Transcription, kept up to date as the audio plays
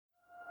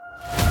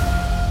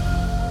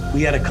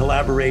We had a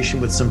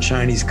collaboration with some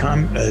Chinese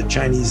scientists.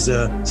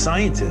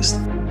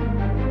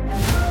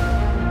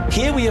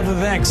 Here we have a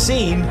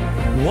vaccine.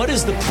 What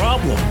is the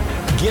problem?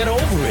 Get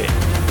over it.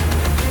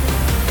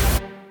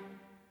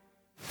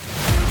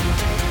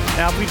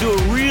 Now, if we do a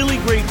really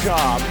great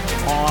job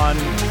on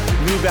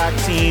new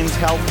vaccines,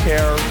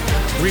 healthcare,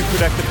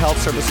 reproductive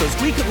health services,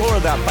 we could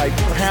lower that by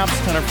perhaps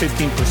 10 or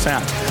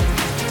 15%.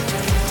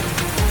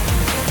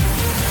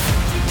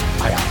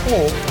 I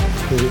hope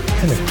that it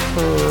can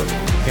occur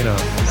in a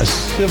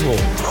civil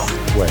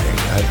way.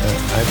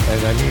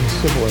 I mean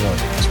civil in a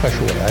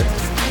special way,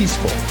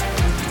 peaceful.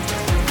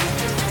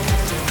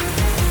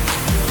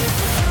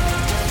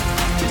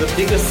 The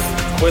biggest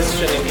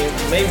question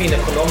maybe in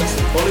economics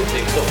and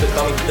politics of the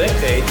coming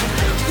decade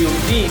will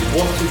be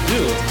what to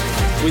do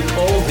with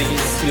all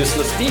these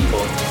useless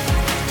people.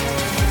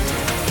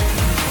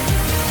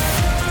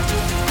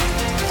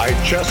 I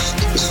just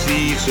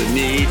see the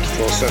need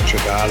for such a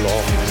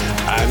dialogue,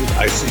 and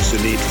I see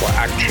the need for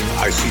action.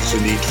 I see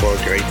the need for a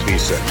great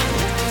reset.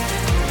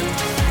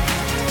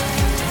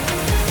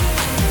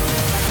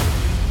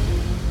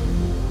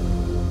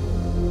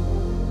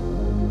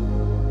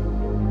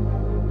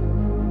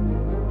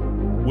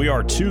 We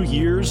are 2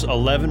 years,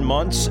 11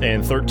 months,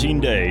 and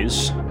 13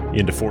 days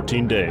into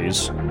 14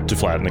 days to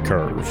flatten the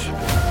curve.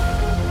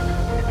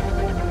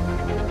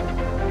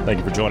 Thank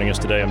you for joining us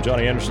today. I'm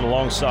Johnny Anderson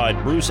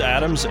alongside Bruce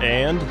Adams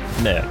and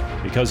Ned.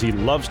 Because he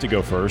loves to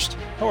go first.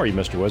 How are you,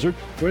 Mr. Wizard?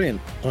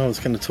 Brilliant. I was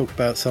going to talk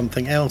about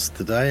something else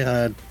today.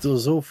 I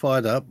was all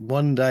fired up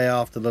one day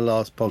after the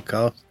last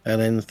podcast,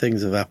 and then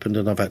things have happened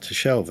and I've had to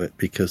shelve it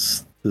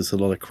because there's a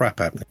lot of crap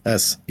happening,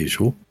 as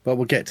usual. But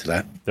we'll get to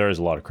that. There is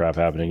a lot of crap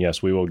happening.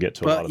 Yes, we will get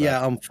to a lot of that. But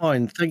yeah, I'm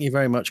fine. Thank you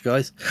very much,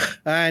 guys.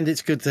 And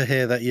it's good to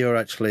hear that you're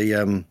actually...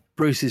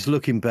 Bruce is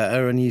looking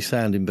better and you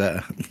sounding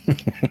better.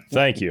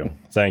 Thank you.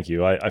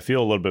 I feel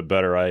a little bit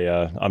better.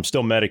 I'm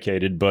still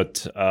medicated,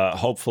 but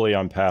hopefully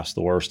I'm past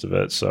the worst of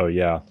it. So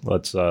yeah,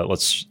 let's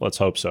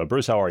hope so.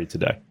 Bruce, how are you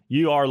today?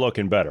 You are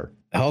looking better.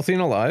 Healthy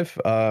and alive.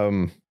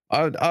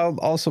 I'll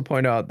also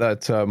point out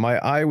that my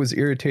eye was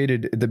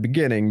irritated at the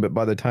beginning, but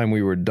by the time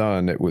we were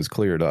done, it was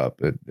cleared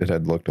up. It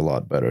had looked a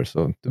lot better.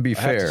 So to be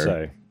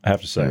fair, I have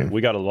to say,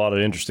 we got a lot of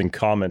interesting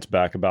comments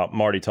back about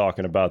Marty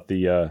talking about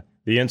the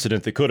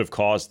incident that could have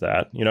caused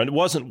that. You know, it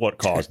wasn't what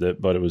caused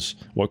it, but it was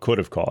what could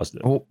have caused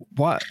it. Well,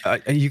 what are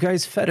you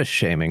guys fetish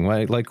shaming?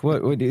 Like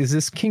what is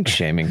this kink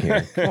shaming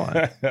here? Come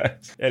on.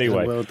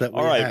 Anyway,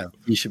 all right.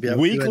 You should be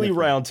able weekly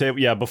roundtable.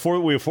 Yeah, before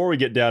we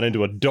get down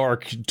into a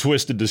dark,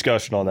 twisted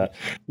discussion on that,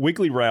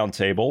 weekly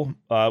roundtable.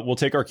 We'll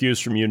take our cues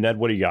from you, Ned.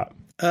 What do you got?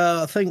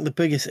 I think the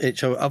biggest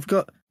itch, I've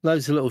got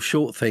loads of little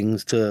short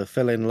things to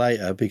fill in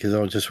later because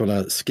I just want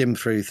to skim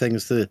through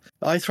things.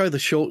 I throw the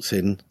shorts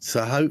in,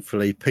 so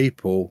hopefully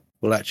people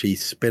will actually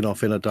spin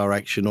off in a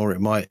direction, or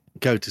it might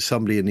go to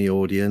somebody in the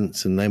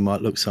audience and they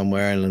might look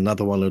somewhere and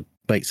another one will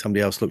make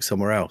somebody else look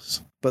somewhere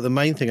else. But the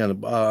main thing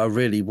I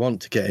really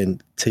want to get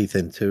teeth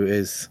into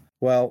is,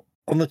 well,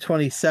 on the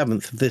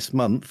 27th of this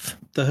month,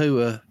 the WHO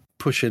are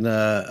pushing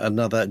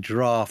another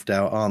draft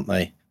out, aren't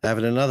they? They're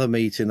having another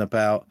meeting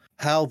about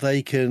how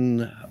they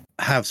can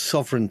have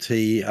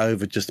sovereignty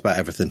over just about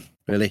everything,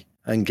 really,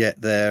 and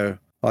get their,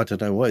 I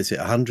don't know, what is it,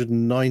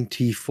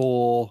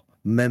 194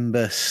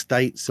 member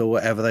states or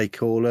whatever they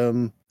call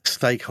them,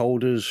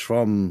 stakeholders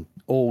from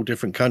all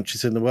different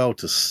countries in the world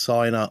to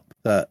sign up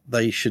that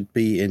they should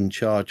be in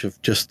charge of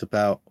just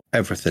about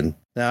everything.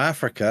 Now,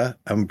 Africa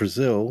and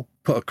Brazil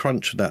put a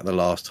crunch on that the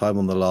last time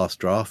on the last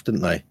draft,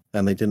 didn't they?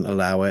 And they didn't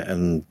allow it,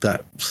 and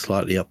that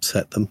slightly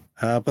upset them.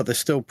 But they're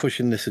still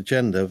pushing this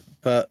agenda.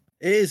 But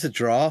it is a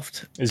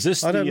draft. Is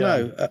this? I don't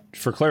know.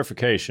 For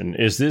clarification,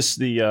 is this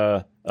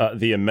the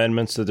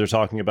amendments that they're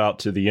talking about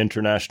to the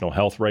international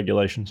health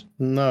regulations?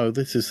 No,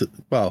 this is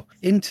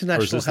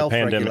international health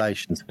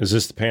regulations. Is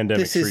this the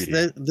pandemic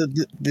treaty?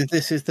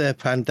 This is their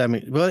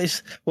pandemic.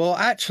 Well,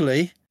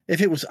 actually, if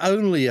it was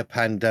only a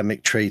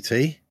pandemic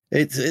treaty,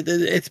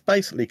 it's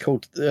basically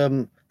called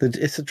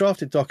it's a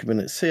drafted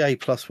document. It's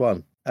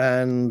CA+1,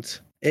 and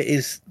it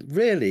is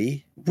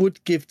really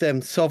would give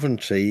them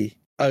sovereignty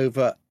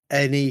over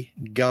any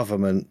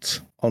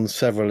government on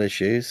several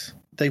issues.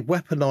 They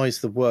weaponize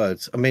the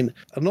words. I mean,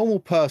 a normal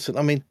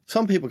person,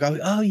 some people go,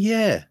 oh,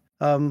 yeah.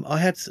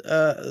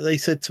 They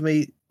said to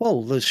me,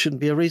 well, there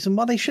shouldn't be a reason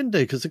why they shouldn't do,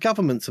 because the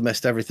governments have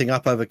messed everything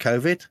up over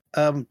COVID.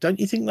 Don't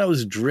you think that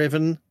was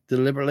driven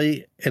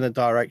deliberately in a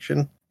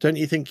direction? Don't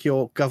you think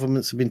your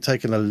governments have been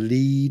taking a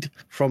lead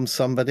from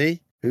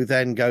somebody who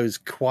then goes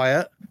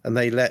quiet and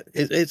they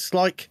it's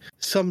like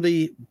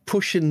somebody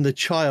pushing the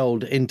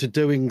child into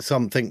doing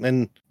something,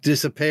 then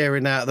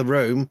disappearing out of the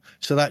room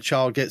so that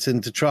child gets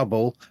into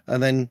trouble,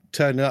 and then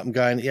turning up and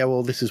going, yeah,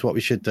 well, this is what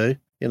we should do,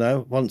 you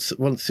know, once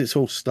it's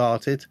all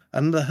started.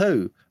 And the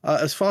WHO,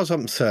 as far as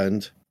I'm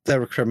concerned,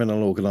 they're a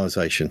criminal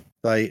organisation.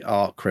 They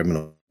are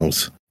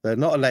criminals. They're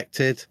not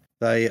elected.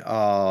 They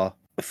are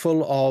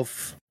full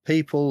of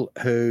people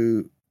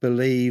who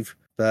believe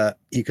that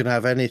you can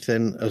have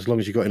anything as long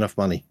as you've got enough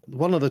money.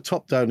 One of the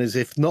top donors,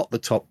 if not the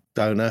top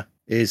donor,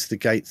 is the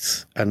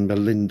Gates and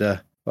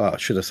Melinda well,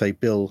 should I say,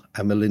 Bill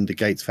and Melinda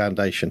Gates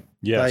Foundation.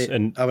 Yes,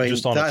 and I mean,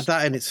 just on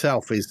that in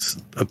itself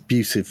is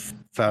abusive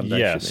foundation.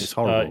 Yes, it's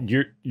horrible.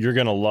 You're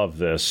going to love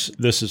this.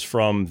 This is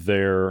from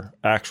their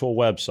actual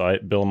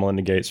website, Bill and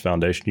Melinda Gates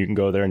Foundation. You can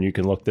go there and you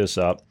can look this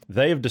up.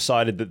 They have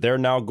decided that they're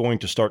now going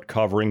to start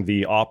covering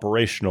the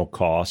operational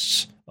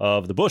costs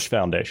of the Bush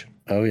Foundation.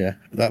 Oh yeah,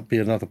 that'd be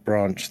another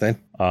branch then.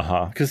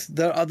 Because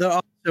there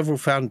are several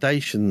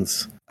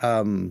foundations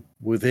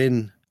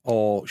within,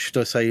 or should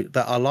I say,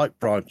 that are like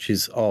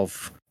branches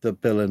of the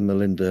Bill and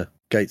Melinda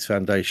Gates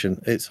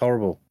Foundation. It's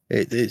horrible.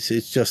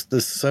 It's just,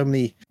 there's so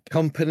many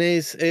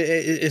companies.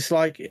 It's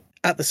like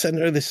at the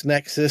center of this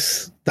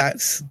nexus,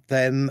 that's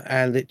them,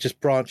 and it just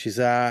branches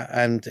out.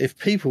 And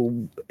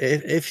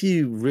if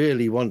you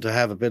really want to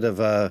have a bit of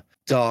a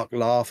dark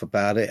laugh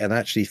about it and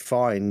actually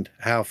find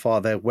how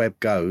far their web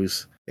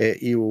goes,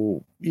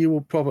 you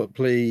will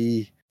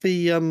probably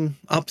be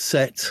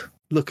upset.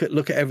 Look at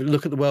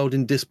the world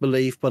in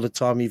disbelief by the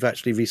time you've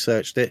actually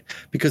researched it,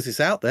 because it's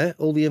out there.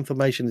 All the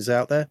information is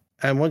out there,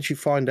 and once you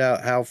find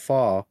out how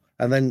far,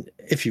 and then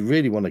if you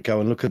really want to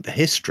go and look at the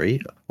history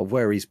of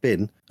where he's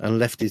been and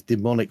left his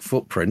demonic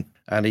footprint,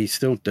 and he's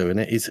still doing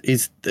it,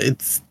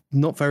 it's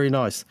not very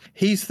nice.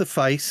 He's the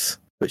face,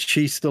 but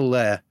she's still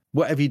there.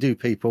 Whatever you do,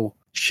 people,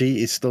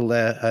 she is still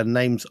there. Her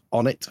name's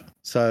on it.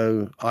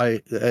 So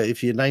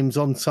if your name's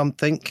on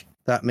something,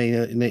 that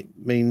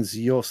means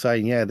you're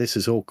saying, yeah, this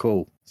is all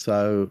cool.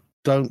 So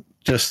don't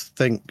just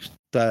think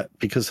that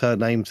because her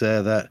name's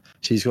there that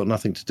she's got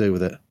nothing to do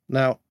with it.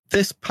 Now,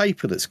 this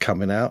paper that's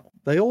coming out,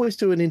 they always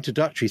do an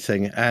introductory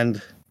thing,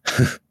 and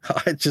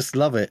I just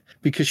love it,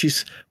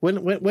 because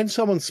when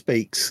someone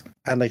speaks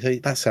and they say,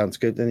 that sounds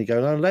good, then you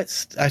go, no,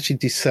 let's actually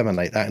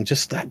disseminate that and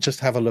just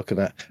have a look at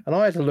that. And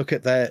I had a look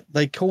at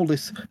they call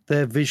this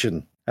their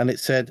vision, and it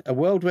said, a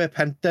world where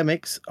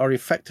pandemics are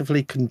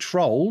effectively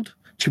controlled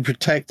to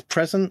protect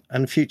present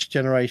and future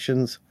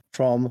generations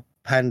from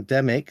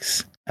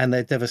pandemics and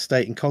their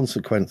devastating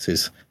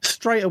consequences.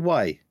 Straight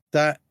away,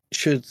 that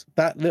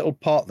little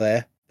part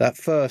there, that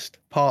first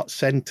part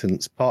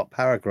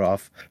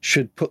paragraph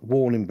should put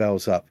warning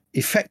bells up.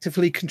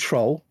 Effectively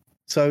control.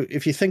 So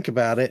if you think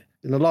about it,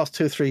 in the last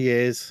 2 or 3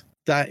 years,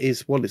 that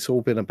is what it's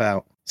all been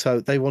about. So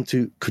they want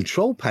to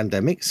control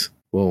pandemics.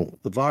 Well,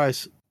 the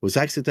virus was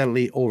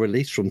accidentally all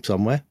released from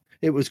somewhere.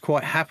 It was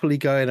quite happily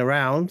going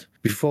around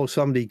before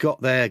somebody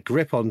got their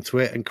grip onto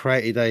it and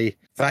created a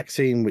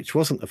vaccine, which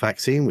wasn't a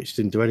vaccine, which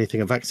didn't do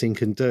anything a vaccine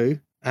can do.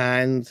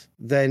 And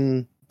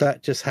then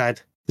that just had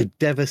the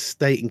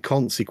devastating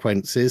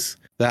consequences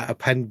that a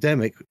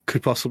pandemic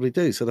could possibly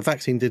do. So the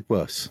vaccine did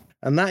worse.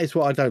 And that is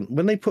what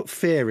when they put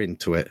fear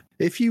into it,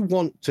 if you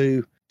want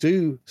to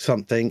do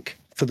something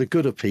for the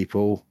good of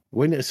people,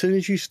 as soon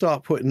as you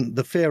start putting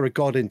the fear of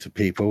God into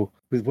people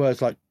with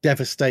words like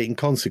devastating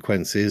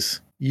consequences,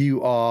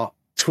 you are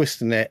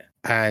twisting it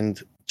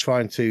and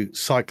trying to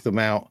psych them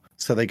out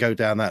so they go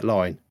down that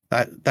line.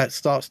 That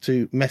starts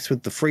to mess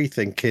with the free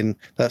thinking.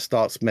 That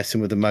starts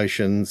messing with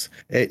emotions.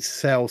 It's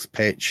sales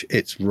pitch.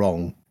 It's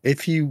wrong.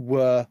 If you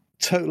were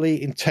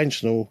totally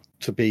intentional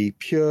to be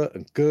pure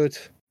and good,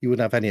 you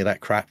wouldn't have any of that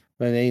crap.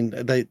 I mean,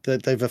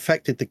 they've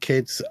affected the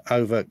kids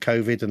over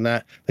COVID and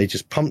that. They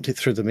just pumped it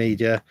through the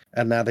media,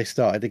 and now they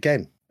started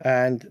again.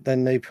 And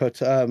then they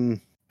put,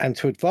 and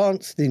to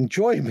advance the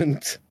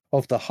enjoyment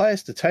of the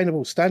highest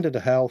attainable standard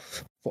of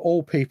health for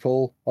all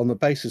people on the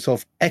basis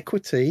of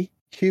equity,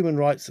 human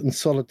rights and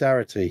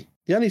solidarity.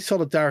 The only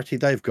solidarity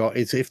they've got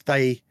is if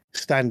they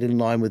stand in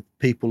line with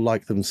people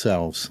like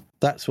themselves.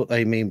 That's what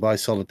they mean by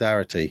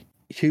solidarity.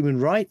 Human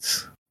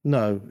rights?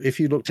 No. If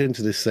you looked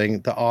into this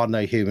thing, there are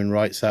no human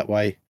rights that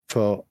way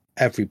for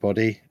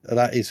everybody.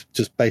 That is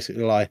just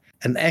basically a lie.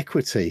 And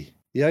equity.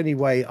 The only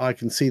way I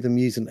can see them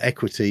using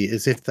equity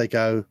is if they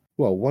go,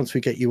 well, once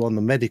we get you on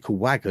the medical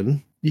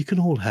wagon, you can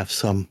all have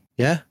some,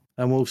 yeah?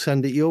 And we'll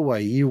send it your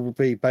way. You will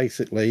be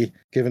basically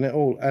giving it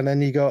all. And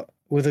then you got,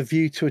 with a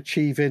view to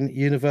achieving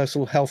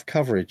universal health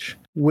coverage,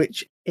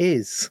 which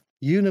is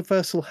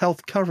universal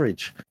health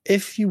coverage.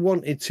 If you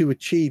wanted to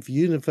achieve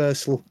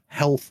universal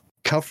health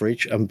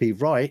coverage and be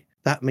right,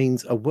 that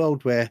means a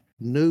world where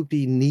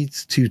nobody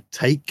needs to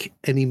take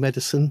any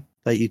medicine,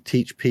 that you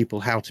teach people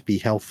how to be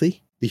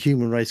healthy. The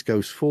human race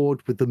goes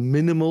forward with the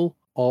minimal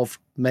of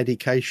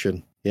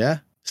medication. Yeah.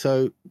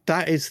 So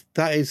that is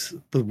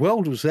the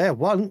world was there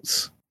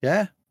once.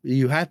 Yeah.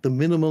 You had the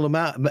minimal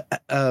amount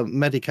of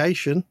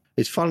medication.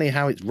 It's funny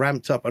how it's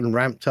ramped up and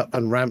ramped up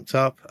and ramped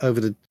up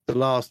over the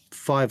last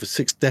 5 or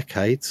 6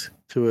 decades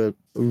to a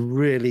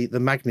really, the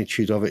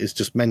magnitude of it is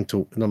just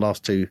mental in the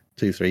last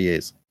 2-3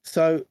 years.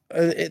 So,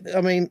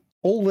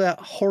 all that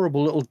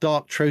horrible little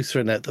dark truths are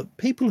in it, that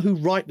people who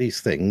write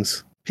these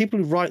things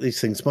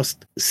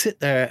must sit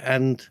there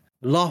and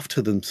laugh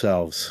to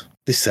themselves.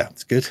 This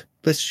sounds good.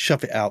 Let's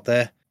shove it out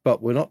there.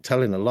 But we're not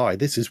telling a lie.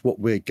 This is what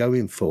we're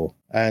going for.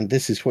 And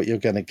this is what you're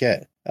going to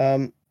get.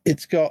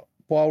 It's got,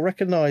 while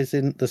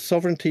recognising the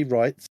sovereignty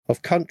rights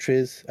of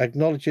countries,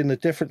 acknowledging the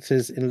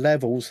differences in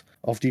levels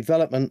of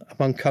development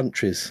among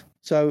countries.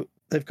 So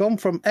they've gone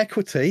from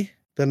equity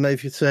then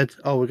they've said,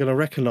 oh, we're going to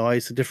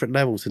recognise the different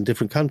levels in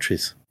different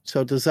countries.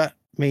 So does that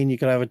mean you're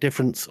going to have a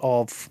difference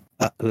of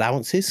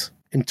allowances,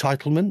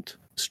 entitlement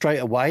straight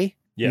away?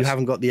 Yes. You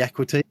haven't got the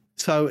equity.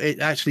 So it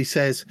actually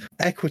says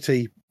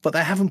equity, but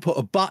they haven't put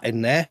a but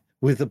in there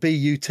with the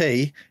BUT.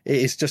 It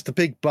is just a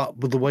big but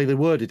with the way they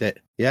worded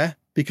it. Yeah.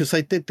 Because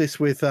they did this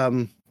with,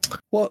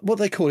 what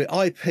they call it,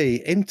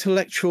 IP,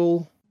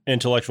 intellectual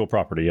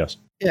property. Yes.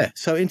 Yeah,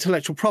 so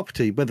intellectual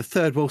property, where the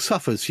third world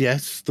suffers.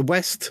 Yes, the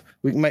West,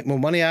 we can make more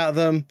money out of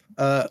them.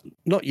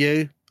 Not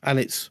you, and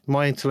it's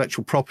my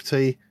intellectual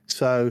property.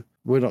 So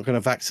we're not going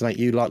to vaccinate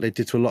you like they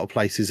did to a lot of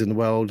places in the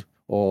world.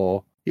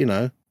 Or, you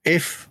know,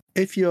 if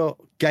you're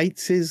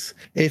Gates's,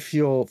 if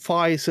you're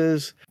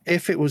Pfizer's,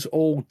 if it was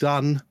all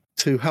done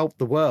to help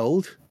the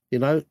world, you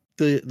know,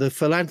 the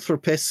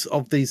philanthropists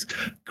of these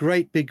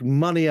great big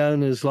money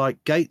owners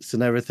like Gates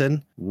and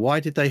everything, why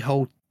did they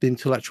hold the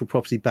intellectual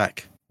property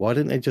back? Why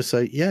didn't they just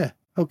say, yeah,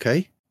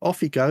 okay,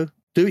 off you go,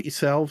 do it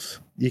yourselves,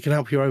 you can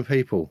help your own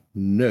people?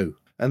 No.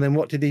 And then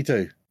what did he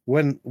do?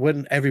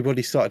 When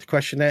everybody started to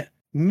question it,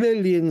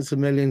 millions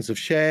and millions of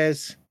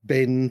shares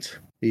binned.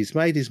 He's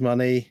made his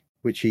money,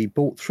 which he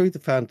bought through the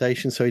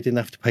foundation so he didn't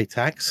have to pay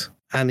tax.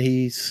 And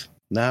he's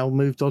now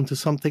moved on to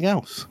something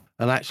else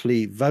and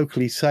actually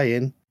vocally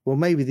saying, well,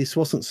 maybe this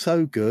wasn't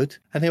so good.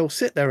 And he'll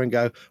sit there and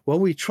go, well,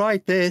 we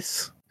tried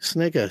this.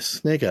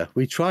 Snigger.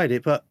 We tried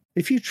it, but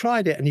if you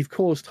tried it and you've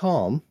caused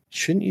harm,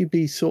 shouldn't you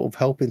be sort of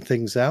helping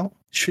things out?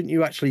 Shouldn't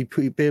you actually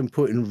being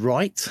put in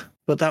right?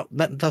 But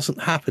that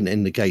doesn't happen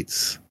in the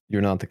Gates.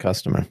 You're not the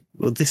customer.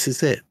 Well, this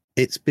is it.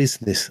 It's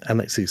business,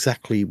 and it's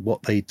exactly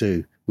what they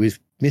do. With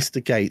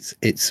Mr. Gates,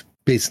 it's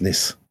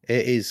business.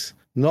 It is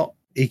not,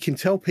 he can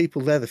tell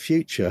people they're the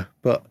future,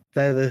 but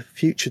they're the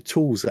future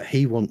tools that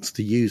he wants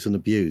to use and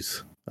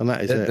abuse. And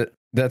that is it.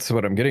 That's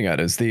what I'm getting at,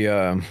 is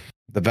the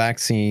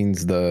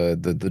vaccines,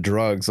 the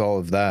drugs, all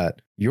of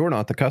that. You're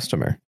not the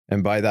customer.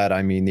 And by that,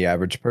 I mean the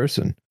average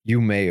person. You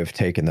may have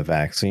taken the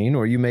vaccine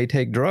or you may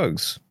take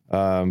drugs,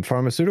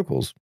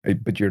 pharmaceuticals,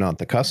 but you're not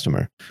the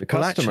customer. The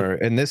customer,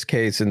 in this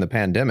case, in the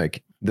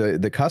pandemic,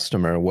 the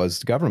customer was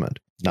the government,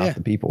 not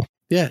the people.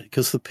 Yeah,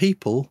 because the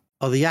people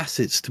are the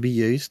assets to be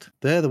used.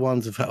 They're the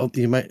ones of how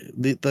you make,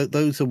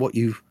 those are what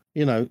you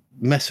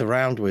mess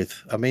around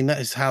with. I mean, that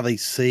is how they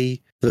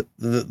see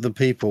the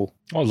people.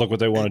 Oh, look what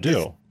they want to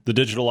do. The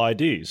digital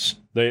IDs.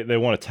 They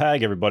want to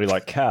tag everybody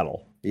like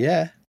cattle.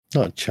 Yeah,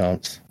 not a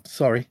chance.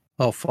 Sorry.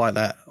 I'll fight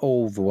that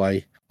all the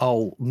way.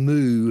 I'll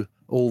moo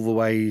all the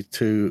way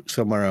to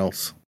somewhere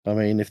else. I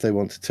mean, if they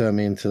want to turn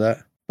me into that.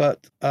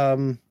 But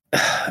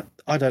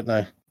I don't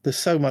know. There's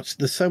so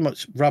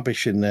much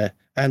rubbish in there.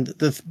 And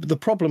the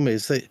problem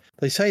is that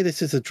they say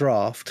this is a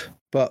draft,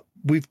 but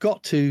we've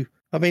got to,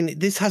 I mean,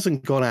 this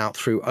hasn't gone out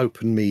through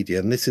open media,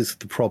 and this is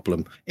the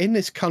problem. In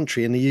this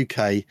country, in the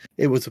UK,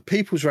 it was a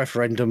people's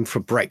referendum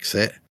for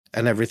Brexit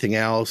and everything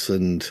else,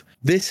 and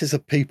this is a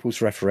people's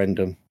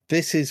referendum.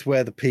 This is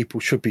where the people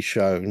should be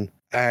shown.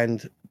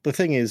 And the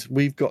thing is,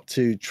 we've got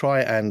to try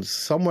and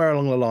somewhere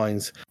along the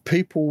lines,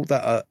 people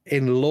that are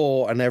in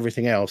law and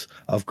everything else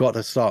have got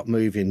to start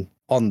moving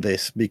on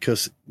this,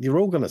 because you're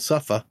all going to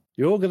suffer.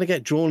 You're all going to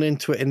get drawn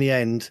into it in the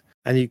end,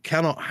 and you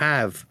cannot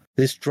have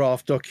this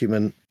draft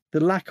document, the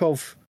lack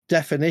of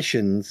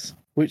definitions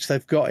which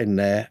they've got in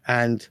there,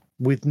 and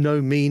with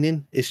no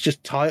meaning. It's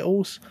just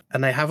titles,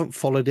 and they haven't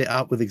followed it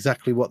up with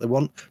exactly what they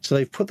want. So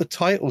they've put the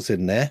titles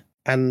in there,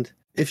 and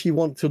if you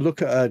want to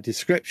look at a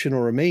description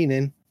or a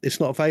meaning, it's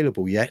not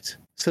available yet.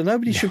 So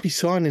nobody should be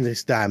signing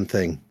this damn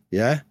thing.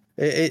 Yeah,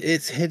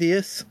 it's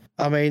hideous.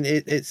 I mean,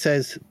 it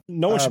says...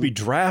 No one should be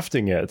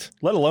drafting it,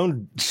 let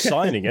alone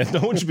signing it. No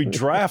one should be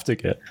drafting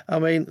it. I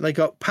mean, they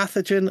got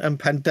pathogen and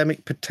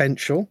pandemic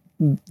potential.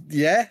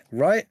 Yeah,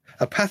 right?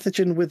 A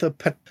pathogen with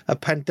a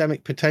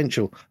pandemic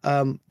potential.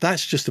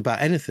 That's just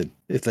about anything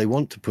if they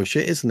want to push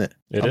it, isn't it?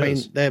 It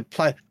is. Mean,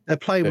 they're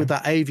playing with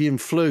that avian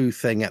flu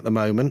thing at the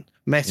moment,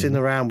 messing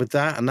around with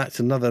that, and that's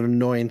another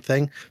annoying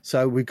thing.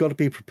 So we've got to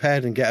be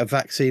prepared and get a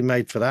vaccine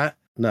made for that.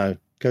 No,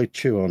 go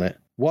chew on it.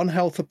 One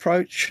Health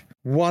approach,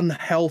 One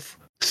Health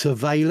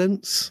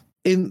surveillance,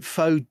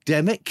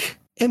 infodemic.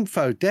 That's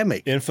a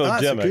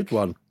good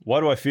one.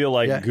 Why do I feel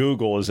like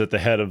Google is at the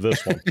head of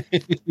this one?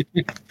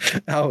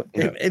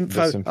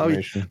 Info.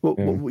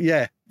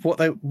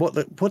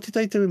 What did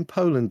they do in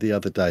Poland the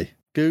other day?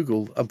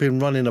 Google have been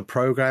running a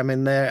program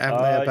in there,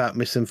 haven't they, about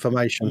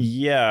misinformation?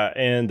 Yeah,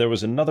 and there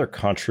was another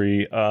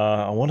country.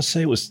 I want to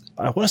say it was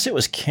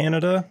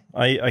Canada.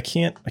 I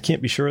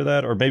can't be sure of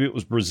that, or maybe it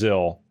was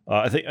Brazil.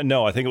 I think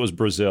it was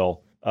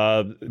Brazil.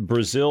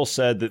 Brazil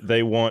said that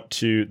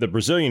the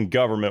Brazilian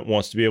government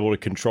wants to be able to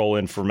control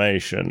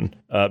information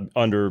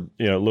under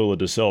Lula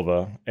da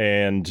Silva,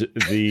 and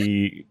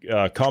the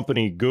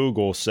company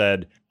Google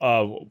said,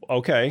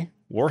 okay,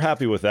 we're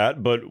happy with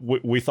that, but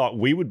we thought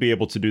we would be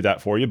able to do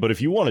that for you, but if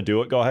you want to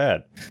do it, go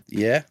ahead.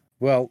 Yeah,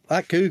 Well,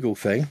 that Google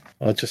thing,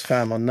 I just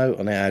found my note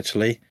on it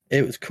actually.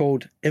 It was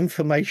called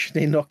information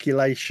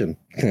inoculation.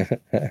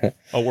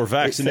 Oh, we're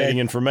vaccinating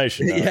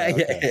information now.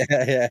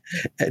 Yeah.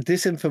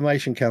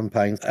 Disinformation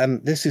campaigns.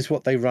 And this is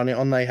what they run it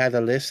on. They had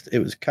a list. It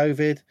was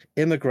COVID,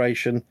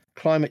 immigration,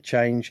 climate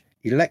change,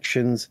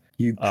 elections,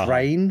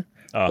 Ukraine,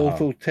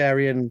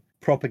 authoritarian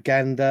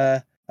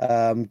propaganda,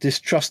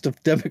 distrust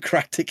of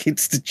democratic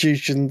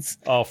institutions.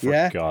 Oh,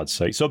 for God's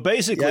sake. So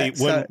basically,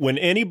 when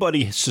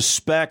anybody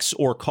suspects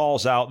or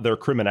calls out their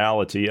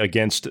criminality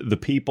against the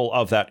people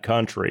of that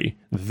country,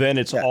 then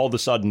it's all of a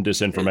sudden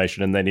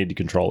disinformation and they need to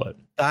control it.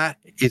 That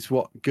is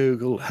what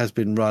Google has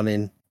been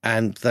running.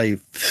 And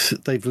they've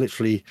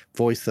literally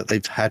voiced that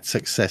they've had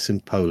success in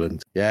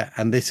Poland. Yeah.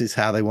 And this is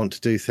how they want to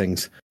do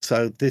things.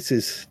 So this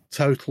is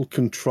total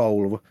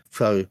control.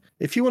 So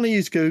if you want to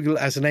use Google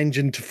as an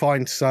engine to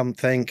find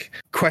something,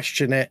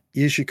 question it,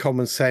 use your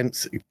common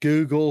sense.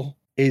 Google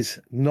is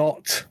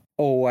not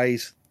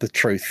always the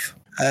truth.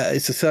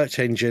 It's a search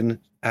engine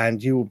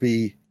and you will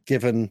be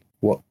given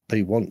what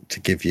they want to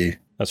give you.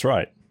 That's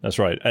right. That's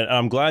right. And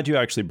I'm glad you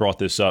actually brought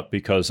this up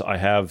because I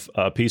have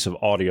a piece of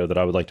audio that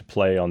I would like to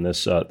play on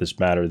this this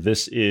matter.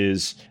 This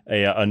is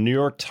a New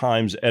York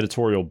Times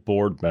editorial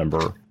board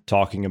member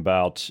talking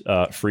about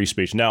free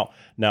speech. Now,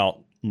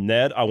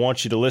 Ned, I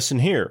want you to listen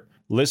here.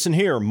 Listen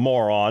here,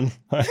 moron.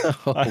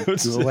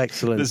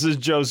 Excellent. This is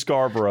Joe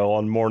Scarborough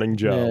on Morning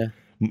Joe.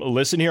 Yeah.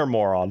 Listen here,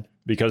 moron,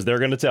 because they're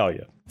going to tell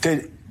you.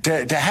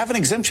 To have an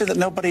exemption that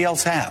nobody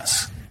else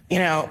has. You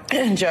know,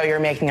 Joe,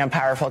 you're making a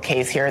powerful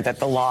case here that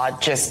the law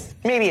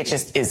maybe it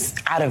just is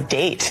out of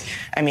date.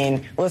 I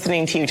mean,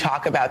 listening to you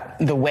talk about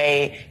the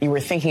way you were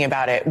thinking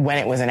about it when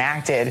it was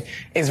enacted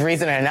is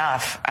reason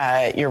enough.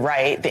 You're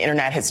right. The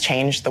internet has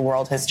changed. The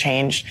world has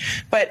changed.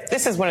 But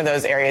this is one of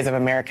those areas of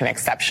American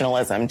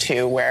exceptionalism,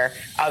 too, where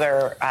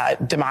other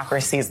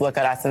democracies look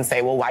at us and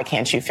say, well, why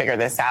can't you figure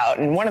this out?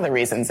 And one of the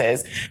reasons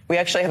is we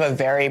actually have a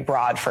very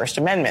broad First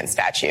Amendment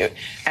statute.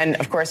 And,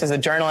 of course, as a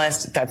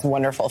journalist, that's a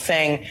wonderful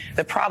thing.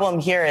 The problem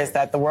here is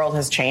that the world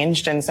has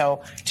changed. And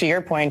so, to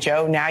your point,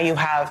 Joe, now you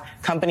have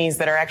companies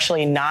that are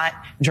actually not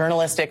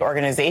journalistic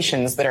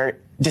organizations that are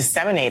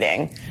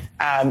disseminating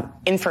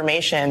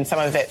information, some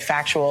of it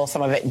factual,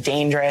 some of it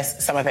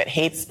dangerous, some of it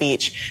hate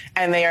speech,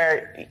 and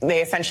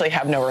they essentially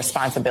have no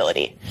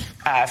responsibility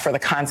for the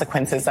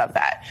consequences of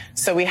that.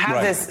 So we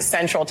have this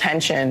central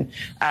tension,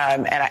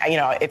 and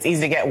it's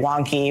easy to get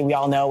wonky. We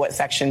all know what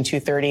Section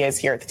 230 is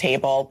here at the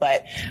table,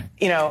 but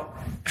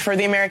for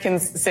the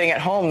Americans sitting at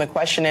home, the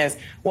question is,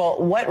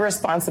 well, what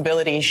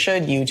responsibility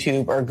should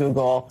YouTube or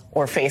Google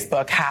or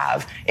Facebook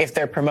have if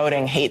they're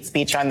promoting hate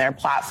speech on their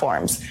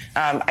platforms?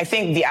 I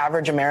think the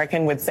average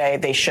American would say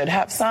they should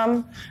have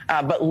some,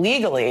 but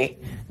legally,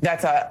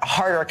 that's a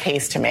harder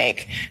case to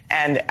make.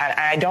 And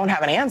I don't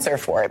have an answer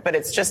for it, but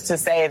it's just to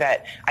say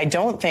that I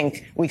don't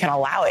think we can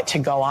allow it to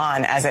go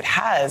on as it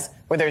has,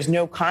 where there's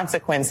no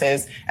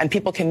consequences and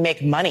people can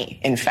make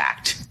money, in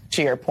fact,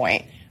 to your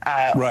point.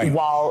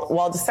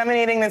 While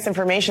disseminating this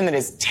information that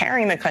is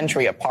tearing the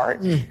country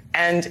apart,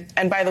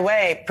 and by the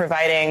way,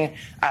 providing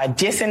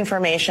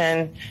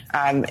disinformation,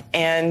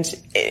 and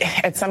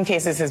in some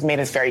cases has made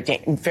us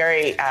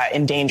very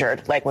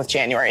endangered, like with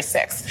January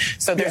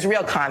 6th. So there's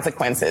real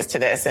consequences to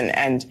this,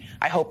 and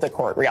I hope the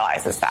court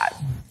realizes that.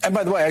 And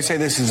by the way, I say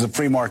this is a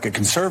free market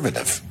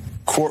conservative.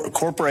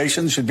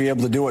 Corporations should be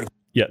able to do it.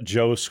 Yeah,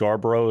 Joe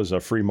Scarborough is a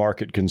free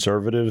market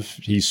conservative.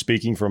 He's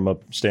speaking from a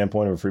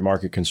standpoint of a free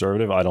market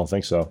conservative. I don't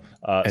think so.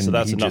 So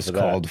that's enough of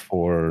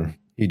that.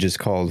 He just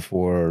called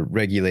for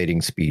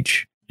regulating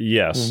speech.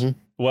 Yes. Mm-hmm.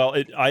 Well,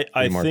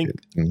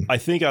 I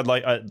think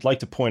I'd like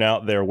to point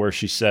out there where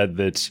she said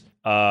that.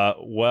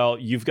 Well,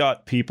 you've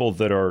got people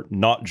that are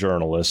not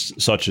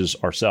journalists, such as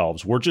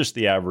ourselves. We're just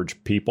the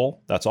average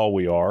people. That's all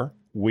we are.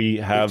 We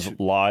have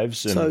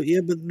lives. And,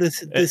 but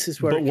this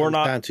is where it comes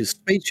down to.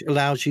 Speech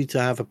allows you to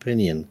have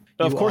opinion.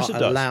 Of course it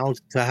does. Allowed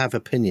to have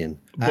opinion.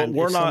 But and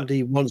if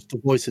somebody wants to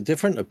voice a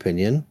different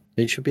opinion,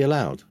 it should be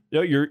allowed.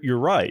 No, you're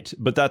right.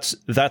 But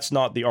that's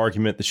not the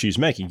argument that she's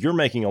making. You're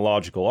making a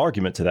logical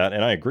argument to that,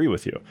 and I agree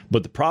with you.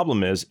 But the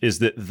problem is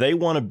that they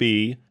want to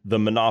be the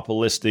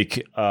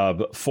monopolistic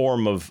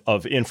form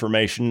of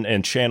information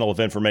and channel of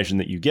information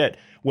that you get,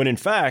 when in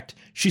fact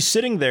she's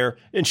sitting there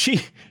and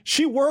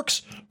she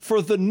works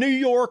for the New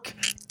York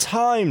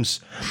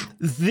Times,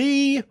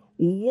 the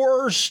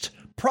worst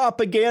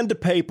propaganda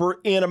paper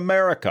in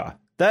America.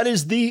 That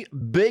is the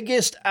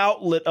biggest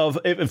outlet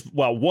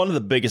one of the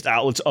biggest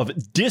outlets of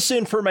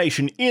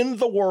disinformation in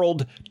the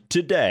world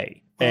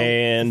today.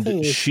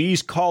 And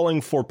she's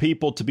calling for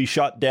people to be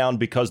shut down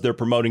because they're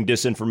promoting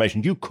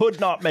disinformation. You could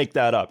not make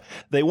that up.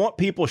 They want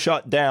people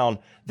shut down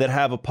that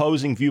have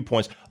opposing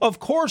viewpoints. Of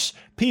course,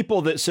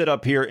 people that sit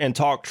up here and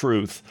talk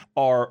truth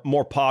are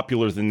more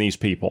popular than these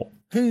people.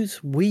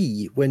 Who's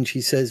we when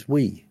she says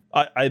we?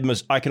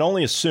 I can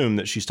only assume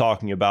that she's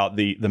talking about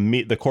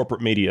the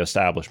corporate media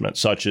establishment,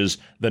 such as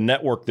the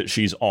network that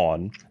she's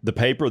on, the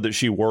paper that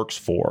she works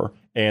for,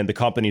 and the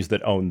companies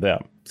that own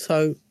them.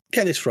 So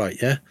get this right,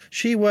 yeah?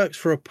 She works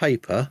for a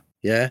paper,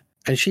 yeah,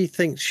 and she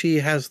thinks she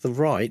has the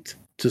right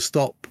to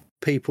stop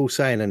people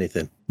saying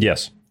anything.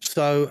 Yes.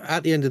 So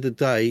at the end of the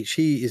day,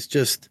 she is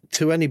just,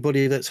 to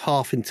anybody that's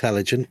half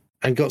intelligent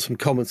and got some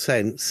common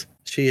sense,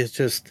 she has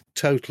just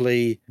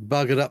totally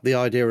buggered up the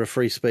idea of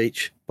free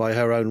speech by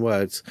her own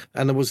words.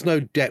 And there was no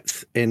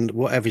depth in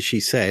whatever she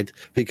said,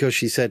 because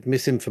she said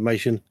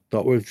misinformation,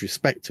 not with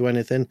respect to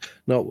anything,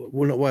 not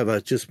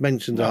whatever, just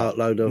mentioned a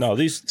load of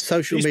these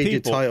social these media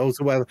people, titles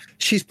or whatever.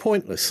 She's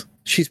pointless.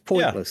 She's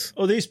pointless.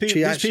 Yeah. Oh, these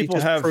people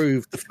just have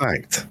proved the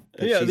fact.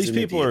 Yeah, these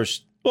people are.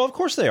 Well, of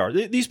course they are.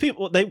 These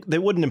people, they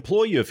wouldn't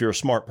employ you if you're a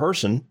smart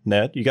person,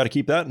 Ned. You got to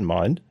keep that in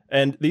mind.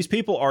 And these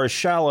people are as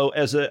shallow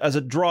as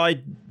a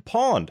dry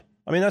pond.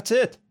 I mean, that's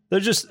it. They're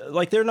just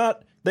like, they're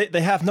not,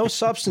 they have no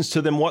substance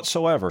to them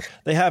whatsoever.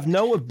 They have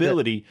no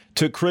ability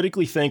to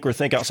critically think or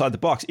think outside the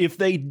box. If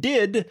they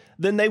did,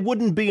 then they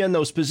wouldn't be in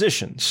those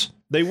positions.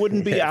 They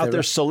wouldn't be out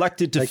there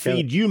selected to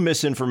feed you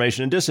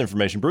misinformation and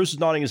disinformation. Bruce is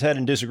nodding his head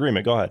in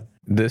disagreement. Go ahead.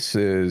 This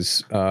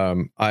is,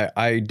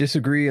 I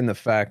disagree in the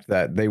fact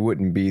that they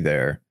wouldn't be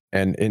there.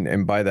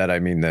 And by that, I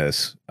mean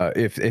this,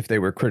 if they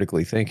were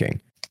critically thinking.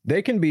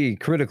 They can be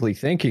critically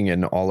thinking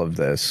in all of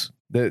this.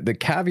 The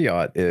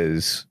caveat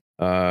is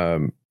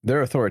they're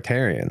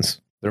authoritarians.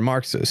 They're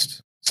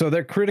Marxists. So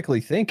they're critically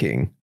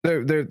thinking.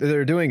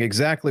 They're doing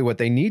exactly what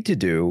they need to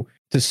do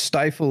to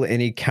stifle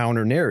any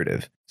counter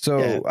narrative.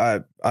 So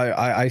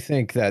I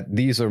think that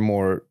these are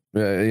more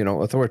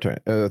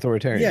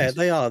authoritarians. Yeah,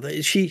 they are.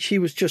 She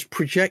was just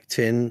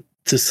projecting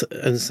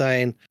and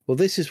saying, well,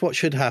 this is what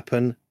should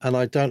happen, and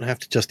I don't have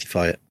to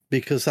justify it,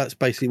 because that's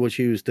basically what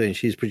she was doing.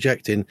 She's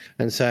projecting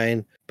and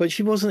saying, but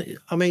she wasn't.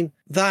 I mean,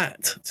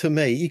 that to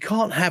me, you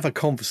can't have a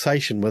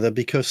conversation with her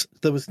because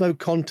there was no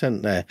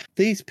content there.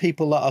 These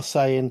people that are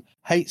saying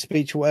hate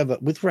speech or whatever,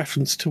 with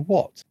reference to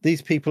what?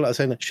 These people that are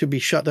saying it should be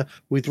shut down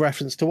with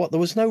reference to what? There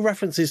was no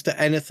references to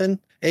anything.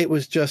 It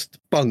was just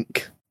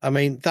bunk. I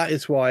mean, that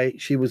is why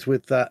she was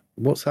with that,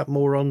 what's that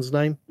moron's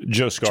name?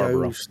 Joe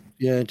Scarborough.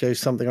 Joe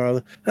something or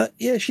other.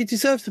 She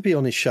deserves to be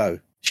on his show.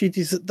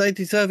 They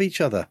deserve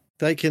each other.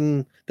 They're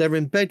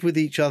in bed with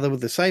each other with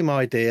the same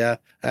idea,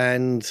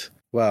 and,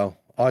 well,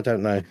 I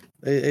don't know.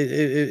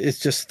 It's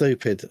just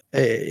stupid.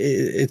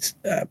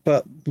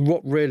 But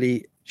what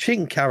really, she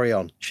can carry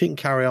on. She can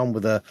carry on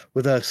with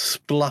her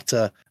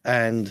splutter,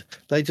 and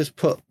they just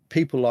put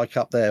people like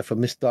up there for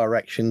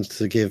misdirections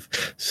to give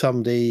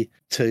somebody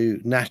to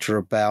natter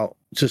about,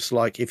 just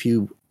like if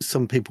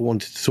some people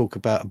wanted to talk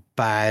about a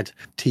bad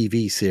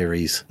TV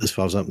series, as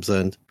far as I'm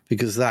concerned,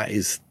 because that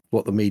is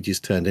what the media's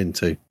turned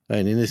into.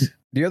 And in this,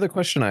 the other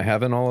question I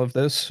have in all of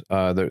this,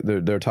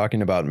 they're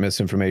talking about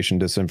misinformation,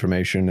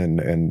 disinformation,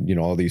 and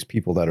all these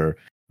people that are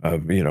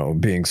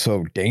being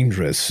so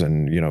dangerous,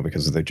 and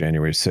because of the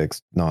January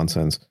 6th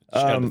nonsense. She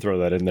had to throw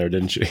that in there,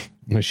 didn't she?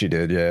 She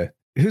did, yeah.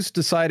 Who's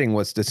deciding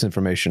what's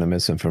disinformation and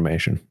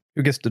misinformation?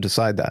 Who gets to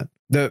decide that?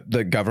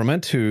 The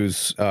government,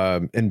 who's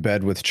in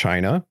bed with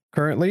China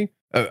currently.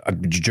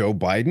 Joe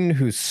Biden,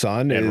 whose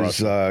son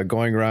is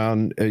going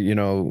around,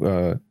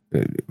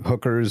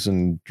 hookers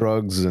and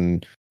drugs,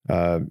 and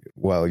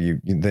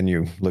then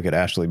you look at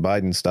Ashley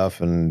Biden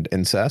stuff and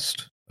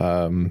incest,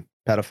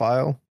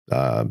 pedophile.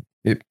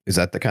 Is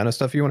that the kind of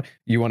stuff you want?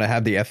 You want to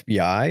have the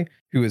FBI,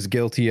 who is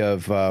guilty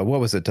of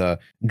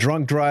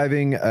drunk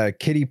driving,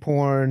 kiddie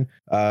porn,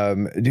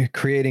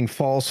 creating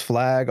false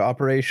flag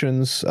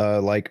operations,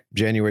 like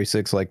January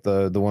 6th, like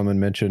the woman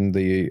mentioned,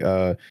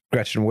 the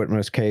Gretchen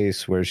Whitmer's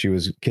case where she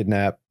was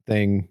kidnapped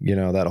thing,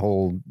 that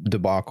whole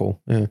debacle.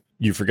 Yeah.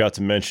 You forgot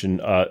to mention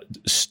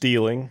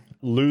stealing,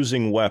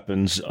 losing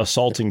weapons,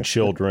 assaulting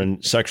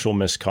children, sexual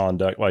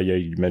misconduct. Well, yeah,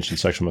 you mentioned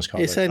sexual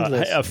misconduct. It's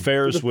endless.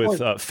 Affairs with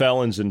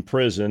felons in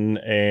prison,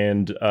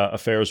 and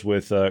affairs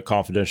with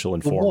confidential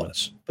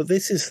informants. But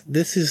this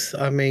is,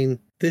 I mean,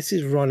 this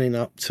is running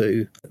up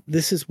to,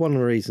 this is one of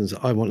the reasons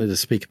I wanted to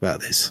speak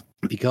about this,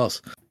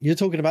 because you're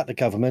talking about the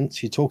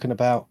governments, you're talking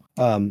about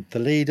the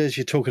leaders,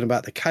 you're talking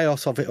about the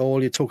chaos of it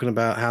all, you're talking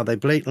about how they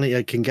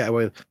blatantly can get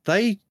away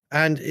with.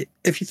 And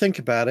if you think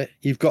about it,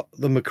 you've got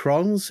the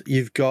Macrons,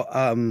 you've got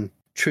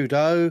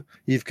Trudeau,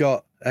 you've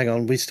got, hang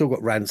on, we've still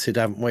got Rancid,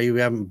 haven't we? We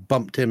haven't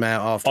bumped him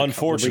out after.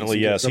 Unfortunately,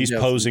 yes. He's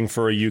posing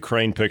for a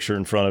Ukraine picture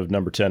in front of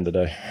number 10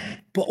 today.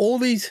 But all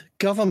these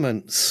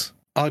governments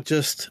are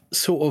just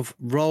sort of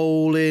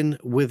rolling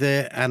with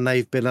it, and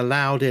they've been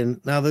allowed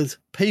in. Now, there's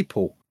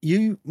people.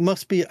 You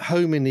must be at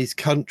home in these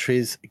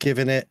countries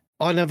giving it,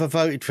 I never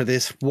voted for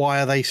this.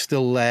 Why are they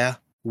still there?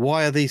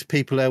 Why are these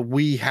people there?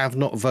 We have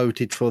not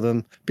voted for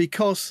them.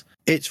 Because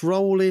it's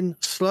rolling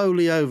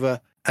slowly over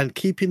and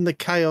keeping the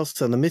chaos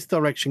and the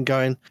misdirection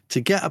going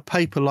to get a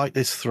paper like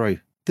this through.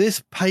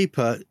 This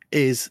paper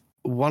is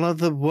one of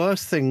the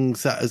worst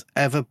things that has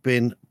ever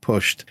been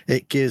pushed.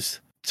 It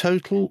gives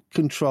total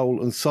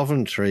control and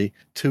sovereignty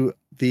to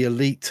the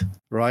elite,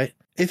 right?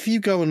 If you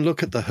go and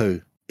look at the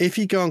WHO, if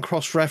you go and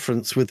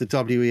cross-reference with the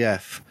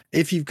WEF,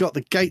 if you've got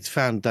the Gates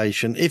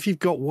Foundation, if you've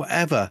got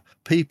whatever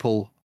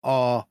people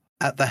are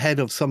at the head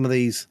of some of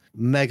these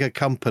mega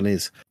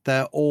companies.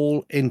 They're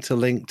all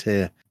interlinked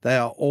here. They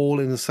are all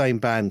in the same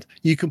band.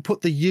 You can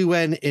put the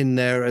UN in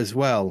there as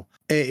well.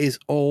 It is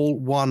all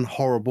one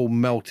horrible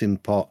melting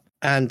pot.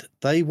 And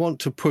they want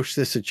to push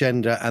this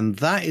agenda, and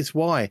that is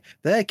why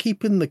they're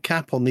keeping the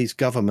cap on these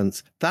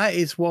governments. That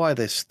is why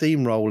they're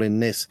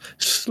steamrolling this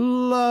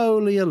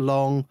slowly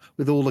along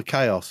with all the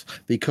chaos,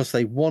 because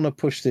they want to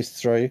push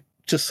this through.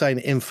 Just saying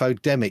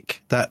infodemic,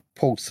 that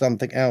pulled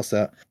something else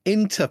out.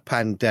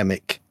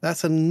 Interpandemic,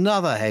 that's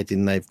another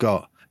heading they've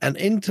got. An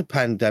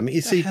interpandemic.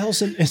 You see, the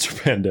hell's an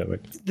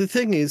interpandemic? The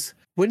thing is,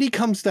 when it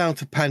comes down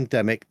to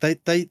pandemic, they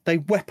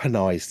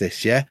weaponize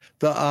this, yeah?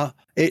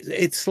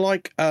 It's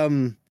like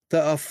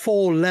there are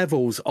 4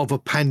 levels of a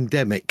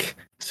pandemic.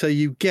 So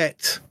you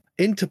get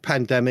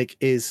interpandemic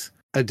is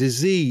a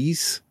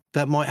disease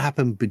that might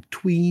happen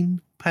between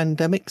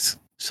pandemics.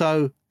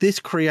 So this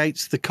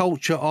creates the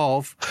culture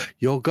of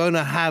you're going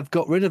to have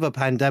got rid of a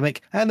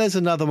pandemic and there's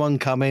another one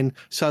coming.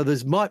 So there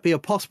might be a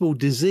possible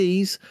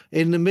disease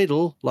in the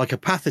middle, like a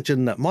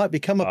pathogen that might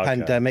become a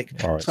pandemic.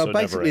 Right, so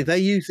basically they're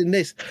using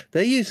this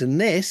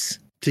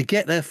to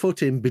get their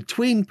foot in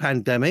between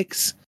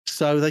pandemics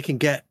so they can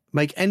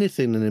make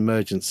anything an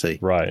emergency.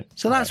 Right.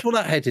 So that's what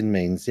that heading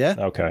means, yeah?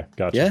 Okay,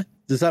 gotcha. Yeah?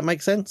 Does that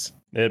make sense?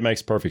 It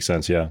makes perfect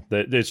sense, yeah.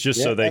 It's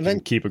just so they can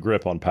keep a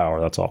grip on power,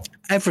 that's all.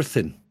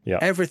 Everything. Yeah.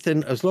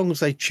 Everything, as long as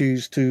they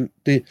choose to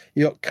do.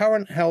 You got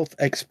current health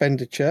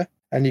expenditure,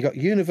 and you got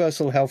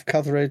universal health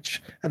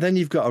coverage, and then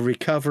you've got a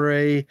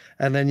recovery,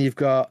 and then you've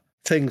got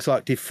things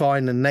like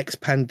define the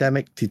next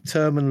pandemic,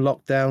 determine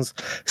lockdowns,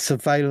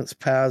 surveillance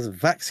powers,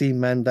 vaccine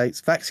mandates,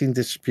 vaccine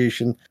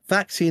distribution,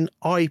 vaccine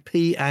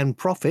IP and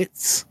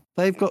profits.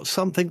 They've got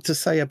something to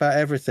say about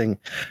everything.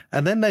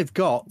 And then they've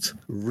got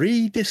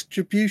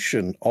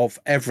redistribution of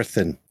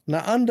everything.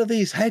 Now, under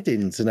these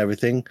headings and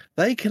everything,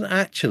 they can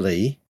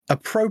actually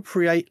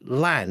appropriate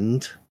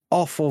land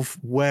off of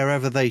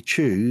wherever they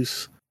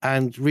choose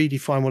and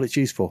redefine what it's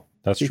used for.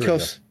 That's true. I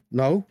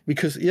know,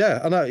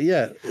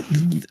 yeah.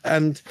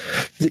 And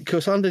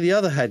because under the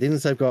other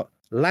headings, they've got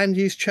land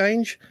use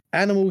change,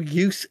 animal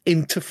use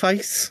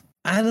interface.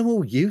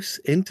 Animal use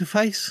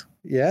interface?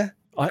 Yeah.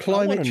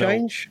 Climate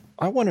change.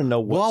 I want to know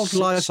what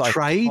wildlife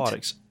trade.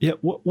 Yeah,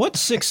 what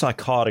 6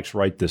 psychotics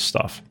write this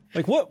stuff?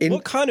 Like what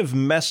kind of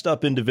messed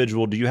up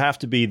individual do you have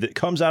to be that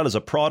comes out as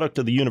a product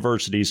of the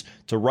universities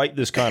to write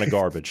this kind of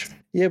garbage?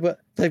 Yeah, but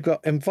they've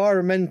got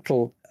environment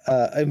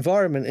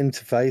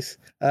interface,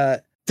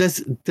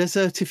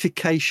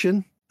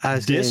 desertification,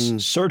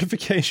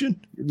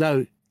 certification?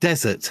 No,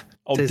 desert.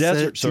 Oh,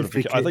 desert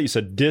certification. I thought you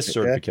said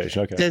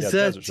discertification. Okay.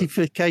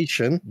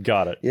 Desertification.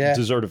 Got it. Yeah.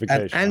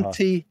 Desertification. And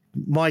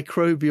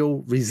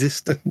antimicrobial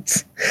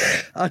resistance.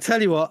 I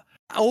tell you what,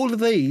 all of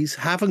these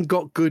haven't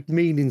got good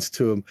meanings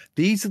to them.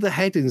 These are the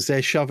headings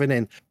they're shoving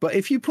in. But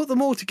if you put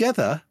them all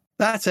together,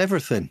 that's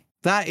everything.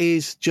 That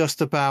is just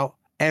about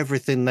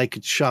everything they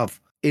could shove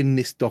in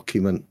this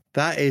document.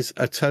 That is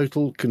a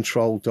total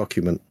control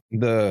document.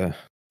 The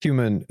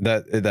human,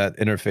 that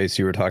interface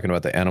you were talking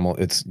about, the animal,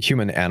 it's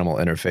human animal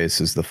interface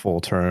is the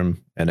full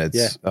term. And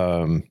it's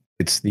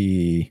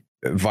the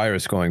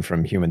virus going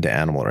from human to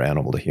animal or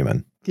animal to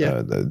human.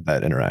 Yeah.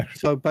 That interaction.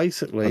 So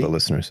basically, for the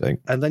listener's sake.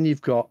 And then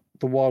you've got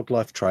the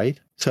wildlife trade.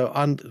 So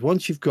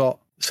once you've got,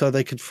 so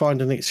they could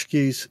find an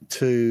excuse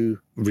to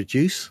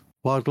reduce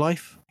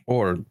wildlife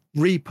or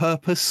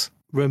repurpose,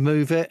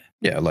 remove it.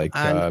 Yeah, like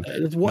no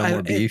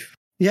more beef.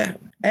 Yeah,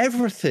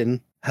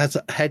 everything has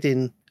a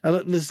heading,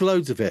 and there's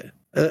loads of it.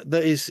 It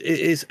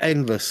is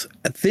endless.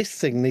 This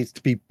thing needs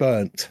to be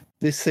burnt.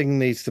 This thing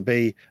needs to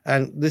be,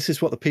 and this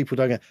is what the people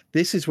don't get.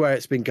 This is where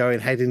it's been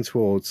heading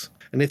towards.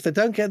 And if they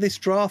don't get this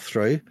draft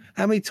through,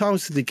 how many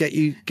times did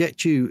he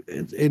get you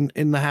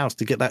in the house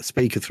to get that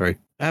speaker through?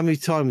 How many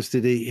times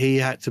did he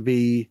had to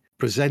be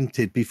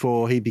presented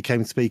before he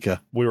became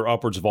speaker? We were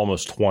upwards of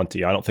almost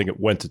 20. I don't think it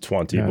went to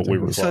 20, but we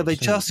were close. So they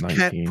just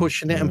kept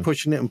pushing it and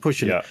pushing it and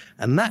pushing it.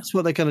 And that's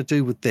what they're going to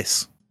do with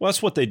this. Well,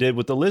 that's what they did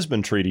with the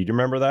Lisbon Treaty. Do you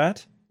remember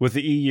that? With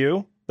the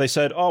EU? They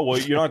said, oh, well,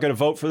 you're not going to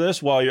vote for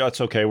this? Well,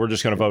 that's okay. We're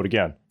just going to vote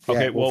again.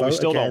 Okay, well, we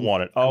still don't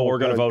want it. Oh, we're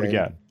going to vote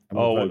again.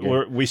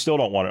 We still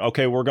don't want it.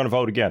 Okay, we're going to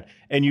vote again.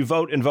 And you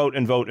vote and vote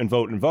and vote and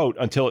vote and vote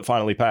until it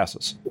finally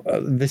passes.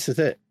 This is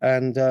it.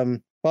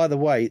 And by the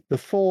way, they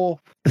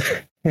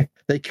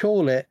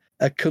call it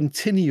a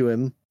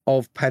continuum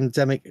of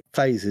pandemic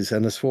phases,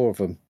 and there's 4 of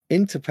them.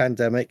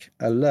 Interpandemic,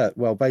 alert.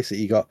 Well,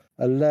 basically, you got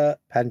alert,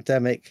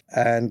 pandemic,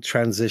 and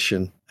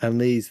transition. And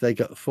they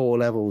got 4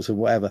 levels and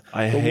whatever.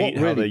 I hate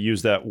how they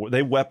use that.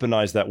 They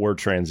weaponize that word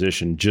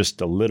transition just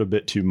a little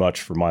bit too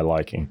much for my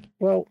liking.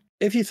 Well,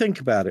 if you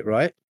think about it,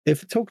 right?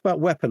 If you talk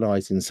about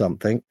weaponizing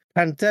something,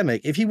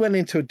 pandemic, if you went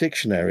into a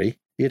dictionary,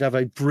 you'd have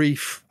a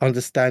brief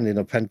understanding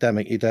of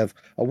pandemic. You'd have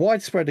a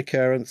widespread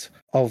occurrence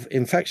of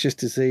infectious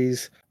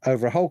disease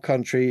over a whole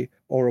country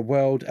or a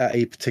world at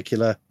a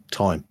particular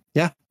time.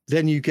 Yeah.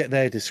 Then you get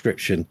their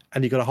description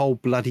and you got a whole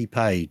bloody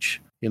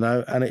page,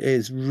 and it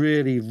is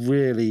really,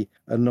 really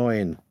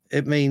annoying.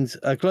 it means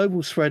a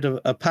global spread of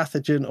a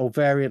pathogen or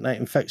variant that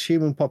infects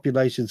human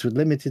populations with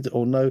limited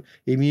or no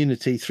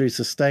immunity through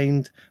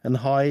sustained and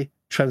high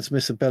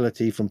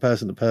transmissibility from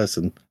person to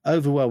person,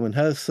 overwhelming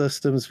health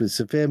systems with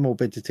severe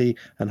morbidity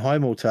and high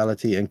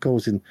mortality and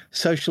causing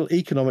social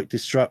economic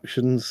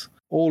disruptions,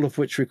 all of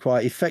which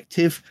require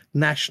effective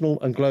national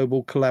and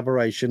global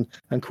collaboration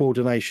and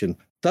coordination.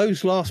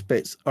 Those last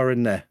bits are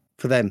in there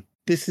for them.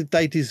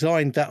 They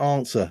designed that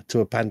answer to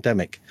a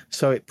pandemic,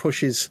 so it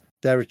pushes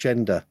their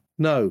agenda.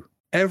 No,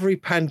 every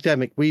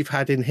pandemic we've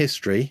had in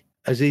history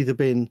has either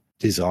been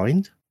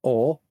designed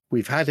or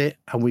we've had it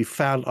and we've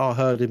found our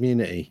herd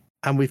immunity.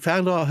 And we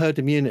found our herd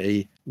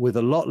immunity with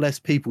a lot less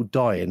people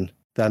dying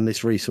than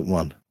this recent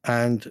one.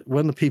 And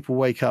when the people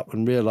wake up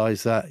and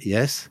realize that,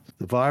 yes,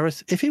 the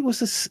virus, if it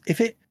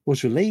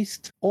was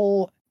released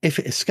or if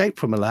it escaped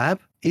from a lab,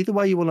 either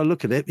way you want to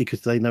look at it,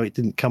 because they know it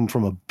didn't come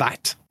from a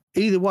bat.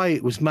 Either way,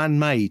 it was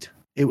man-made.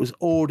 It was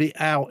already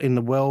out in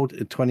the world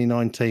in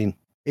 2019.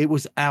 It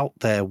was out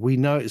there. We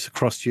know it's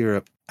across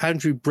Europe.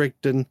 Andrew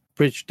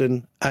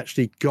Bridgen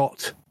actually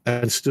got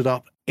and stood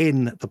up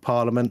in the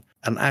parliament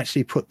and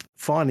actually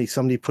finally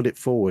somebody put it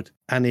forward.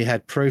 And he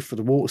had proof of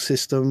the water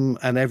system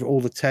and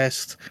all the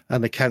tests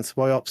and the cancer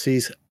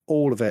biopsies,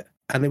 all of it.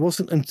 And it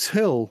wasn't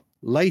until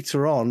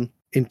later on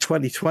in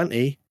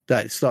 2020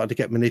 that it started to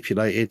get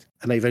manipulated,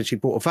 and they eventually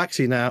brought a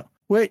vaccine out,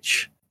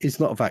 which is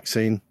not a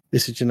vaccine.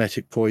 This is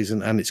genetic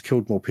poison, and it's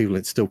killed more people.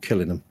 It's still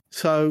killing them.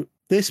 So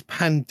this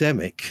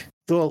pandemic,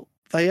 well,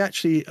 they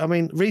actually,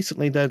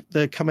 recently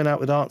they're coming out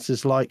with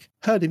answers like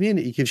herd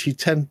immunity gives you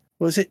 10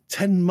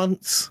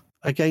 months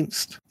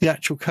against the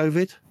actual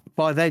COVID.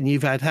 By then,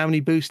 you've had how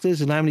many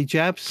boosters and how many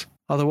jabs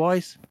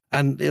otherwise?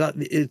 And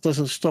it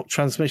doesn't stop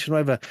transmission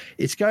over.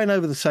 It's going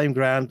over the same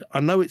ground. I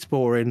know it's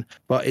boring,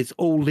 but it's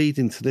all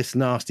leading to this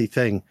nasty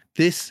thing.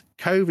 This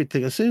COVID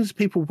thing, as soon as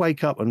people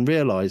wake up and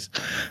realize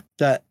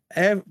that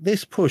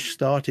this push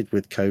started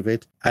with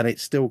COVID and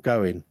it's still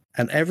going,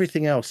 and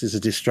everything else is a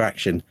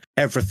distraction.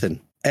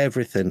 Everything.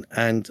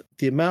 And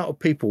the amount of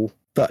people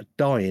that are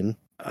dying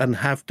and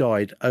have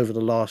died over the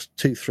last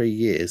 2-3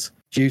 years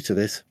due to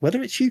this,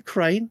 whether it's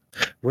Ukraine,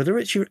 whether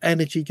it's your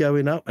energy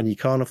going up and you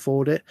can't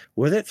afford it,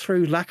 whether it's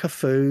through lack of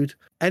food,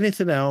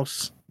 anything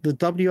else, the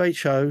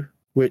WHO,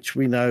 which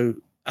we know,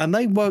 and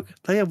they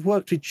have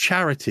worked with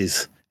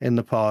charities in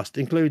the past,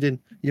 including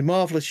your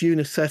marvelous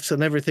UNICEFs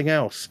and everything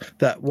else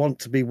that want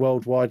to be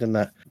worldwide in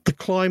that. The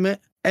climate,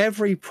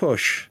 every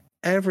push,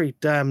 every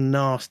damn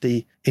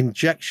nasty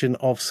injection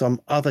of some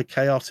other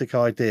chaotic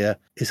idea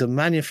is a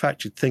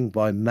manufactured thing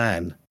by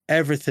man.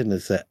 Everything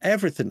is there.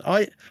 Everything.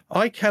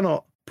 I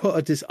cannot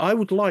put I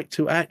would like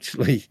to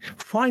actually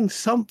find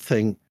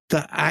something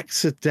that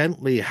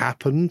accidentally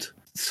happened.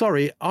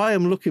 Sorry, I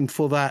am looking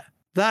for that.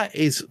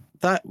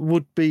 That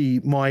would be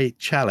my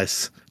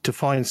chalice, to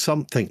find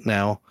something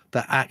now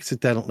that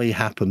accidentally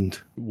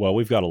happened. Well,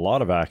 we've got a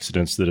lot of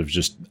accidents that have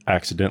just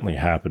accidentally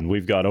happened.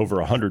 We've got over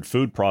 100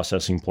 food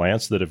processing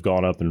plants that have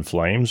gone up in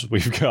flames.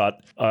 We've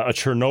got a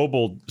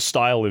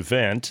Chernobyl-style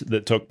event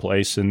that took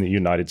place in the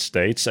United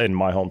States, in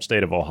my home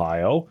state of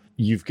Ohio.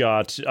 You've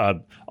got a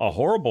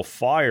horrible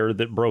fire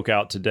that broke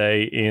out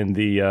today in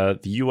the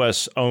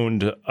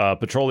U.S.-owned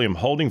petroleum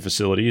holding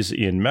facilities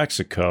in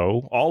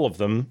Mexico. All of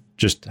them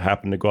just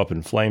happened to go up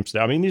in flames.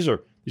 I mean, these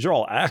are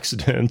all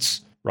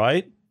accidents,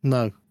 right?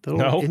 No,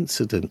 they're all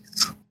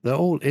incidents. They're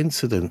all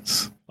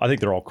incidents. I think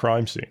they're all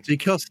crime scenes.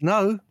 Because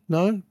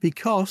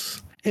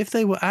because if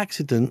they were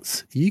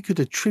accidents, you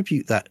could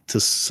attribute that to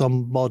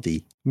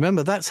somebody.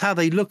 Remember, that's how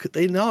they look at,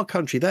 in our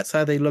country, that's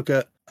how they look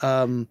at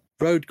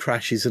road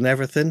crashes and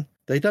everything.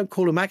 They don't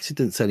call them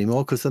accidents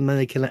anymore, because then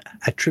they can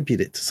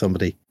attribute it to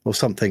somebody or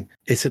something.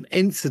 It's an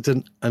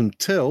incident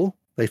until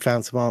they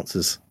found some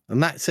answers.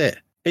 And that's it.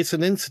 It's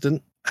an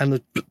incident.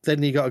 And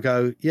then you got to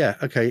go, yeah,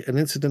 okay, an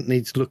incident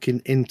needs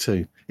looking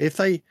into. If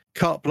they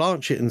carte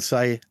blanche it and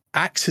say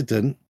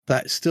accident,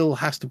 that still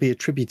has to be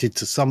attributed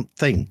to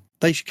something.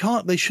 They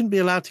shouldn't be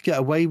allowed to get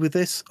away with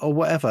this or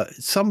whatever.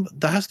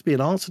 There has to be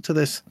an answer to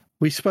this.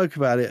 We spoke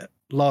about it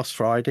last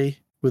Friday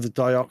with the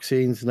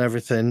dioxins and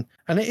everything,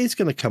 and it is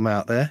going to come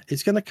out there.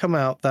 It's going to come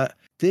out that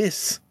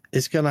this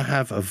is going to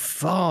have a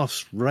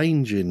vast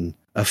ranging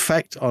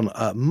effect on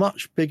a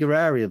much bigger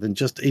area than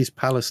just East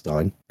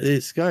Palestine.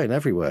 It's going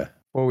everywhere.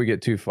 Before we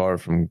get too far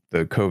from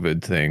the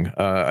COVID thing,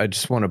 I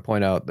just want to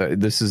point out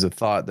that this is a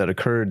thought that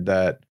occurred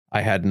that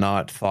I had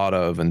not thought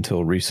of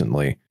until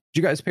recently.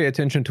 Did you guys pay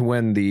attention to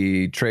when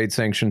the trade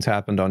sanctions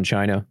happened on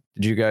China?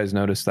 Did you guys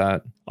notice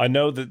that? I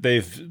know that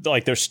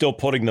they're still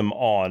putting them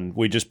on.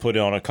 We just put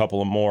on a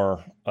couple of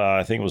more.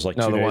 I think it was 2 days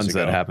ago. No, the ones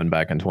that happened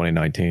back in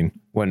 2019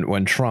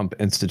 when Trump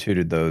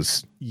instituted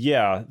those.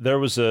 Yeah, there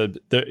was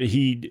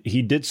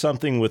he did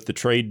something with the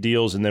trade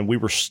deals, and then we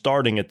were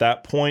starting to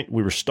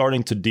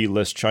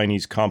delist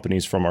Chinese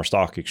companies from our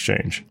stock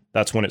exchange.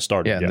 That's when it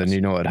started. Yeah, and then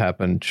you know what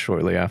happened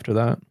shortly after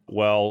that?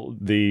 Well,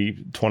 the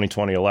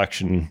 2020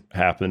 election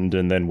happened,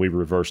 and then we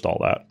reversed all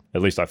that.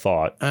 At least I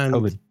thought.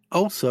 And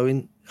also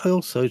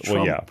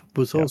Trump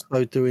was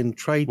also doing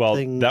trade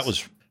things. That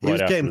was He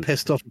was getting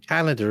pissed off in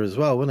Canada as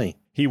well, wasn't he?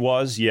 He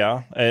was,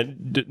 yeah.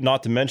 And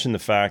not to mention the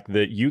fact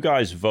that you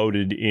guys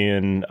voted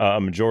in a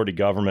majority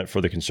government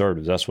for the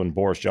Conservatives. That's when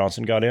Boris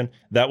Johnson got in.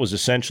 That was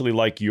essentially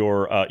like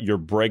your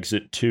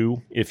Brexit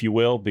 2, if you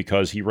will,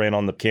 because he ran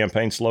on the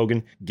campaign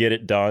slogan, "Get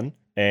it done."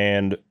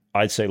 And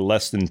I'd say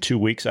less than 2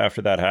 weeks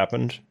after that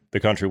happened,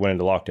 the country went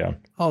into lockdown.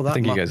 Oh, I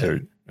think you guys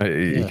are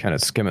kind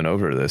of skimming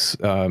over this.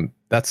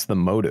 That's the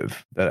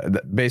motive.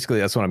 Basically,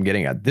 that's what I'm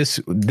getting at.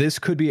 This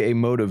could be a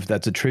motive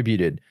that's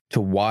attributed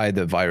to why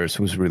the virus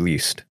was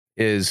released.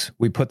 Is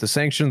we put the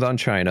sanctions on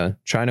China.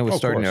 China was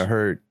starting to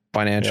hurt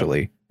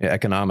financially,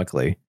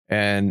 economically,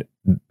 and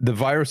the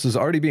virus is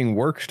already being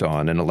worked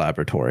on in a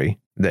laboratory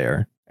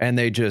there, and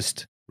they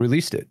just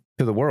released it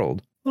to the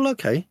world. Well,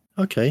 okay.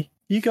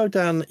 You go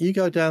down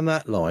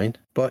that line,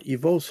 but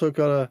you've also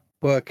got to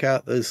work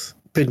out there's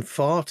been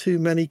far too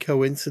many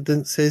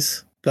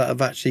coincidences that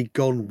have actually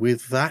gone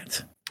with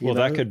that. Well,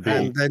 that could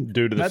be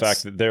due to the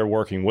fact that they're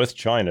working with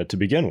China to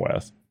begin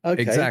with.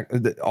 Okay.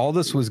 Exactly. All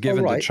this was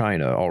given to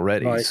China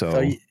already.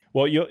 Right.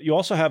 Well, you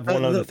also have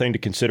one other thing to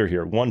consider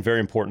here. One very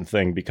important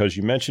thing, because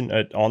you mentioned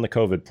on the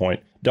COVID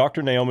point,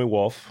 Dr. Naomi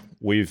Wolf,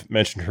 we've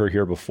mentioned her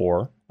here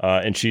before,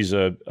 and she's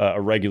a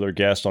regular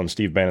guest on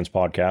Steve Bannon's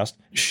podcast.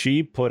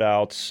 She put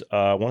out,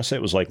 I want to say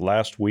it was like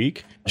last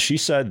week, she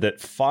said that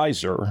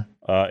Pfizer,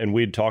 and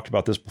we'd talked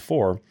about this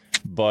before,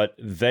 but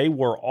they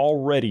were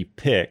already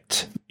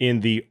picked in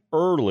the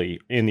early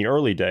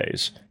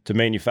days to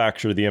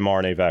manufacture the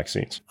mRNA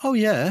vaccines. Oh,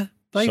 yeah.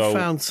 They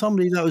found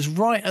somebody that was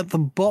right at the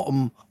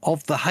bottom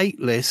of the hate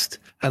list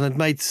and had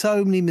made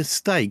so many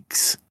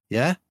mistakes.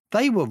 Yeah.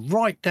 They were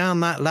right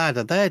down that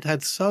ladder. They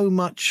had so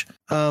much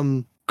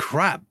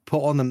crap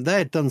put on them. They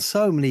had done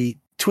so many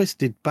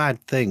twisted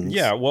bad things.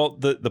 Yeah, well,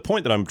 the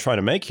point that I'm trying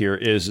to make here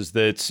is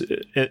that,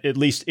 at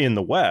least in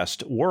the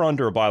West, we're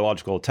under a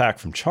biological attack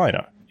from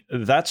China.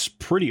 That's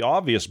pretty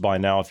obvious by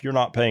now. If you're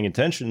not paying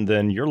attention,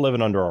 then you're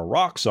living under a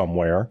rock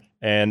somewhere.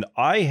 And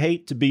I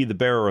hate to be the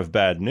bearer of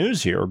bad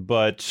news here,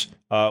 but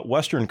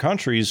Western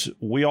countries,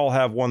 we all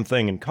have one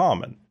thing in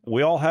common.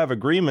 We all have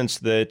agreements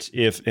that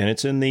and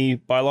it's in the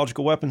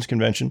Biological Weapons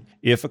Convention,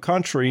 if a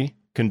country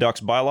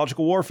conducts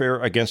biological warfare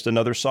against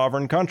another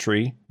sovereign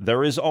country,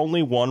 there is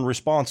only one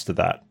response to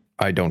that.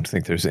 I don't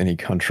think there's any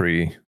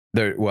country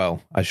there.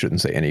 Well, I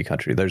shouldn't say any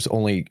country. There's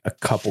only a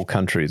couple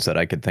countries that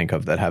I could think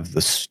of that have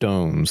the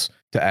stones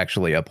to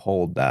actually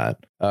uphold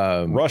that.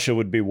 Russia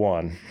would be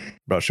one.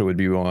 Russia would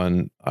be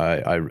one.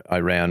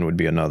 Iran would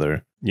be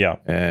another. Yeah.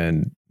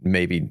 And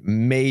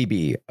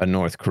maybe a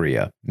North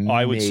Korea.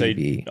 I would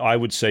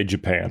say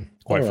Japan,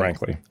 quite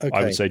frankly. Okay.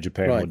 I would say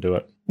Japan would do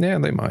it. Yeah,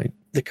 they might.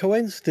 The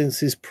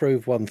coincidences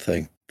prove one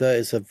thing. There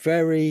is a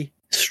very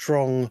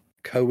strong,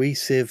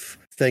 cohesive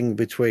thing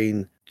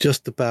between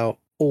just about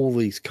all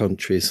these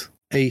countries,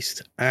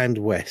 East and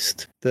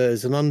West.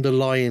 There's an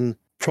underlying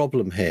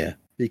problem here,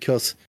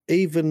 because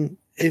even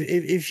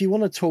if you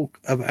want to talk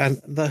about,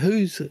 and the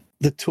WHO's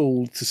the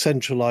tool to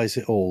centralize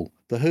it all.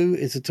 The WHO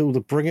is a tool to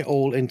bring it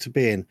all into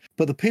being.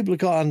 But the people have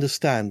got to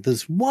understand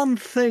there's one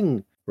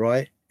thing,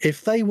 right?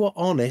 If they were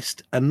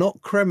honest and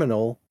not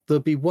criminal,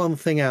 there'd be one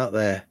thing out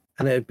there,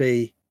 and it'd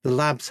be the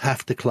labs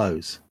have to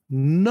close.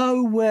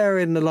 Nowhere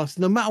in the last,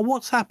 no matter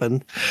what's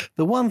happened,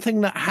 the one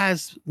thing that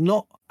has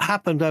not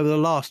happened over the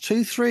last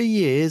 2-3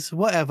 years,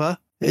 whatever,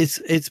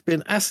 it's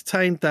been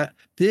ascertained that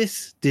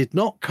this did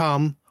not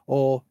come,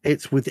 or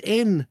it's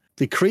within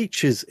the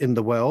creatures in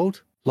the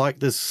world, like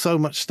there's so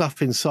much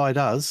stuff inside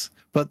us,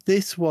 but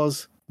this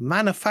was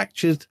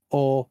manufactured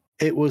or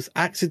it was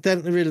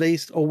accidentally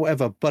released or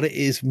whatever, but it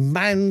is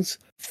man's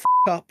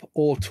up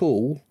or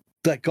tool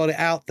that got it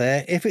out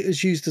there. If it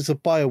was used as a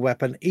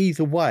bioweapon,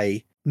 either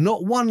way,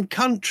 not one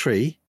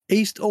country,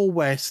 East or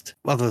West,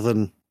 other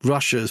than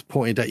Russia has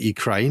pointed at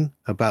Ukraine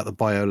about the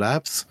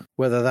biolabs,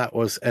 whether that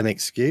was an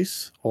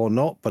excuse or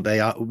not, but they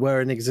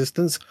were in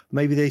existence.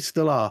 Maybe they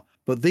still are.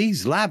 But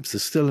these labs are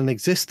still in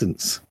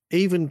existence,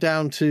 even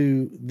down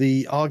to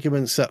the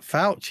arguments that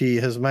Fauci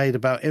has made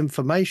about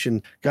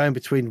information going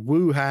between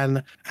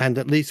Wuhan and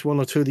at least one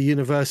or two of the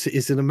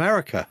universities in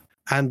America.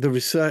 And the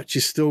research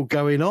is still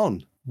going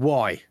on.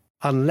 Why?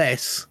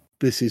 Unless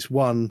this is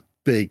one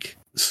big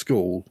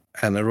school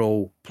and they're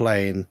all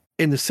playing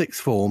in the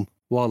sixth form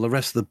while the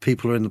rest of the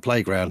people are in the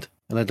playground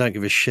and I don't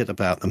give a shit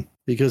about them,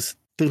 because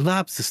the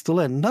labs are still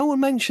in. No one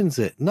mentions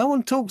it. No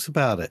one talks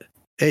about it.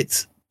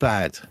 It's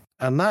bad.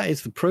 And that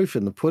is the proof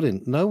in the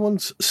pudding. No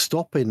one's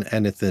stopping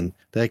anything.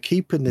 They're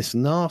keeping this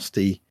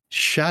nasty,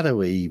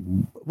 shadowy...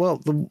 Well,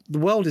 the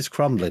world is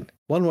crumbling.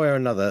 One way or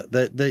another,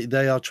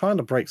 they are trying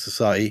to break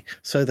society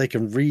so they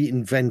can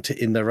reinvent it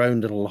in their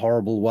own little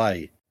horrible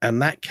way. And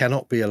that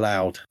cannot be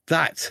allowed.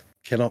 That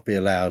cannot be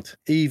allowed,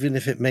 even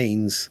if it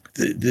means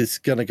it's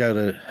going to go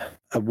to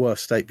a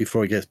worse state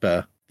before it gets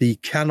better. You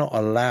cannot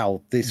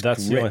allow this.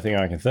 That's the only thing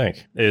I can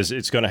think, is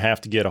it's going to have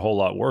to get a whole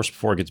lot worse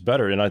before it gets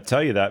better. And I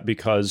tell you that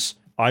because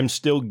I'm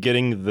still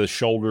getting the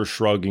shoulder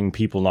shrugging,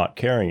 people not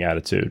caring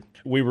attitude.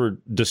 We were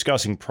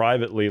discussing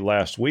privately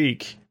last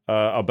week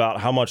about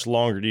how much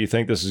longer do you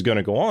think this is going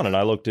to go on? And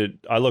I looked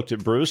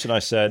at Bruce and I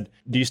said,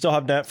 do you still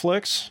have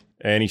Netflix?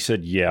 And he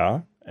said,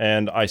 yeah.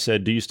 And I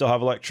said, do you still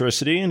have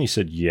electricity? And he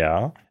said,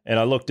 yeah. And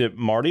I looked at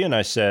Marty and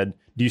I said,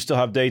 do you still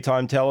have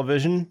daytime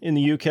television in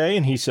the UK?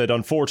 And he said,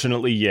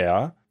 unfortunately,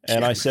 yeah.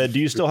 And I said, do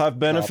you still have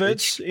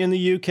benefits in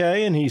the UK?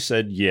 And he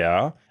said,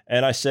 yeah.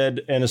 And I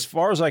said, and as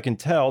far as I can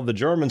tell, the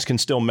Germans can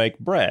still make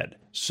bread.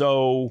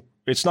 So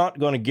it's not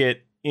going to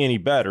get any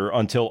better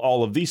until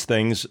all of these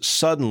things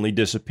suddenly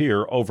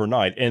disappear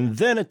overnight. And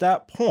then at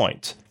that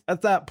point,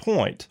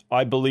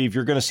 I believe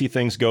you're going to see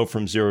things go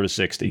from 0 to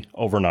 60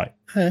 overnight.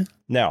 Huh.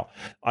 Now,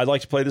 I'd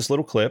like to play this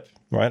little clip,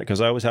 right?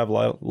 Because I always have a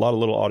lot of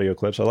little audio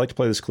clips. I'd like to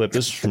play this clip.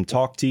 This is from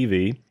Talk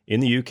TV in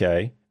the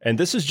UK. And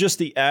this is just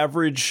the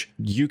average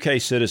UK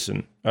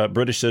citizen,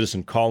 British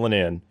citizen calling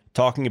in,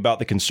 talking about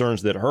the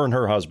concerns that her and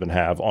her husband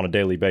have on a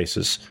daily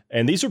basis.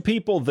 And these are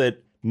people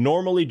that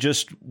normally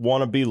just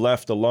want to be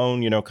left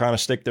alone, kind of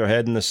stick their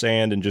head in the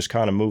sand and just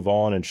kind of move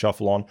on and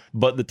shuffle on.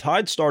 But the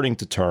tide's starting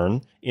to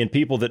turn in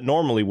people that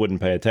normally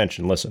wouldn't pay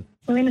attention. Listen.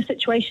 We're in a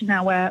situation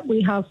now where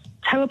we have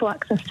terrible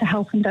access to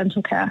health and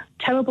dental care.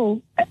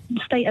 Terrible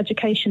state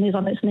education is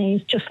on its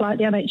knees, just like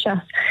the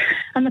NHS.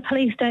 And the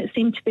police don't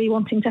seem to be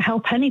wanting to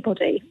help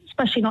anybody,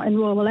 especially not in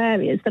rural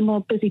areas. They're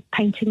more busy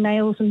painting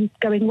nails and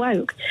going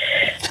woke.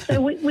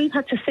 So we've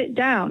had to sit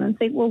down and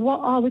think, well,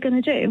 what are we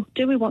going to do?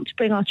 Do we want to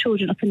bring our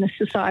children up in this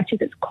society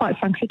that's quite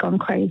frankly gone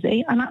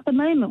crazy? And at the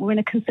moment, we're in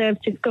a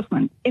Conservative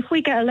government. If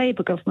we get a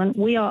Labour government,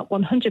 we are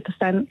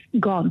 100%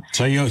 gone.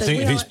 So you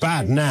think if it's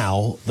bad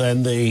now,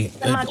 then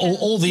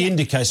all the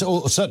indicators,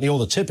 certainly all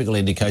the typical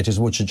indicators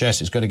would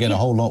suggest it's going to get a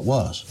whole lot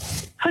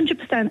worse.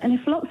 100%. And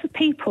if lots of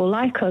people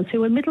like us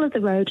who are middle of the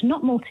road,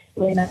 not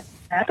multi-millionaires,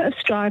 but have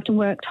strived and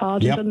worked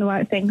hard and done the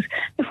right things,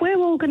 if we're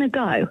all going to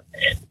go,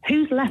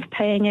 who's left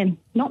paying in?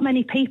 Not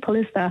many people,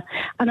 is there?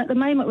 And at the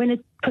moment, we're in a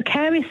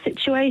precarious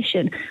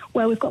situation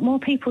where we've got more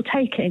people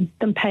taking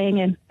than paying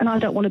in. And I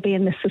don't want to be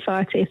in this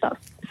society if that's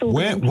all.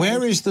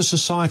 Where is the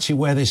society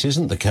where this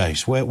isn't the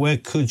case? Where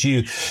could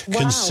you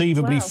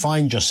conceivably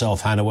find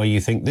yourself, Hannah, where you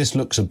think this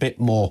looks a bit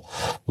more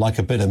like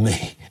a bit of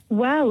me?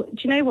 Well, do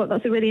you know what?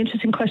 That's a really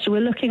interesting question.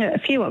 We're looking at a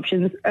few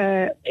options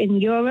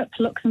in Europe,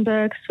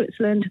 Luxembourg,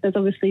 Switzerland. There's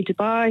obviously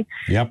Dubai.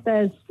 Yep.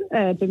 There's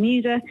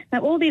Bermuda. Now,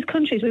 all these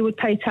countries, we would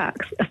pay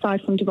tax,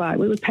 aside from Dubai.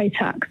 We would pay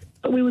tax.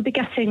 But we would be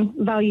getting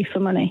value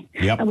for money.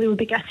 Yep. And we would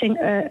be getting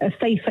a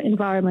safer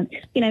environment.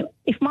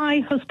 If my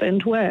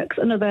husband works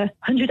another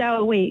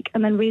 100-hour week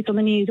and then reads on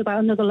the news about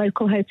another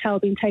local hotel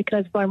being taken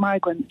over by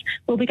migrants,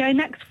 we'll be going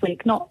next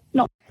week, not.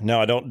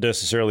 Now, I don't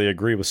necessarily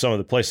agree with some of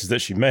the places that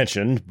she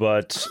mentioned,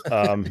 but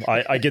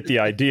I get the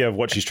idea of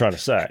what she's trying to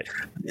say.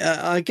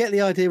 I get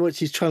the idea of what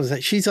she's trying to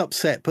say. She's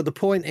upset, but the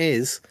point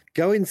is,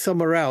 going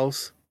somewhere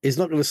else is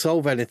not going to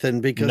solve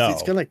anything because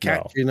it's going to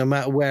catch you no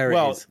matter where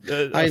it is.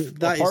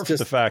 Apart from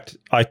the fact,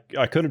 I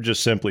could have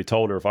just simply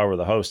told her if I were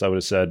the host, I would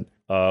have said,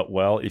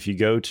 well, if you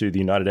go to the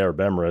United Arab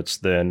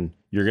Emirates, then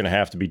you're going to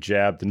have to be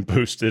jabbed and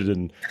boosted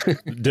and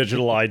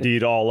digital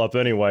ID'd all up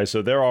anyway.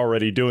 So they're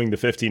already doing the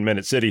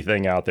 15-minute city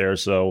thing out there.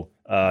 So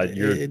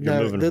you're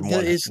moving from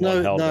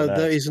one hell to the next.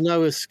 There is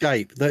no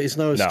escape. There is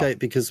no escape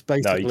because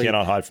basically you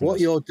cannot hide from what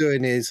this. You're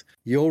doing is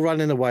you're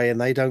running away and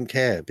they don't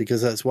care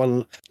because that's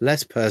one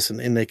less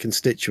person in their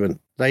constituent.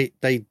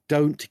 They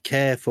don't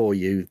care for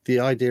you.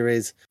 The idea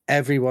is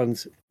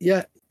everyone's,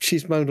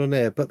 she's moaned on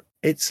air, but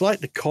it's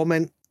like the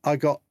comment I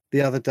got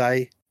the other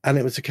day, and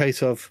it was a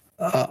case of,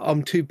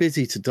 I'm too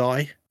busy to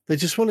die. They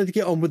just wanted to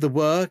get on with the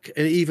work,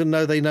 and even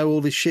though they know all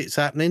this shit's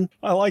happening.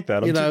 I like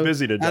that. I'm too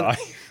busy to die.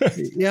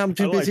 I'm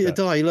too busy to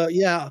die. Look,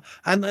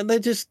 and they're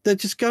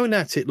just going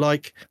at it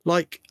like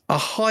a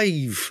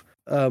hive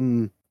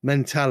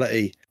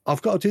mentality.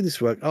 I've got to do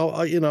this work.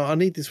 I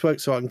need this work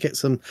so I can get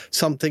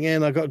something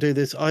in. I've got to do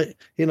this.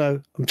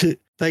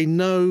 They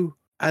know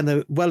and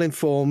they're well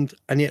informed,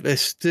 and yet they're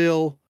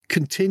still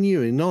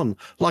continuing on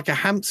like a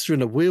hamster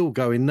in a wheel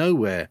going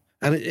nowhere.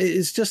 And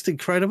it's just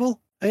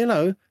incredible.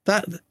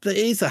 That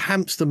is a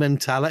hamster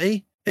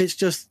mentality. It's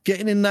just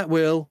getting in that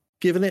wheel,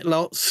 giving it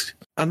lots,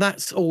 and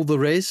that's all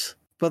there is.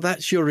 But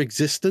that's your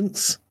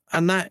existence,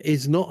 and that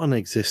is not an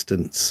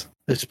existence,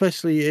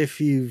 especially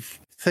if you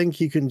think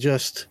you can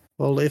just,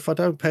 well, if I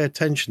don't pay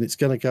attention, it's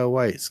going to go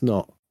away. It's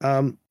not.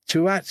 I'll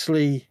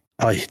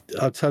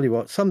tell you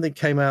what, something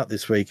came out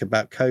this week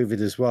about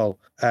COVID as well.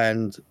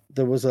 And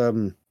there was,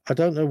 I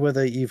don't know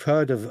whether you've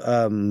heard of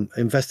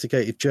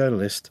investigative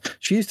journalist.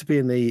 She used to be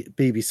in the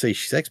BBC.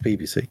 She's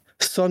ex-BBC.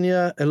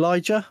 Sonia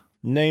Elijah.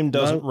 Name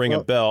doesn't ring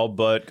a bell,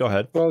 but go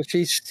ahead. Well,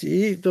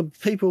 the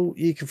people,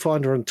 you can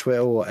find her on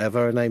Twitter or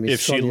whatever. Her name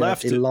is Sonia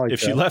Elijah.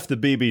 If she left the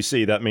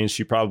BBC, that means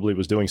she probably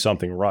was doing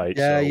something right.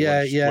 What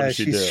did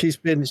she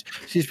do?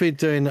 She's been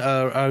doing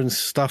her own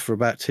stuff for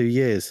about 2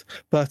 years.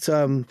 But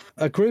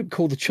a group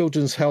called the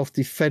Children's Health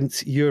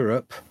Defence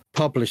Europe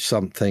published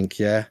something,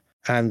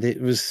 and it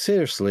was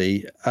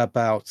seriously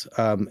about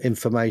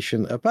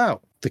information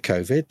about the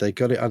COVID. They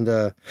got it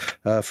under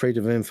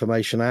Freedom of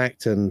Information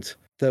Act, and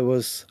there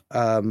was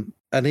an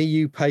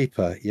EU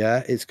paper,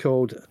 it's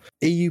called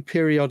EU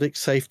Periodic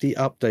Safety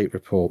Update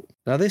Report.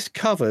 Now, this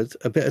covered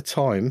a bit of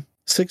time,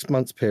 6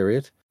 months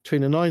period,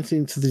 between the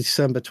 19th of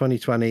December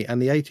 2020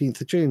 and the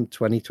 18th of June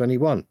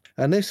 2021.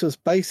 And this was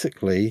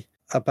basically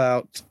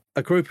about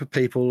a group of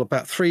people,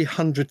 about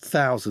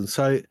 300,000.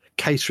 So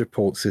case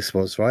reports this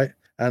was, right?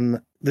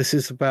 And this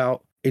is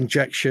about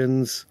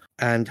injections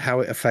and how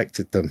it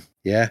affected them.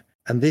 Yeah.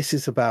 And this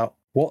is about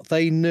what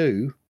they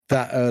knew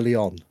that early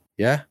on.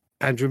 Yeah.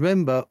 And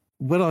remember,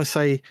 when I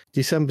say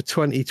December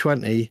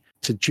 2020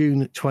 to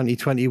June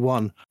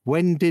 2021,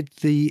 when did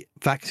the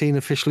vaccine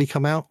officially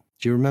come out?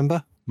 Do you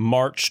remember?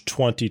 March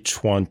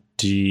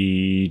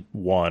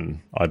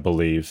 2021, I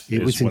believe.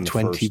 It was in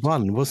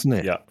 21, wasn't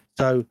it? Yeah.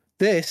 So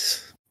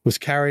this was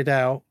carried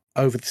out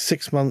over the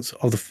 6 months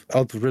of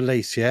the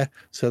release, yeah?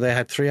 So they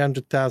had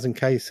 300,000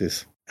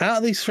 cases. Out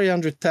of these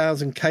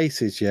 300,000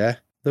 cases, yeah,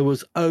 there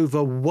was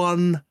over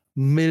 1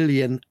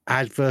 million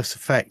adverse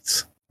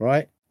effects,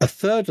 right? A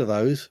third of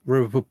those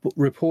were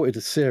reported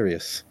as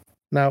serious.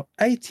 Now,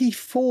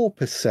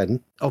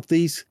 84% of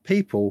these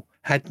people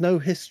had no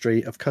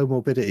history of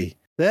comorbidity.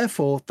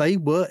 Therefore, they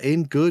were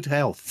in good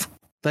health.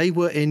 They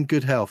were in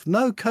good health.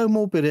 No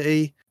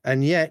comorbidity,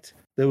 and yet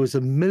there was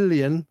 1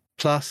 million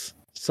plus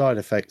side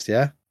effects,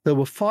 yeah? There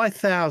were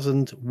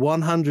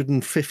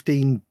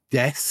 5,115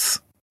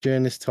 deaths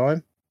during this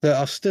time. There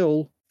are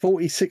still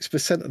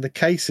 46% of the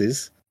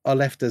cases are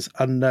left as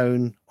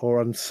unknown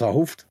or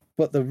unsolved.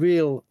 But the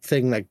real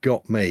thing that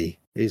got me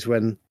is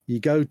when you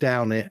go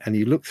down it and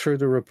you look through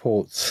the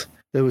reports,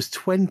 there was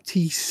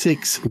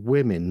 26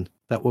 women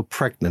that were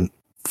pregnant.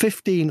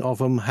 15 of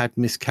them had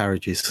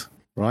miscarriages,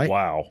 right?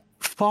 Wow.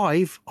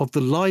 5 of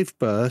the live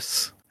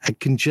births had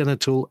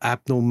congenital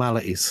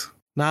abnormalities.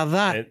 Now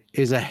that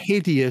is a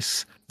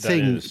hideous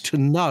thing to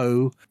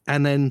know.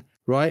 And then,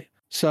 right?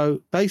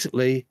 So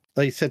basically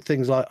they said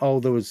things like, oh,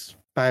 there was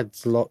bad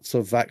lots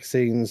of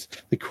vaccines,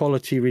 the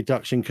quality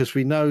reduction, because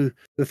we know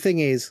the thing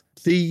is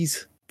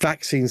these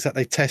vaccines that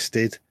they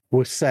tested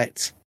were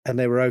set and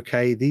they were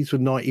okay. These were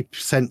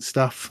 90%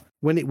 stuff.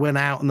 When it went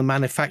out and the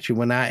manufacturing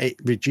went out, it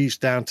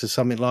reduced down to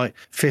something like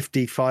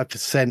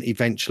 55%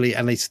 eventually,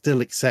 and they still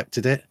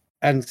accepted it.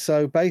 And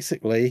so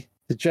basically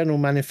the general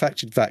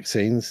manufactured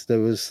vaccines, there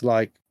was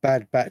like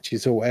bad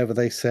batches or whatever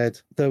they said.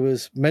 There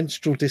was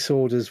menstrual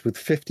disorders with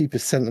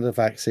 50% of the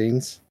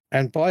vaccines.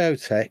 And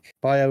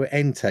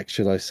BioNTech,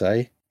 should I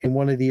say, in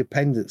one of the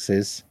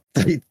appendices,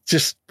 they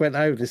just went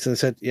over this and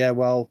said, yeah,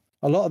 well,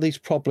 a lot of these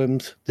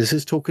problems, this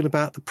is talking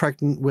about the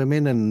pregnant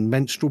women and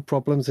menstrual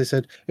problems. They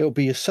said it'll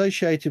be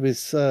associated with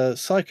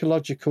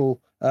psychological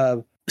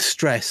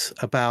stress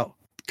about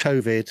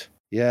COVID.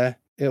 Yeah,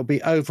 it'll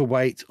be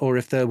overweight or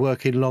if they're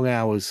working long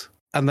hours.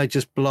 And they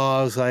just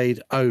blased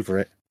over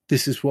it.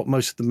 This is what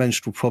most of the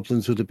menstrual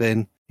problems would have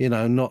been, you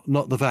know,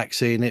 not the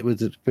vaccine. It would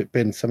have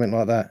been something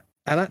like that.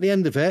 And at the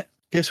end of it,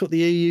 guess what the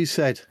EU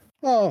said?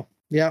 Oh,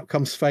 the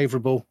outcome's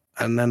favourable.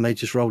 And then they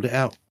just rolled it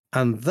out.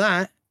 And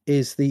that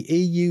is the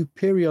EU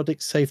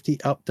Periodic Safety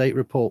Update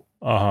Report.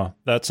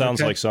 That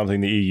sounds like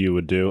something the EU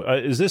would do.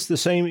 Is this the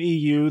same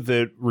EU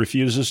that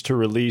refuses to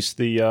release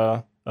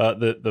the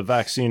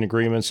vaccine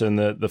agreements and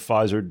the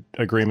Pfizer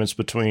agreements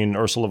between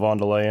Ursula von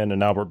der Leyen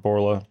and Albert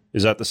Bourla?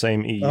 Is that the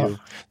same EU?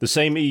 The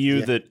same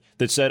EU that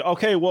said,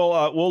 okay,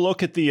 well, we'll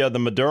look at the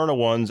Moderna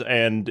ones,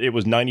 and it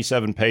was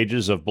 97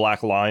 pages of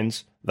black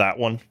lines. That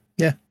one,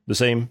 yeah, the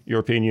same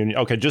European Union.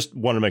 Okay, just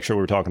wanted to make sure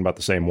we were talking about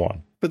the same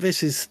one. But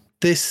this.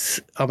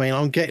 I mean,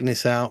 I'm getting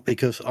this out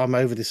because I'm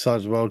over this side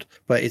of the world,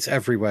 but it's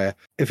everywhere.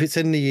 If it's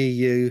in the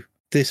EU,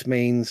 this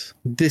means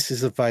this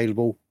is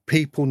available.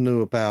 People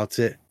knew about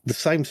it. The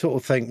same sort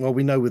of thing. Well,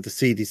 we know with the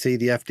CDC,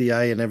 the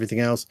FDA and everything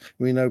else,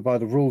 we know by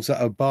the rules that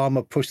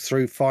Obama pushed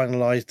through,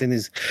 finalized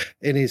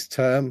in his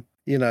term,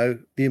 you know,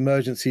 the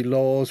emergency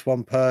laws,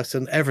 one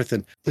person,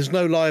 everything. There's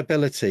no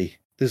liability.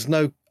 There's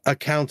no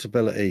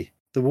accountability.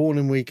 The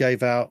warning we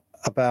gave out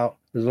about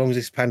as long as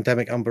this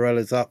pandemic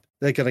umbrella's up,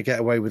 they're going to get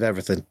away with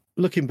everything.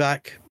 Looking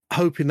back,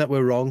 hoping that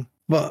we're wrong.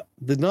 But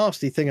the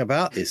nasty thing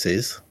about this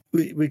is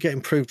we're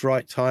getting proved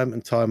right time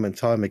and time and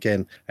time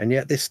again. And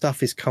yet this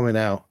stuff is coming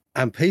out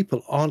and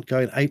people aren't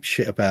going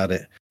apeshit about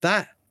it.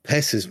 That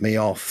pisses me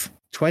off.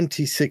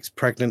 26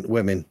 pregnant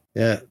women.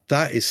 Yeah,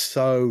 that is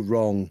so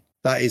wrong.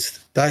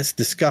 That's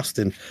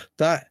disgusting.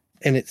 That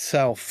in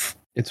itself.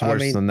 It's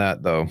worse than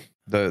that, though.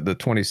 The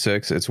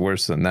 26, it's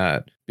worse than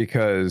that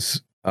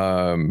because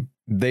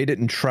they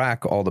didn't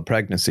track all the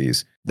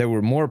pregnancies. There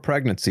were more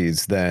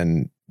pregnancies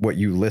than what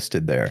you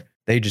listed there.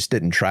 They just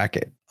didn't track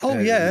it. Oh,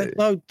 yeah.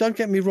 No, don't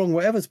get me wrong.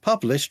 Whatever's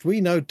published, we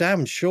know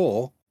damn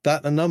sure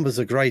that the numbers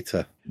are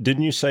greater.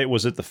 Didn't you say,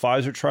 was it the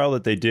Pfizer trial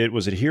that they did?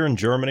 Was it here in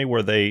Germany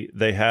where they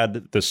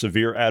had the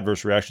severe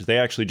adverse reactions? They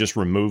actually just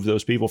removed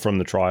those people from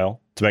the trial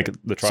to make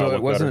the trial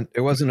look better?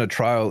 It wasn't a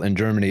trial in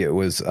Germany. It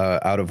was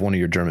out of one of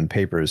your German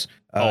papers.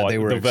 They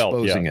were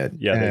exposing it.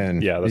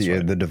 Yeah, that's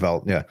right. The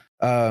Develop,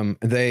 yeah.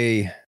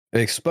 They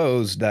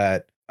exposed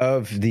that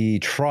of the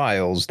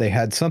trials, they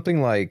had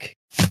something like,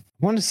 I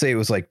want to say it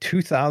was like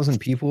 2,000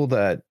 people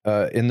that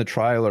in the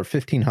trial or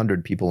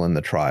 1,500 people in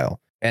the trial.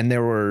 And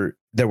there were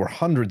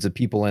hundreds of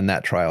people in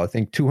that trial. I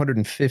think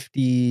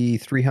 250,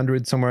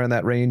 300, somewhere in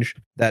that range,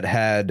 that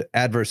had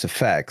adverse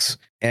effects.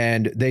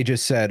 And they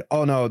just said,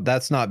 oh, no,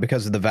 that's not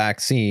because of the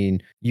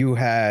vaccine. You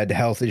had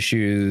health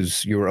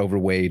issues, you were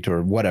overweight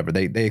or whatever.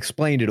 They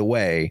explained it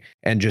away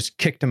and just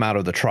kicked them out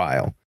of the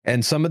trial.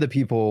 And some of the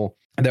people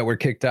that were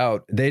kicked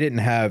out, they didn't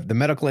have, the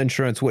medical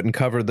insurance wouldn't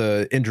cover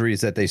the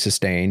injuries that they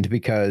sustained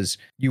because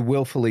you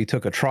willfully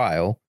took a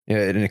trial,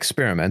 an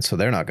experiment, so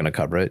they're not going to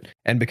cover it.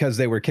 And because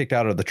they were kicked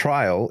out of the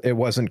trial, it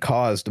wasn't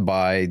caused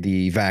by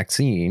the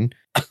vaccine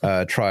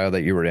trial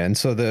that you were in,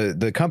 so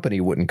the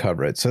company wouldn't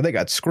cover it. So they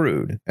got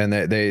screwed, and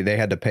they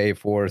had to pay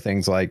for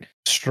things like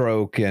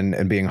stroke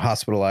and being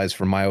hospitalized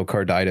for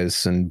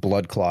myocarditis and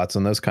blood clots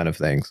and those kind of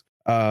things.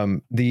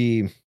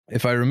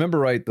 If I remember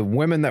right, the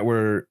women that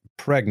were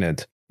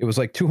pregnant, it was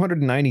like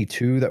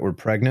 292 that were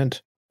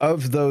pregnant.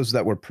 Of those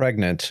that were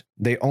pregnant,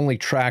 they only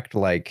tracked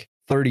like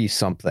 30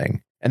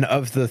 something. And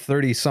of the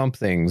 30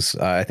 somethings,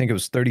 I think it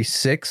was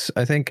 36.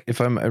 I think,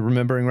 if I'm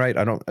remembering right,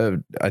 I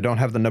don't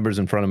have the numbers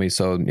in front of me,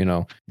 so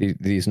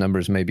these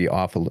numbers may be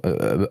off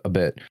a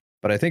bit.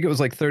 But I think it was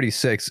like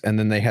 36, and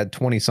then they had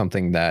 20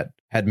 something that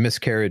had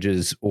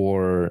miscarriages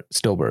or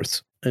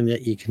stillbirths. And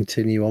yet you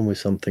continue on with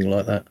something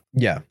like that.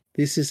 Yeah.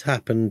 This has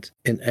happened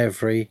in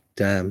every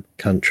damn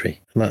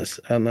country,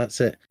 and that's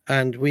it.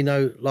 And we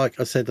know, like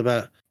I said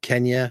about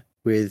Kenya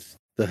with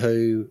the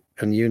WHO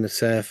and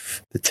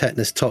UNICEF, the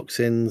tetanus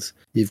toxins.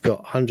 You've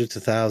got hundreds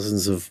of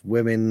thousands of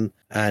women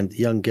and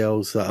young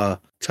girls that are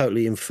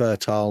totally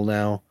infertile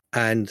now.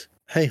 And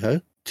hey ho,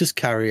 just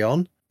carry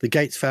on. The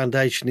Gates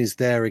Foundation is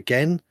there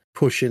again,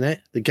 pushing it.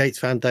 The Gates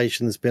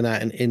Foundation has been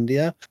out in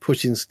India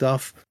pushing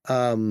stuff.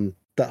 That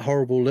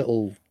horrible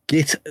little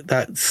git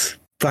that's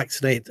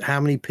vaccinated how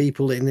many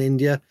people in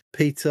India?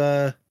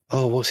 Peter,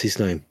 what's his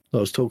name? I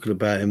was talking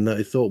about him that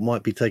I thought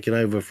might be taken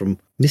over from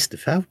Mr.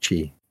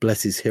 Fauci.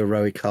 Bless his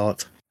heroic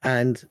heart.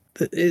 And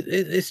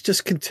it's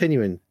just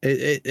continuing.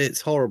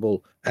 It's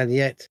horrible. And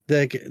yet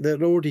they're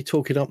already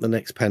talking up the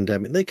next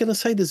pandemic. They're going to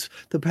say the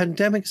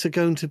pandemics are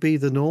going to be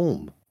the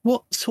norm.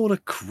 What sort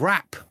of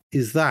crap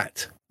is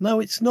that?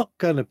 No, it's not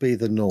going to be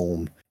the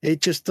norm.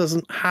 It just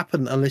doesn't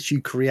happen unless you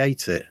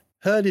create it.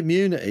 Herd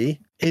immunity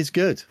is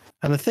good.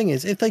 And the thing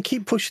is, if they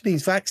keep pushing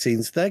these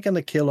vaccines, they're going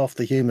to kill off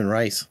the human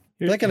race.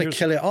 They're going to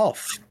kill it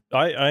off.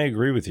 I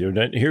agree with you.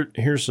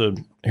 Here's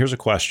a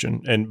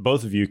question, and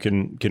both of you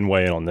can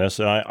weigh in on this.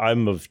 And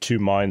I'm of two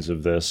minds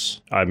of this.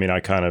 I mean, I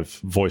kind of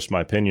voiced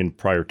my opinion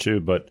prior to,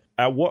 but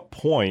at what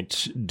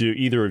point do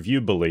either of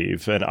you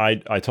believe, and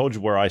I told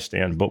you where I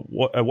stand, but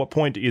at what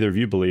point do either of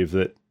you believe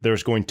that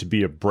there's going to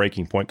be a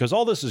breaking point? Because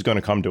all this is going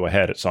to come to a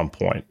head at some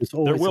point.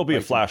 There will be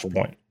a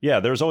flashpoint. Yeah,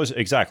 there's always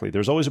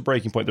a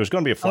breaking point. There's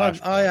going to be a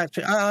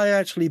flashpoint. I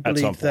actually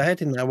believe they're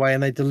heading that way,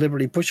 and they're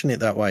deliberately pushing it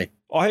that way.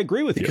 Oh, I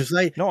agree with you. Because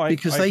they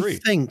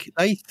think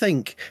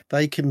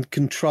they can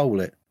control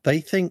it.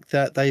 They think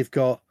that they've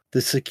got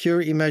the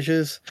security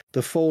measures,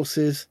 the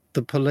forces,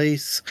 the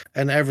police,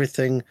 and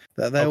everything,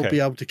 that they'll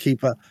be able to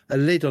keep a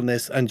lid on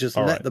this and just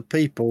let the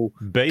people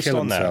kill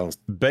themselves.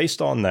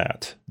 Based on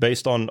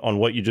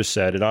what you just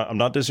said, and I'm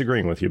not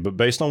disagreeing with you, but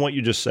based on what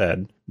you just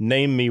said,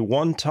 name me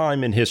one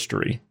time in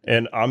history,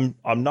 and I'm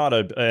not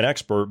an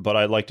expert, but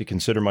I like to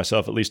consider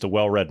myself at least a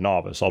well-read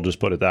novice. I'll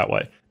just put it that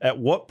way. At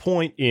what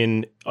point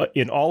in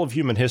all of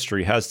human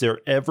history has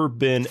there ever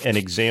been an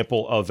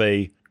example of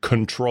a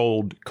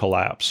controlled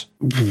collapse?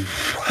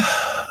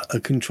 A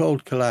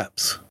controlled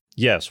collapse.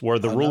 Yes, where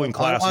the ruling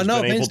class has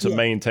been able to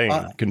maintain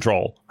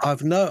control.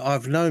 I've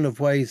known of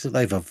ways that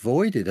they've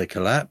avoided a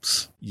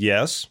collapse.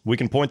 Yes, we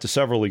can point to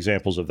several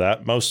examples of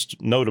that.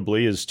 Most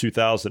notably is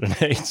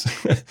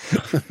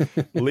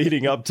 2008,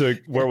 leading up to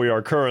where we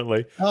are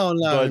currently. Oh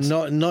no,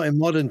 not in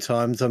modern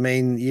times. I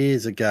mean,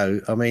 years ago.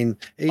 I mean,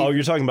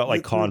 you're talking about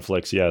like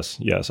conflicts. Yes,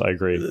 I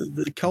agree.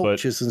 The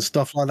cultures and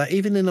stuff like that,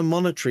 even in a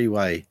monetary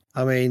way.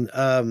 I mean,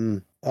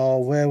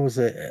 where was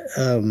it?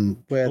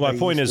 My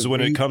point is, when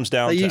it comes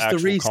down to actual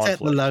conflict, they used to reset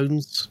the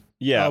loans.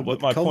 Yeah,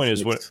 but my point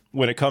is,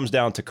 when it comes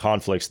down to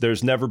conflicts,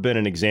 there's never been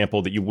an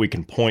example that we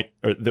can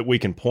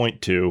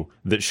point to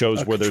that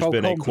shows where there's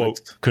been a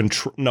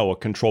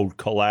controlled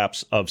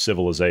collapse of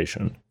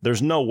civilization.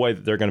 There's no way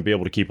that they're going to be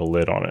able to keep a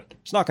lid on it.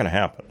 It's not going to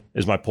happen,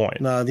 is my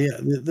point. No,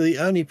 the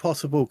only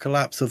possible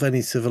collapse of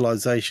any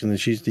civilization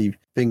has usually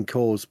been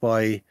caused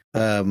by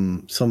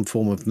some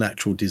form of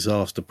natural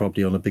disaster,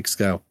 probably on a big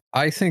scale.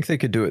 I think they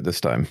could do it this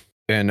time.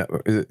 And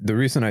the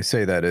reason I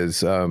say that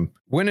is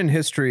when in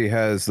history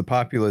has the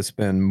populace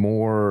been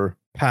more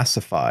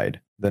pacified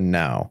than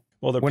now?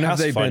 Well, they're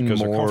pacified because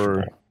they're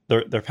comfortable.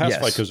 They're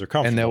pacified because they're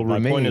comfortable. And they'll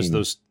remain. My point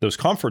is those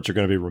comforts are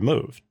going to be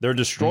removed. They're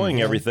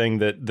destroying everything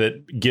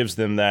that gives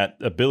them that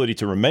ability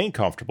to remain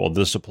comfortable.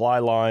 The supply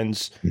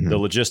lines, the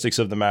logistics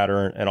of the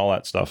matter, and all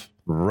that stuff.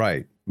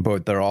 Right.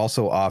 But they're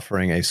also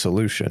offering a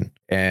solution.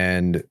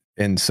 And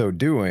in so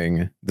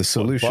doing, the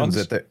solutions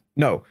that they...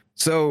 No.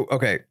 So,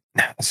 okay.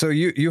 So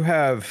you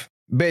have,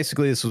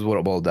 basically, this is what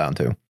it boiled down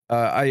to.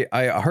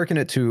 I hearken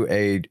it to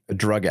a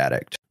drug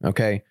addict.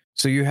 Okay.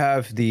 So you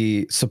have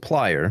the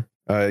supplier,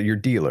 your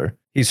dealer,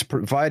 He's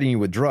providing you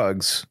with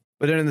drugs,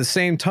 but then at the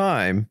same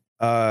time,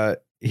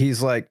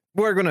 he's like,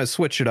 we're going to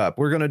switch it up.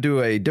 We're going to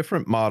do a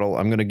different model.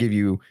 I'm going to give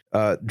you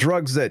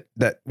drugs that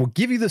will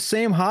give you the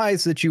same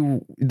highs that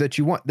you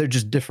want. They're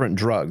just different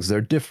drugs.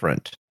 They're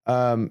different.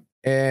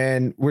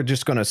 And we're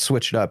just going to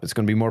switch it up. It's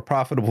going to be more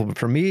profitable. But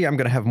for me, I'm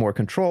going to have more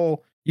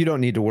control. You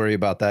don't need to worry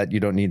about that. You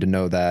don't need to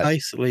know that.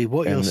 Basically,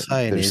 what you're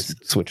saying is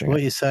switching.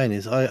 What you're saying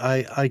is,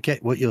 I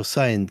get what you're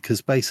saying,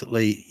 because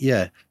basically,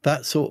 yeah,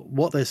 that's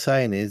what they're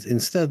saying is,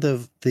 instead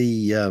of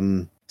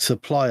the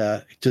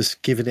supplier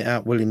just giving it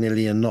out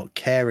willy-nilly and not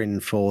caring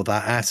for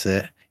that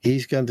asset,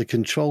 he's going to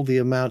control the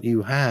amount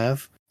you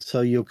have,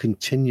 so you're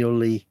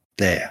continually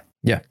there.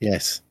 Yeah.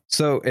 Yes.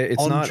 So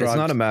it's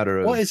not a matter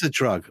of... What is a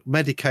drug?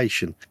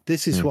 Medication.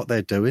 This is what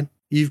they're doing.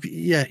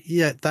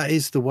 That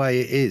is the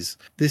way it is.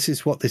 This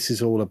is what this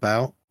is all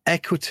about.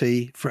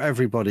 Equity for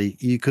everybody.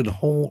 You can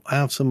all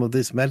have some of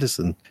this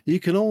medicine. You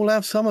can all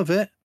have some of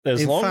it.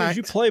 As long as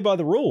you play by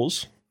the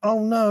rules.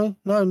 Oh, no.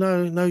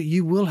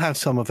 You will have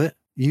some of it.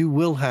 You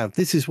will have.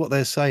 This is what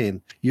they're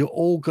saying. You're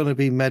all going to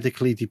be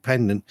medically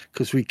dependent,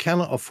 because we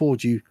cannot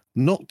afford you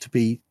not to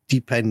be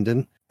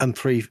dependent and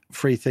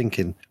free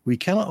thinking. We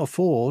cannot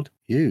afford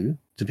you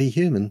to be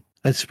human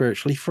and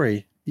spiritually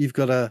free. You've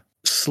got to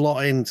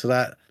slot into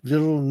that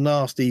little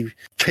nasty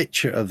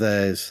picture of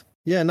theirs.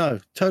 Yeah, no,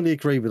 totally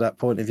agree with that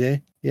point of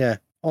view. Yeah,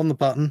 on the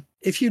button.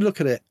 If you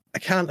look at it,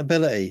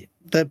 accountability.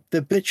 They're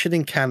bitching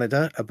in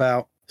Canada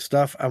about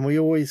stuff, and we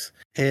always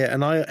hear,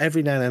 and I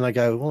every now and then I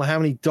go, well, how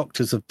many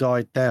doctors have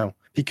died now?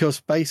 Because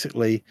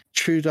basically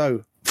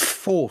Trudeau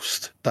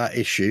forced that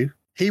issue.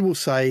 He will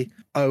say,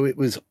 oh, it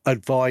was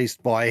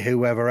advised by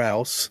whoever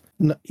else.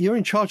 No, you're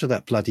in charge of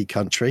that bloody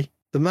country.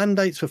 The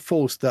mandates were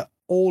forced that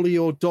all of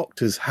your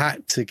doctors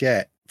had to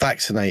get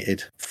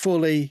vaccinated,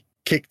 fully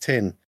kicked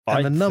in.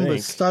 And the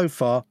numbers so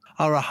far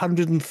are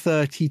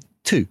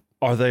 132.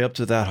 Are they up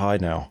to that high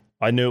now?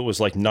 I knew it was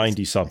like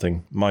 90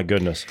 something. My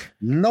goodness.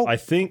 Nope. I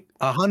think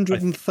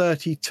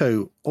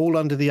 132, all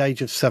under the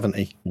age of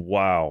 70.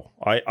 Wow.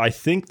 I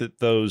think that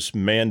those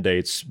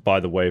mandates, by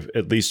the way,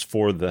 at least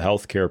for the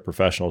healthcare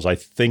professionals, I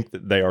think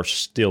that they are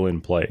still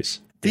in place.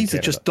 These are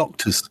just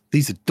doctors.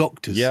 These are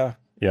doctors. Yeah,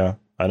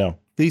 I know.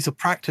 These are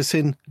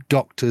practicing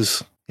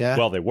doctors. Yeah.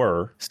 Well, they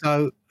were.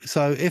 So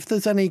if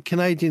there's any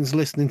Canadians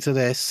listening to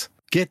this,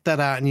 get that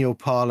out in your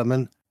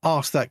parliament.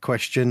 Ask that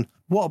question.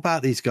 What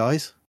about these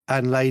guys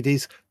and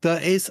ladies? There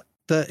is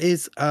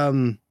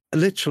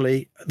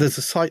literally, there's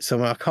a site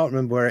somewhere, I can't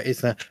remember where it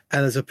is now,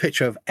 and there's a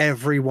picture of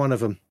every one of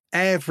them,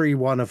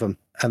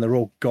 and they're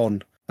all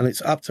gone, and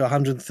it's up to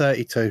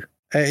 132.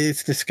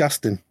 It's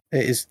disgusting.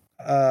 It is.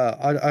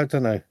 I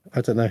don't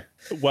know.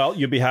 Well,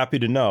 you'll be happy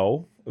to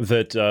know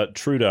that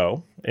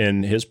Trudeau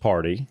and his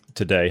party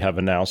today have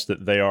announced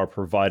that they are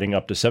providing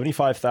up to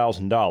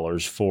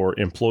 $75,000 for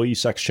employee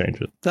sex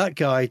changes. That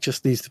guy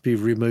just needs to be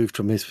removed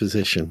from his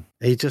position.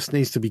 He just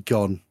needs to be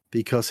gone,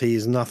 because he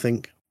is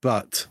nothing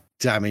but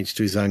damage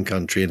to his own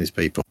country and his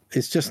people.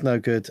 It's just no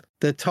good.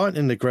 They're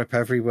tightening the grip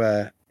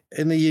everywhere.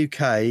 In the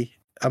UK,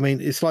 I mean,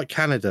 it's like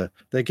Canada.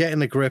 They're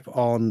getting a grip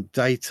on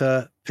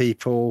data,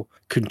 people,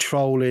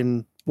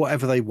 controlling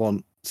whatever they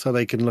want so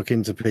they can look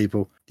into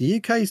people. The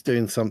UK's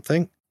doing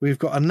something. We've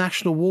got a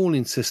national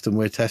warning system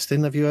we're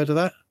testing. Have you heard of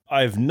that?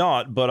 I've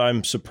not, but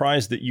I'm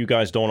surprised that you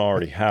guys don't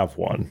already have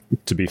one,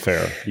 to be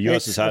fair. The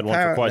U.S. has had one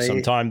for quite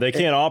some time. They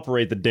can't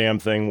operate the damn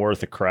thing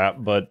worth of crap,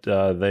 but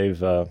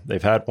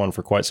they've had one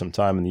for quite some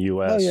time in the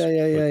U.S. Oh,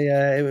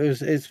 yeah.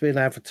 It's been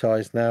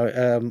advertised now,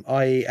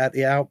 i.e. at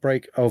the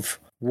outbreak of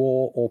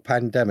war or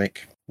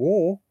pandemic.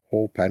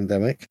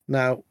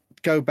 Now,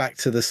 go back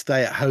to the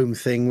stay-at-home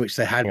thing, which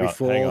they had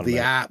before, the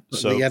app, the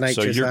NHS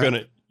So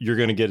you're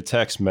going to get a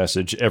text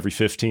message every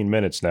 15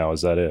 minutes now.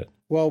 Is that it?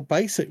 Well,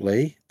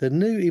 basically, the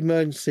new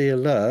emergency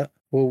alert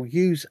will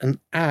use an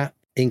app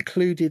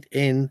included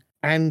in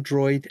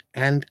Android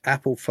and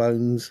Apple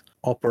phones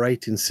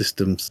operating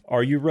systems.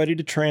 Are you ready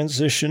to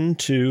transition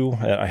to,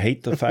 I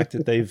hate the fact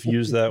that they've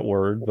used that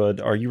word,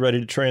 but are you ready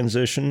to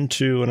transition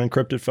to an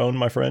encrypted phone,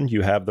 my friend?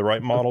 You have the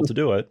right model to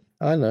do it.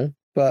 I know,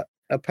 but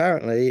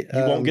apparently you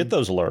won't get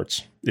those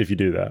alerts if you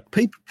do that.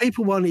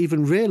 People won't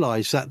even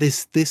realize that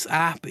this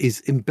app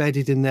is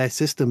embedded in their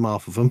system,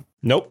 half of them.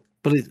 Nope.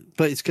 But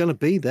it's going to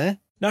be there.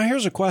 Now,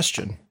 here's a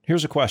question.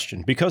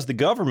 Because the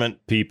government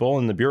people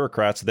and the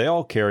bureaucrats, they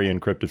all carry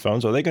encrypted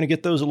phones. Are they going to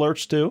get those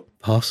alerts too?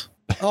 Pass.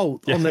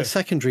 Oh, on their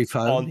secondary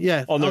phone.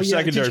 On their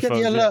secondary phone. Did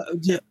you get the alert?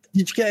 Yeah.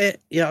 Did you get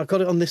it? Yeah, I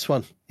got it on this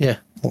one. Yeah,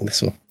 on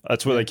this one.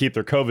 That's where they keep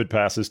their COVID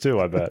passes too,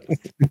 I bet.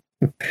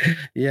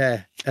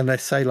 Yeah, and their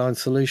saline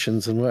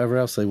solutions and whatever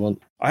else they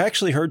want. I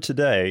actually heard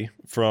today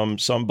from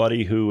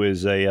somebody who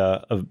is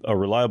a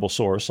reliable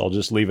source. I'll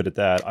just leave it at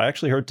that. I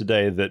actually heard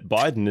today that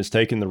Biden is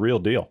taking the real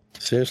deal.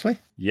 Seriously?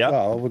 Yeah.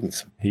 Well, I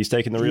wouldn't. He's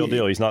taking the real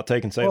deal. He's not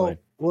taking saline.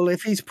 Well,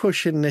 if he's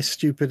pushing this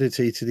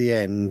stupidity to the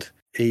end,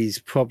 he's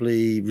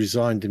probably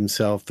resigned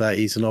himself that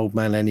he's an old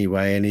man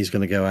anyway, and he's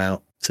going to go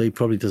out. So he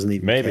probably doesn't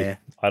even care.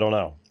 I don't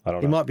know.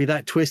 He might be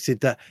that twisted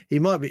that he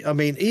might be. I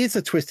mean, he is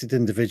a twisted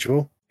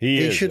individual.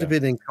 He should have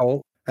been in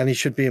court and he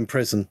should be in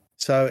prison.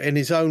 So in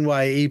his own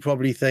way, he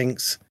probably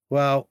thinks,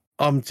 well,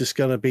 I'm just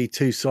going to be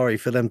too sorry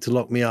for them to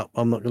lock me up.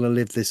 I'm not going to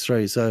live this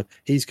through. So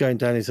he's going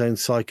down his own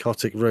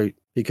psychotic route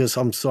because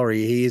I'm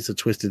sorry, he is a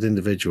twisted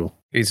individual.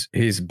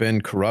 He's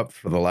been corrupt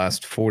for the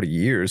last 40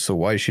 years. So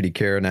why should he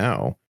care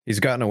now? He's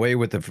gotten away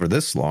with it for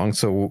this long.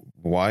 So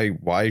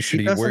why should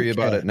he worry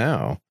about it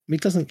now? He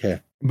doesn't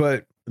care.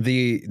 But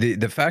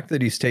the fact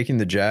that he's taking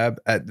the jab,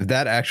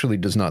 that actually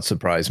does not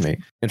surprise me.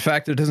 In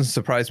fact, it doesn't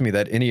surprise me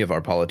that any of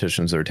our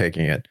politicians are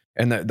taking it.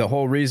 And the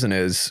whole reason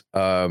is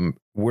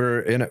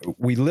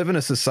we live in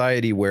a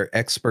society where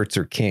experts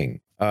are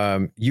king.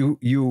 You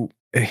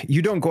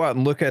don't go out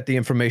and look at the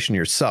information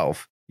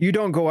yourself. You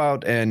don't go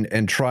out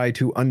and try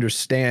to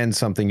understand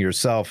something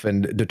yourself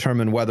and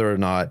determine whether or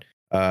not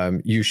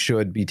you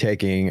should be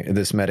taking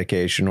this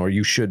medication or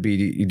you should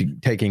be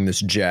taking this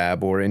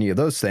jab or any of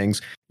those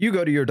things. You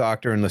go to your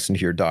doctor and listen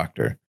to your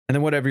doctor. And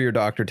then whatever your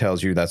doctor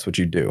tells you, that's what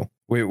you do.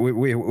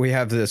 We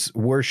have this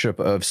worship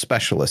of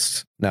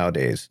specialists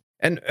nowadays.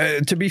 And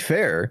to be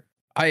fair,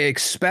 I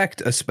expect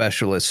a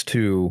specialist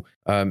to,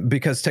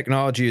 because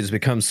technology has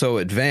become so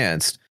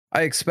advanced,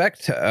 I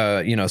expect,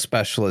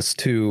 specialists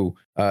to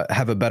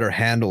have a better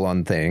handle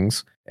on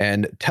things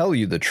and tell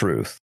you the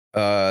truth.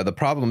 The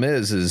problem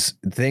is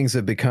things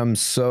have become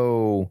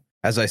so,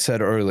 as I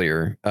said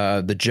earlier,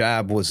 the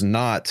jab was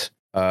not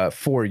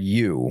for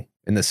you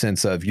in the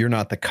sense of you're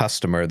not the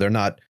customer. They're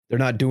not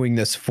doing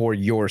this for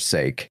your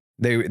sake.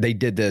 They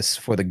did this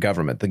for the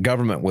government. The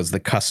government was the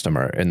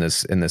customer in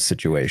this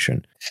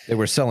situation. They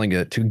were selling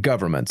it to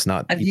governments,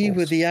 not and peoples. you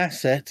were the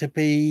asset to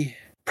be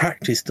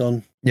practiced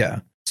on. Yeah.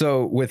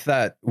 So with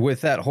that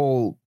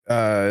whole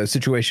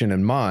situation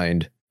in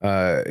mind,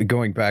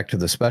 going back to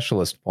the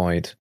specialist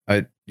point,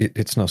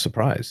 it's no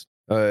surprise.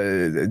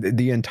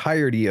 The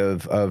entirety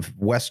of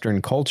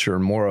Western culture,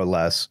 more or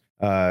less,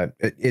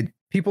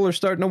 people are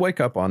starting to wake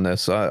up on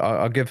this.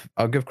 I'll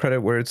give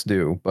credit where it's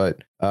due,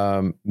 but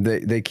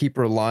they keep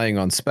relying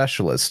on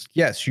specialists.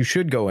 Yes, you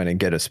should go in and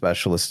get a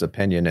specialist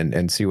opinion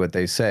and see what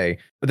they say,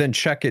 but then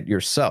check it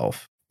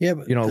yourself. Yeah,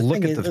 but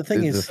look at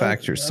the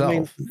facts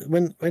yourself. I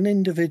mean, when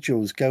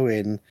individuals go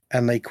in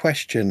and they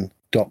question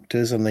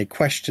doctors and they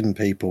question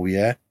people,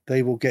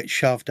 they will get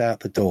shoved out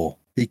the door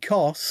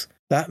because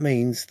that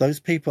means those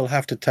people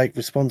have to take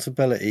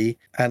responsibility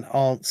and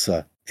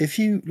answer. If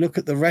you look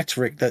at the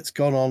rhetoric that's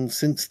gone on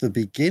since the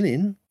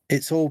beginning,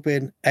 it's all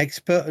been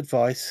expert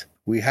advice.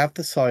 We have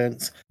the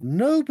science.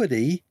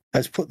 Nobody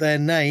has put their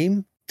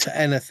name to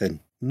anything.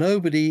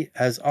 Nobody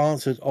has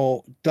answered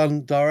or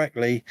done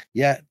directly,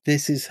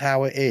 this is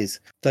how it is.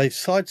 They've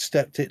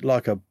sidestepped it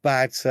like a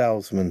bad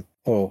salesman,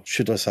 or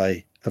should I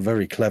say, a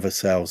very clever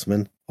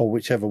salesman, or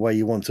whichever way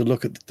you want to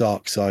look at the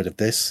dark side of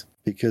this,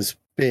 because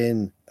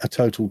being a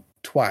total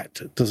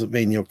twat doesn't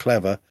mean you're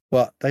clever,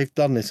 but they've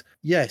done this.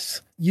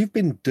 Yes, you've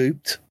been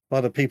duped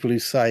by the people who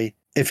say,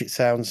 if it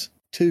sounds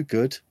too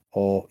good,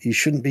 or you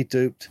shouldn't be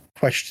duped,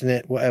 question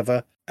it,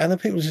 whatever. And the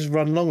people just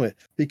run along with it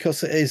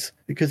because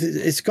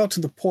it's got to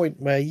the point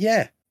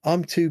where,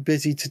 I'm too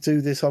busy to do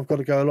this. I've got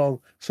to go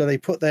along. So they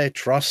put their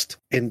trust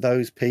in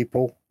those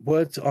people.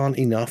 Words aren't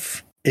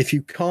enough. If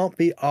you can't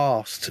be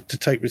asked to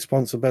take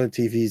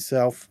responsibility for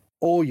yourself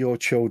or your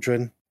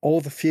children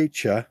or the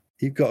future,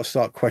 you've got to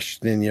start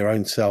questioning your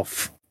own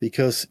self.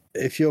 Because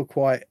if you're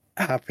quite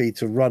happy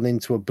to run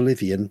into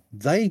oblivion,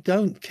 they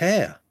don't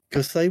care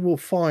because they will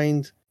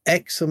find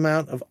X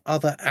amount of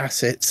other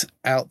assets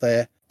out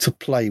there to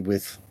play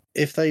with.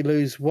 If they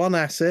lose one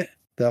asset,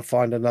 they'll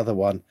find another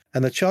one.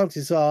 And the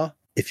chances are,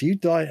 if you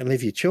die and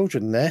leave your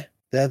children there,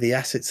 they're the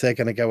assets they're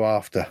going to go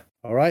after.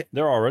 All right?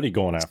 They're already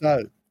going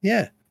after.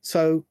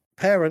 So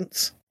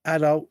parents,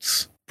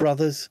 adults,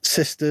 brothers,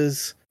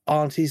 sisters,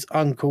 aunties,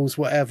 uncles,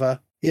 whatever.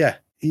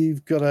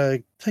 You've got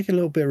to take a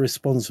little bit of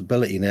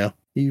responsibility now.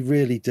 You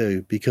really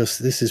do, because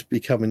this is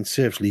becoming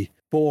seriously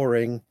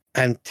boring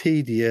and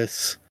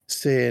tedious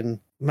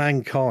seeing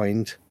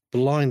mankind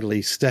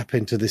blindly step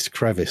into this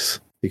crevice,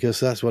 because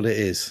that's what it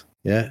is.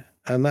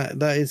 And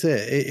that is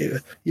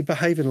it. You're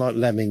behaving like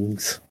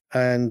lemmings.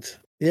 And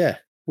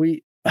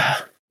we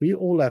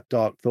all have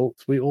dark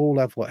thoughts. We all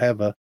have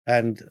whatever.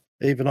 And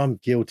even I'm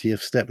guilty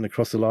of stepping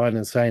across the line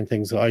and saying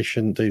things that I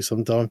shouldn't do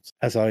sometimes,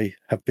 as I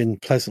have been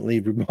pleasantly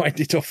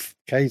reminded of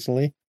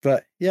occasionally.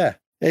 But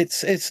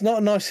it's not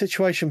a nice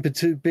situation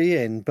to be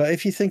in. But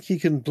if you think you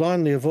can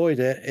blindly avoid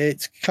it,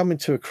 it's coming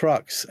to a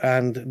crux.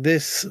 And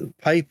this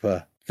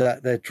paper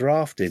that they're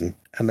drafting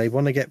and they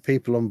want to get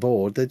people on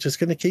board, they're just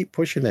going to keep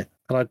pushing it.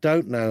 And I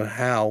don't know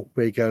how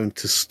we're going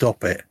to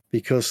stop it,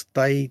 because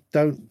they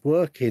don't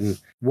work in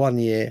 1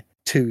 year,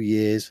 2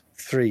 years,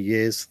 3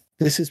 years.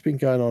 This has been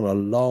going on a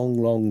long,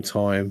 long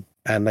time,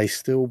 and they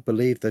still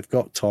believe they've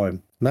got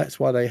time. And that's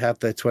why they have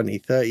their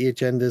 2030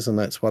 agendas, and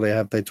that's why they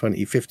have their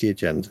 2050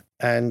 agenda.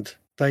 And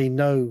they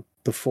know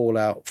the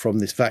fallout from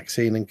this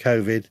vaccine and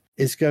COVID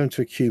is going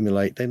to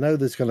accumulate. They know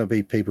there's going to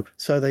be people.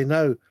 So they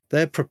know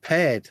they're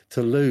prepared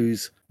to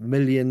lose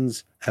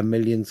millions and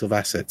millions of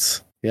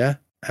assets.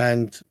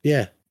 And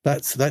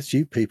that's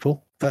you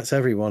people. That's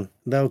everyone.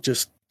 They'll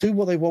just do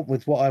what they want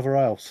with whatever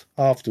else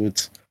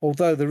afterwards.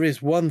 Although there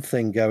is one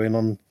thing going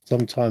on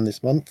sometime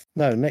this month.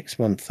 No, next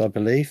month, I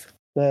believe.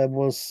 There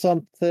was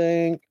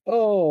something.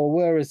 Oh,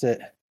 where is it?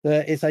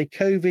 There is a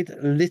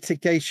COVID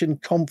litigation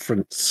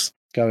conference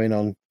going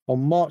on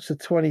March the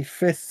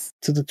 25th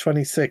to the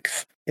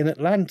 26th in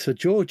Atlanta,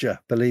 Georgia,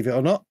 believe it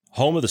or not.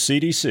 Home of the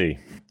CDC,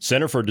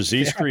 Center for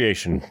Disease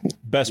Creation.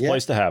 Best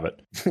place to have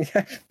it.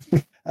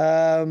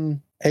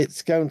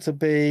 It's going to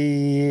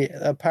be,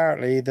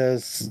 apparently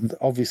there's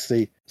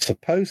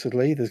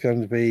supposedly there's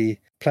going to be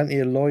plenty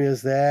of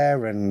lawyers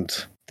there, and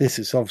this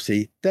is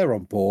obviously, they're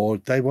on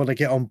board. They want to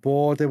get on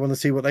board. They want to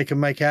see what they can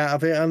make out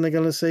of it. And they're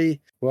going to see,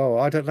 well,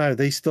 I don't know.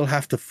 They still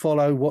have to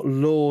follow what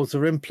laws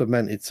are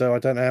implemented. So I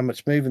don't know how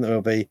much movement there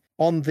will be.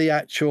 On the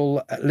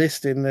actual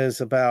listing,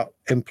 there's about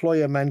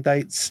employer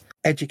mandates,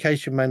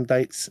 education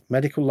mandates,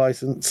 medical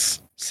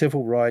license,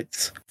 civil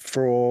rights,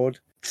 fraud,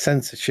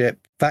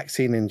 censorship,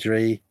 vaccine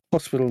injury,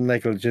 hospital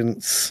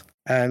negligence,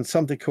 and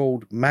something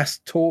called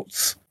mass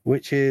torts,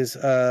 which is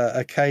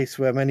a case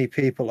where many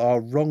people are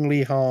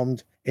wrongly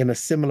harmed in a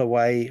similar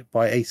way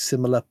by a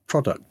similar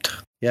product.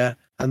 Yeah.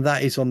 And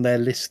that is on their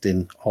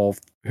listing of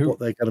what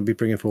they're going to be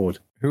bringing forward.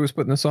 Who was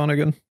putting this on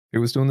again?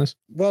 Who was doing this?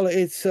 Well,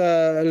 it's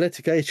a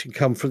litigation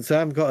conference. They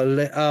haven't got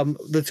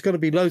there's going to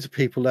be loads of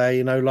people there,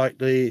 you know, like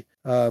the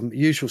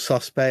usual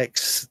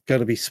suspects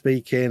going to be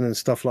speaking and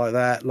stuff like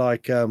that.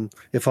 Like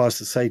if I was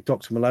to say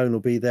Dr. Malone will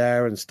be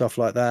there and stuff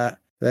like that,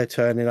 they're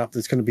turning up.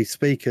 There's going to be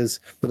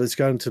speakers, but there's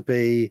going to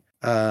be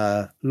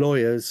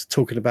lawyers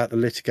talking about the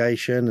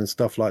litigation and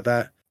stuff like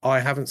that. I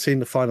haven't seen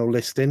the final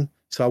listing,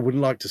 so I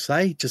wouldn't like to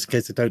say, just in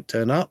case they don't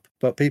turn up,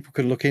 but people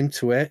can look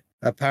into it.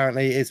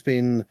 Apparently, it's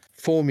been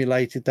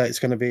formulated that it's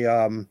going to be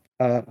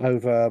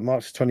over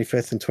March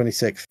 25th and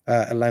 26th,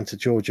 Atlanta,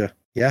 Georgia.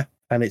 Yeah.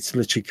 And it's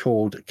literally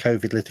called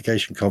COVID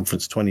Litigation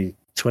Conference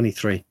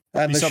 2023.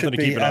 And there something should to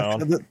be, keep an eye on.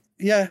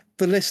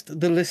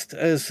 The list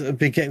has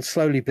been getting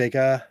slowly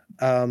bigger.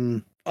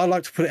 I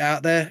like to put it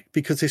out there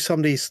because if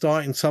somebody's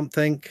starting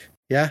something,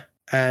 yeah,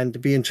 and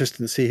it'd be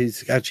interesting to see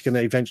who's actually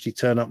going to eventually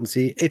turn up and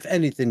see if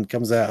anything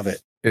comes out of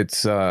it.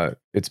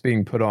 It's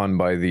being put on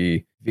by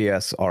the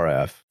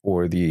VSRF,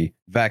 or the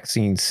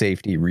Vaccine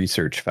Safety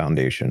Research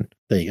Foundation.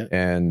 There you go.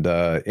 And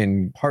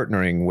in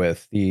partnering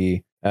with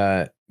the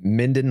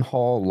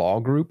Mendenhall Law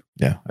Group.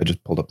 Yeah, I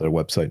just pulled up their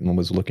website and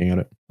was looking at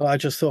it. Well, I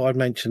just thought I'd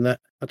mention that.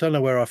 I don't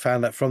know where I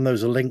found that from. There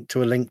was a link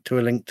to a link to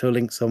a link to a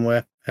link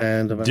somewhere.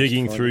 And I've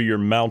digging through your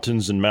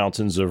mountains and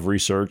mountains of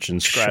research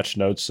and scratch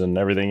notes and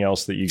everything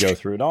else that you go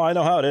through. No, I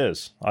know how it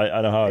is.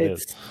 I know how it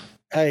is.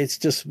 It's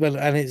just, well,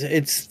 and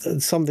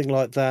it's something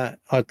like that.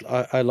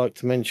 I like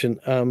to mention.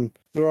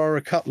 There are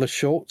a couple of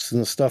shorts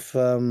and stuff.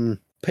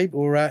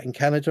 People were out in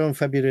Canada on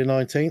February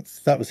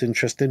 19th. That was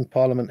interesting.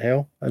 Parliament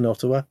Hill in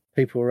Ottawa.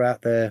 People were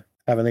out there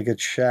having a good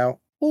shout.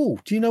 Oh,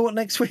 do you know what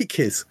next week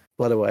is,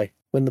 by the way?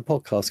 When the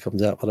podcast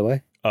comes out, by the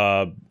way?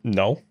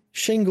 No.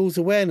 Shingles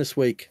Awareness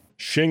Week.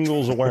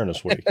 Shingles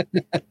Awareness Week.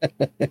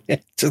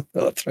 Just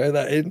thought I'd throw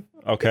that in.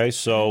 Okay,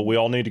 so we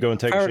all need to go and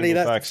take Apparently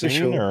a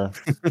shingles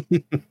vaccine?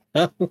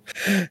 Or?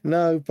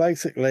 No,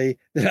 basically,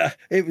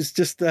 it was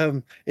just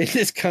in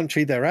this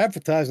country, they're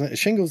advertising it as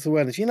Shingles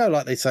Awareness. You know,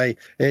 like they say,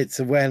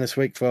 it's Awareness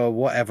Week for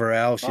whatever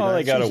else. You know,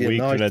 they got a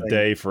week and a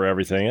day for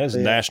everything. It's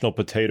National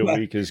Potato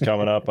Week is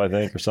coming up, I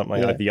think, or something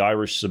like that. The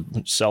Irish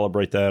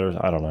celebrate that,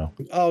 or I don't know.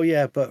 Oh,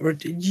 yeah, but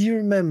do you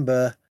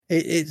remember,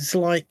 it's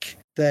like...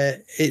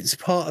 it's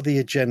part of the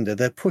agenda.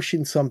 They're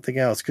pushing something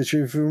else, because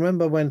if you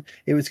remember when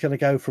it was going to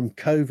go from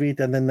COVID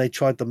and then they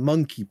tried the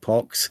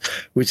monkeypox,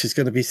 which is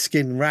going to be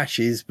skin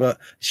rashes, but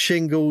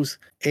shingles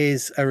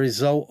is a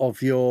result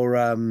of your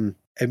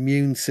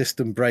immune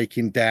system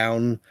breaking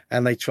down,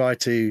 and they try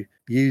to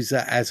use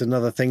that as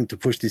another thing to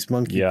push this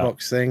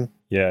monkeypox thing.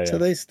 Yeah. So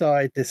they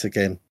started this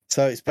again.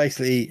 So it's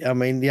basically, I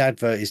mean, the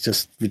advert is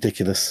just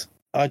ridiculous.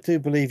 I do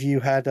believe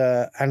you had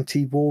an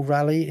anti-war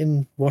rally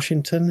in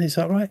Washington. Is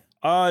that right?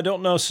 I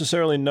don't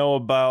necessarily know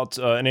about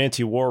an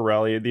anti-war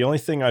rally. The only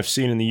thing I've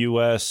seen in the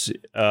U.S.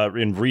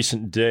 In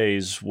recent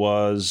days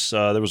was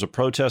there was a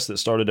protest that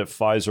started at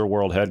Pfizer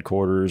World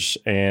Headquarters,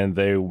 and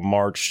they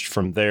marched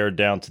from there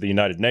down to the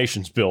United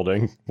Nations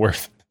building where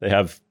they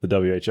have the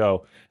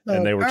WHO,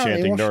 and they were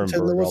chanting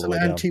Nuremberg. There was an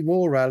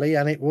anti-war rally,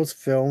 and it was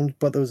filmed,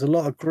 but there was a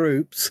lot of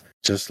groups,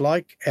 just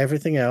like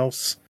everything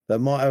else, that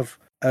might have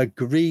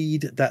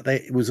agreed that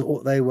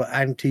they were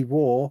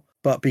anti-war,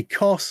 but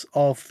because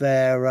of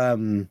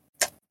their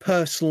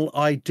personal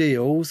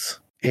ideals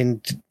in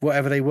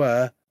whatever they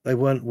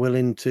weren't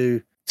willing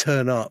to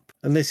turn up.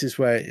 And this is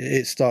where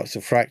it starts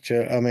to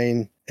fracture. I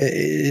mean,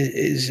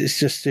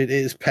 it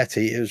is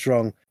petty. It was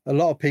wrong. A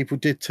lot of people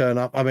did turn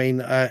up. I mean,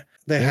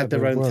 they had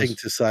their own thing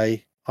to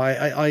say.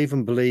 I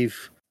even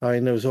believe, I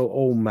mean, there was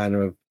all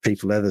manner of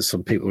people there. There's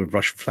some people with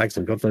Russian flags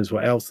and God knows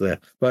what else there.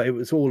 But it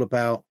was all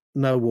about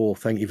no war,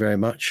 thank you very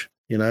much.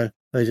 You know,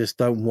 they just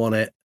don't want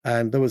it.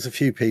 And there was a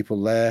few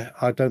people there.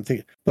 I don't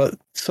think, but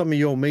some of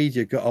your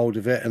media got hold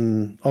of it,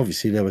 and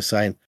obviously they were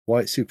saying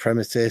white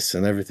supremacists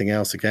and everything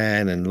else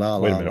again, and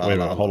Wait a minute.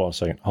 Hold on a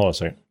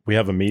second. We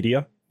have a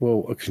media?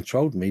 Well, a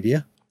controlled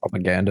media.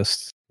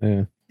 Propagandists.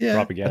 Yeah.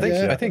 Yeah.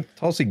 I think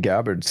Tulsi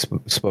Gabbard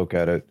spoke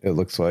at it. It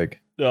looks like.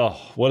 Oh,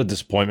 what a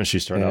disappointment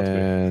she's turned out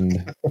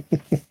to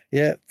be.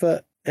 Yeah,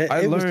 but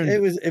I learned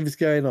it was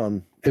going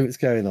on. It was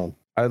going on.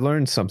 I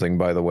learned something,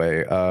 by the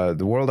way.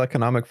 The World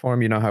Economic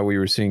Forum. You know how we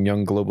were seeing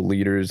young global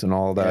leaders and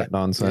all that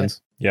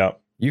nonsense. Yeah.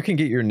 You can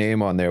get your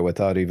name on there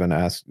without even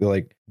asking.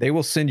 Like, they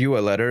will send you a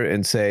letter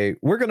and say,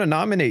 we're going to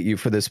nominate you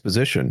for this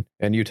position.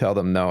 And you tell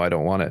them, no, I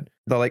don't want it.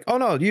 They're like, oh,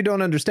 no, you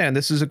don't understand.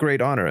 This is a great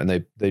honor. And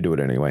they do it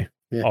anyway.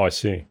 Yeah. Oh, I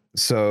see.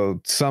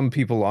 So some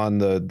people on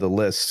the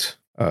list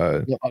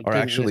are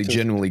actually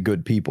genuinely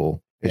good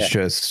people. It's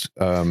just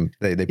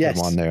they put them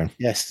on there.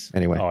 Yes.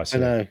 Anyway. Oh, I see.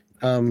 I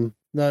know.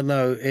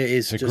 No, it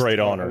is it's a great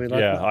honor.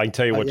 I can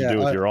tell you what to do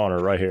with your honor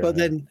right here.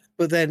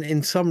 But then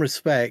in some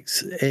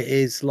respects, it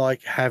is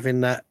like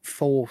having that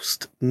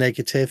forced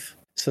negative,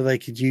 so they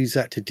could use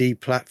that to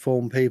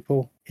deplatform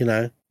people,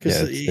 because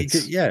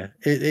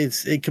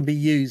it can be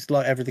used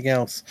like everything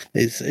else.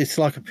 It's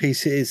like a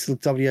PC. It's the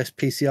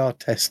WSPCR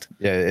test.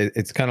 Yeah,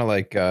 it's kind of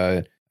like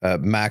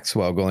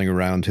Maxwell going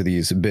around to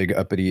these big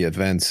uppity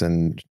events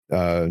and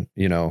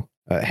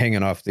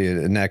hanging off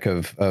the neck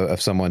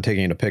of someone,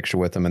 taking a picture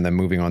with them, and then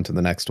moving on to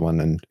the next one.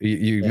 And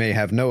you may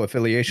have no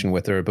affiliation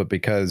with her, but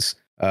because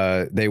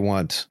they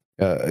want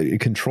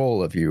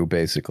control of you,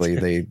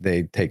 basically,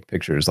 they take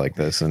pictures like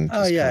this. And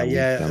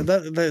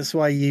that's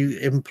why you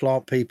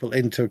implant people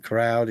into a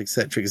crowd,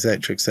 etc.,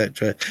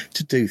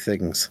 to do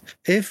things.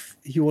 If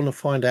you want to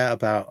find out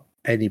about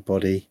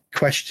anybody,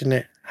 question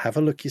it. Have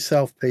a look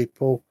yourself,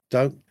 people.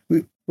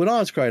 When I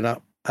was growing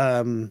up,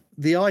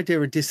 the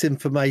idea of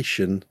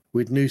disinformation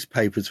with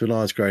newspapers when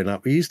I was growing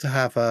up, we used to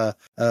have a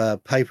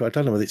paper, I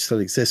don't know whether it still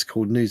exists,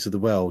 called News of the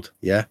World.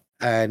 Yeah.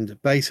 And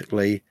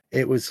basically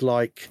it was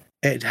like,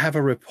 it'd have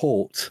a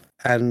report,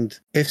 and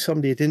if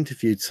somebody had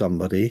interviewed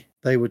somebody,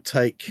 they would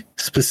take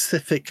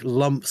specific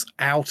lumps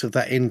out of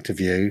that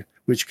interview,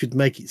 which could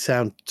make it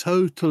sound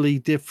totally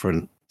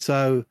different.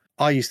 So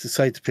I used to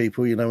say to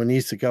people, when you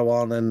used to go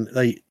on and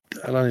I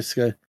used to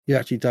go, you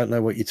actually don't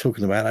know what you're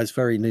talking about. That's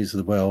very News of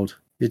the World.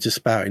 You're just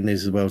spouting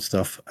News of the World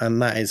stuff.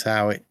 And that is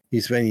how it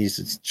used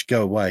to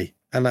go away.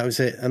 And that was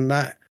it. And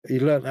that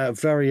you learned at a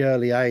very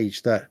early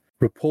age that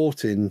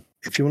reporting,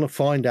 if you want to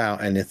find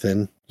out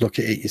anything, look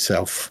at it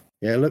yourself.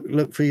 Yeah,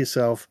 look for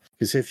yourself.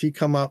 Because if you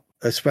come up,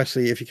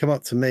 especially if you come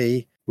up to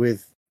me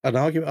with an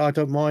argument, I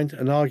don't mind.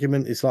 An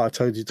argument is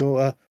like I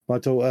told my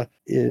daughter,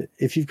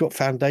 if you've got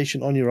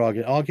foundation on your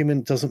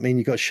argument doesn't mean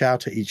you've got to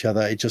shout at each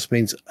other. It just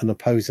means an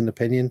opposing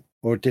opinion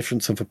or a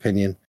difference of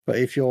opinion. But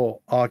if your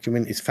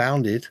argument is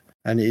founded,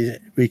 and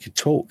we could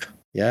talk,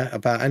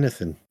 about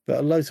anything.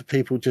 But loads of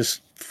people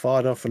just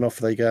fired off and off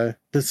they go.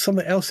 There's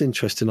something else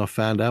interesting I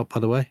found out,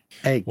 by the way.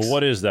 Eggs. Well,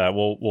 what is that?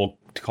 We'll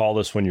call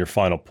this one your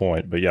final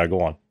point. But yeah,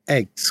 go on.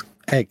 Eggs.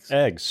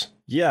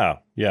 Yeah.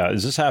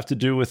 Does this have to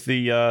do with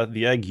the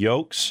egg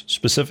yolks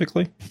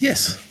specifically?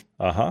 Yes.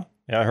 Yeah,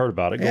 I heard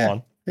about it. Go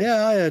on.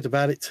 Yeah, I heard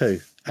about it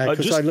too.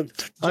 Because I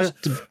looked.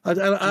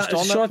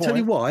 Shall I tell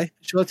you why?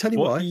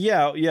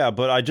 Yeah.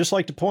 But I'd just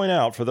like to point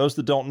out, for those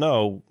that don't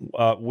know,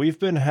 we've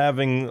been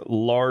having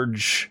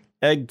large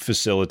egg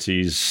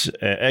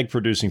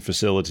producing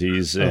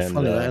facilities, and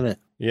funny, isn't it?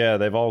 Yeah,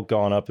 they've all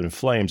gone up in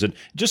flames. And it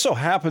just so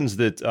happens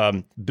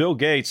that Bill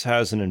Gates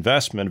has an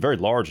investment, a very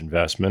large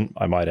investment,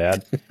 I might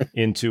add,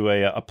 into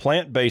a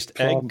plant-based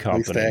egg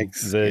company.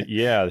 Eggs.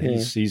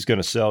 He's going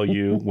to sell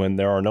you when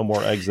there are no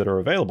more eggs that are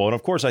available. And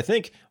of course, I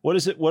think,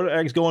 what are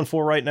eggs going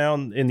for right now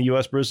in the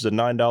U.S., Bruce? Is it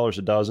 $9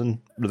 a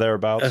dozen or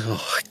thereabouts?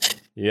 Oh,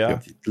 yeah.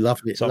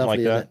 Lovely. Something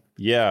like that.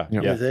 Yeah.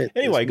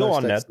 Anyway, go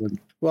on, Ned.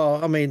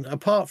 Well, I mean,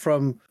 apart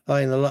from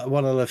one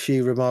of the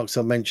few remarks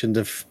I mentioned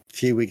a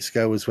few weeks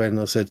ago was when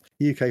I said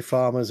UK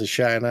farmers are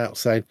shouting out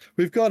saying,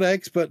 we've got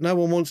eggs, but no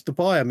one wants to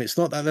buy them. It's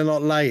not that they're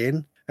not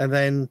laying. And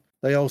then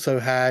they also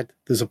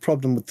there's a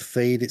problem with the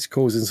feed. It's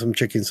causing some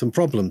chickens some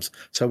problems.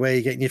 So where are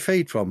you getting your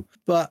feed from?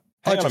 But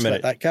I just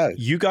let that go.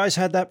 You guys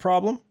had that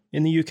problem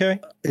in the UK?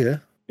 Yeah.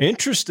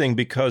 Interesting,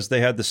 because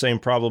they had the same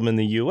problem in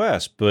the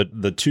US,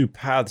 but the two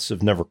paths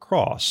have never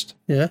crossed.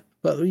 Yeah.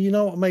 But you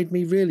know what made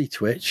me really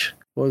twitch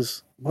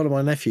was one of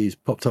my nephews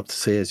popped up to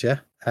see us,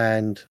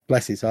 and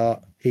bless his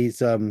heart, he's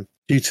due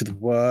to the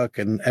work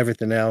and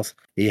everything else,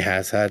 he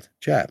has had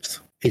jabs.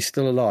 He's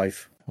still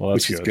alive,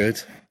 which is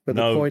good. But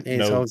the point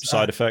is, no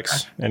side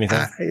effects,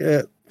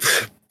 anything.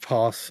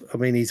 Pass. I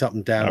mean, he's up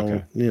and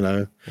down.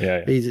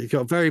 Okay. He's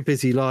got a very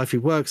busy life. He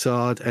works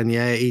hard, and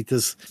he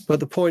does. But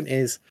the point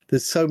is,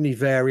 there's so many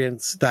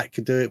variants that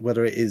could do it.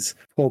 Whether it is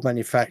poor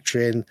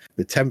manufacturing,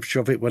 the temperature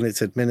of it when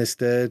it's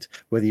administered,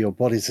 whether your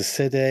body's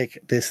acidic,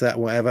 this, that,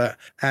 whatever.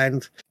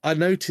 And I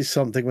noticed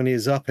something when he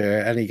was up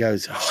here, and he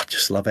goes, "Oh, I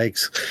just love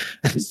eggs."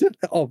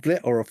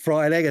 Omelette or a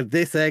fried egg, and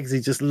this eggs.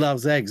 He just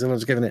loves eggs, and I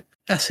was giving it.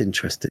 That's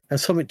interesting. And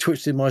something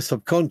twitched in my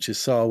subconscious,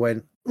 so I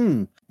went,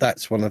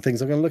 that's one of the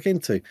things I'm going to look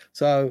into.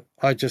 So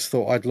I just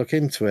thought I'd look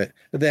into it.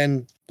 But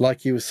then,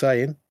 like you were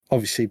saying,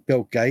 obviously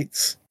Bill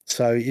Gates.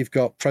 So you've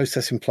got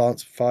processing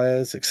plants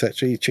fires,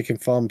 etc., chicken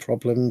farm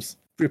problems,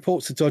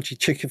 reports of dodgy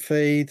chicken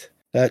feed.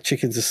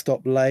 chickens have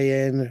stopped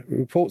laying,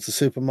 reports of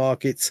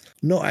supermarkets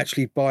not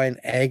actually buying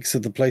eggs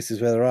at the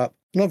places where they're up.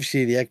 And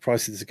obviously the egg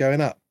prices are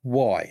going up.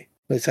 Why?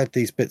 Let's add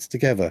these bits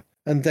together.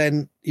 And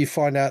then you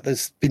find out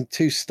there's been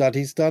 2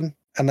 studies done,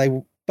 and they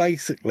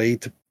basically,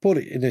 to put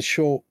it in a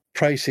short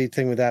proceed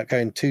thing without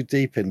going too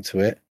deep into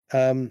it,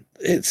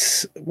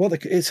 it's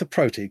a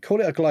protein.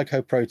 Call it a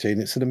glycoprotein.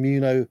 It's an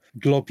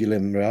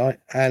immunoglobulin, right?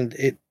 And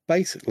it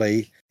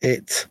basically,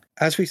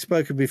 as we've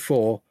spoken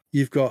before,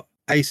 you've got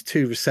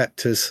ACE2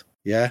 receptors,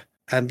 yeah?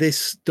 And this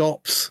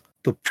stops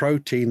the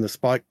protein, the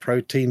spike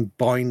protein,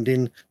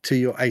 binding to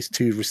your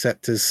ACE2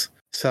 receptors.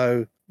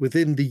 So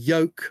within the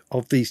yolk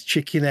of these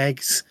chicken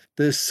eggs,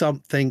 there's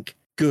something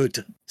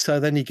good. So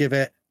then you give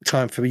it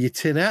time for you to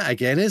tin out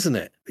again, isn't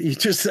it? You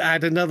just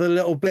add another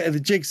little bit of the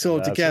jigsaw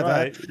together.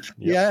 Right. Yep.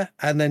 Yeah.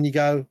 And then you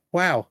go,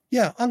 wow,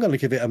 yeah, I'm going to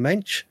give it a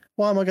mensch.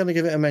 Why am I going to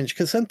give it a mensch?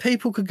 Because then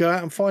people could go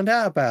out and find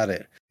out about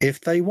it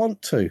if they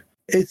want to.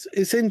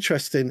 It's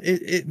interesting.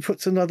 It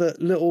puts another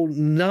little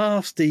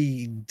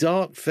nasty,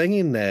 dark thing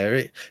in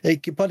there.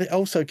 But it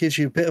also gives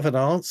you a bit of an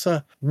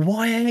answer.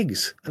 Why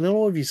eggs? And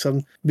all of you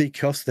sudden,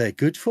 because they're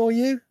good for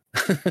you.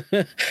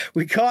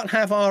 We can't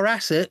have our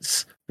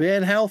assets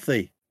being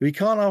healthy. We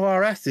can't have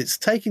our assets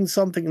taking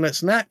something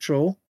that's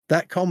natural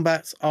that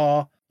combats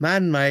our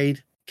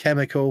man-made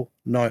chemical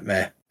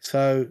nightmare.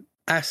 So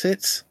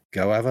assets,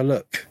 go have a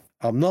look.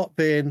 I'm not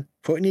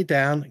putting you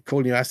down,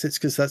 calling you assets,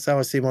 because that's how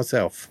I see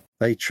myself.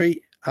 They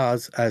treat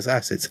us as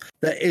assets.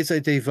 There is a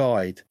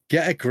divide.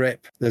 Get a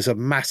grip. There's a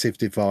massive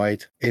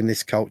divide in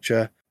this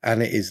culture,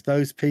 and it is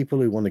those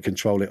people who want to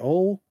control it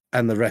all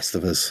and the rest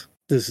of us.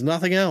 There's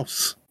nothing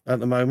else at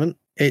the moment.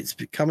 It's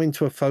coming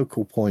to a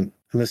focal point.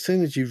 And as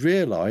soon as you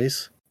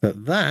realise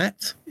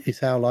that is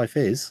how life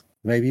is,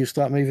 maybe you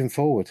start moving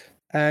forward.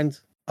 And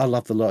I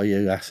love the lot of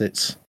you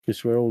assets,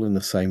 because we're all in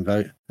the same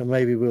boat. And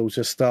maybe we'll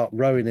just start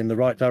rowing in the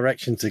right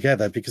direction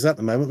together, because at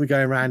the moment we're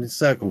going around in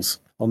circles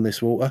on this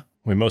water.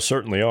 We most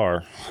certainly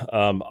are.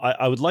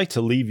 I would like to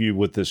leave you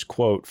with this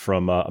quote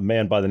from a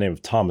man by the name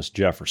of Thomas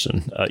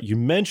Jefferson. You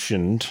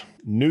mentioned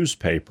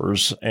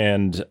newspapers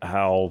and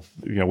how,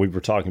 we were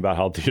talking about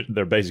how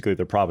they're basically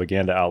their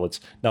propaganda outlets.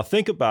 Now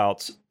think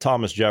about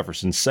Thomas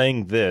Jefferson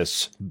saying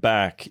this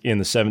back in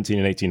the 17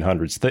 and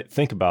 1800s.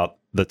 Think about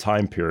the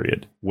time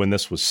period when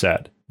this was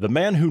said. The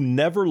man who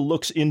never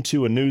looks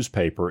into a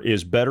newspaper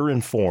is better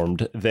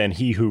informed than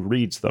he who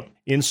reads them,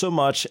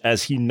 insomuch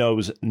as he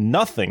knows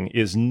nothing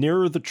is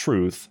nearer the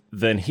truth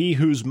than he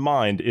whose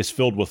mind is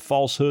filled with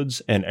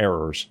falsehoods and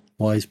errors.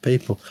 Wise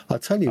people. I'll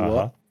tell you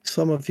what,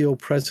 some of your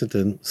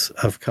presidents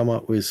have come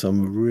up with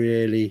some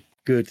really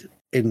good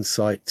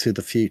insight to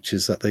the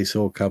futures that they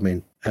saw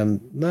coming.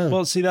 And no.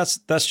 Well, see, that's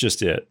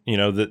just it.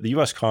 The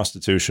U.S.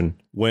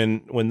 Constitution,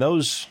 when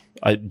those,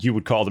 you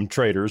would call them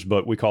traitors,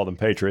 but we call them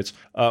patriots.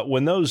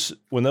 When those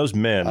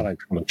men, I don't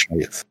call them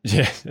traitors.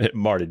 Yeah,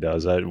 Marty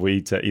does.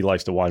 He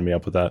likes to wind me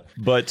up with that.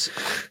 But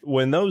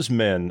when those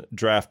men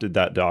drafted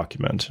that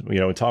document,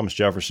 when Thomas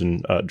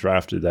Jefferson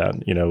drafted that,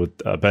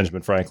 with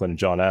Benjamin Franklin and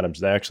John Adams,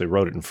 they actually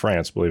wrote it in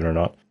France, believe it or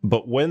not.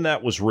 But when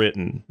that was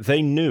written,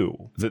 they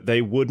knew that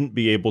they wouldn't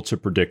be able to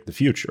predict the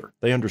future.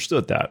 They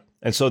understood that.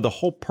 And so the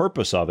whole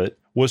purpose of it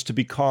was to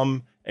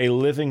become a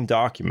living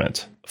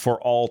document for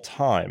all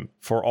time,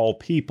 for all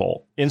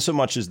people,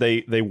 insomuch as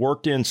they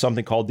worked in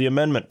something called the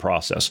amendment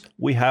process.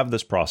 We have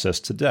this process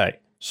today.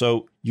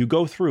 So you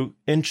go through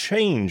and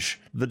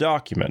change the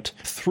document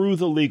through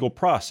the legal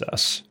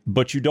process,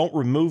 but you don't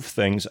remove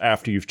things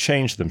after you've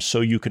changed them,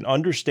 so you can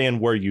understand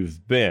where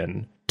you've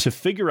been to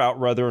figure out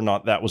whether or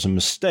not that was a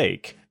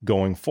mistake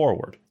going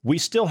forward. We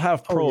still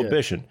have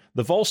prohibition.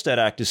 The Volstead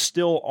Act is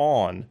still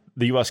on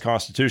the U.S.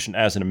 Constitution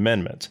as an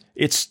amendment.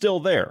 It's still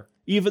there,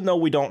 even though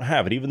we don't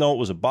have it, even though it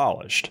was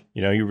abolished.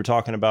 You were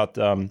talking about,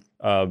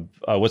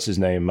 what's his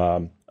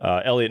name?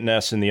 Eliot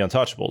Ness and the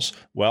Untouchables.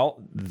 Well,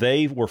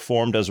 they were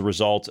formed as a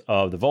result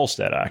of the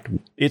Volstead Act.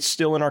 It's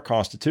still in our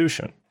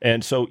Constitution.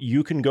 And so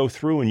you can go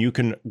through and you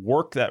can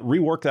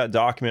rework that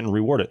document and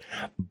reword it.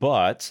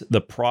 But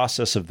the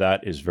process of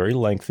that is very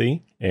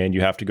lengthy, and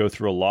you have to go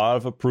through a lot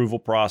of approval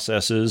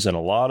processes and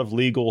a lot of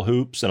legal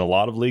hoops and a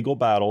lot of legal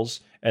battles,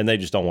 and they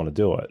just don't want to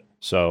do it.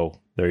 So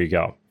there you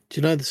go.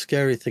 Do you know the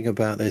scary thing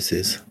about this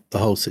is the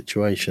whole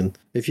situation?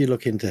 If you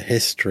look into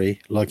history,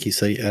 like you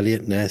say,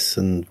 Eliot Ness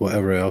and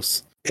whatever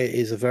else, it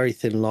is a very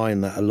thin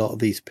line that a lot of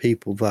these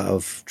people that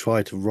have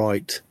tried to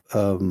write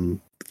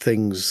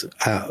things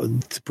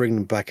out to bring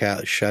them back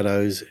out of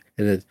shadows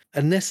in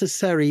a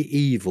necessary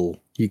evil,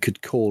 you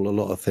could call a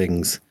lot of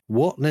things.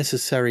 What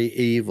necessary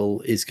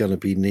evil is going to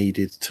be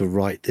needed to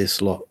write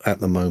this lot at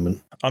the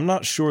moment? I'm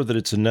not sure that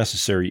it's a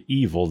necessary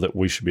evil that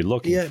we should be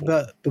looking for.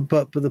 Yeah,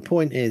 but the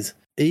point is,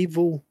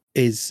 evil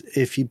is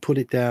if you put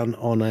it down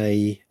on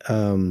a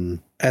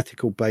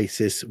ethical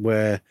basis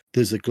where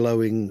there's a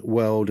glowing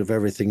world of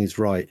everything is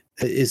right.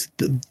 It is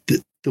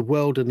the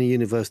world and the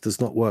universe does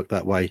not work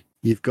that way.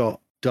 You've got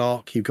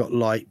dark, you've got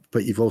light,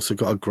 but you've also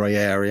got a grey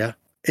area.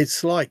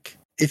 It's like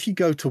if you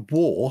go to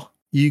war,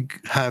 you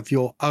have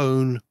your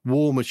own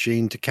war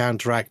machine to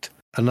counteract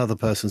another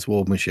person's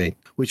war machine,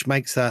 which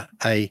makes that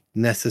a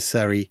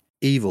necessary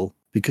evil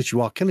because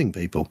you are killing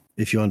people,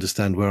 if you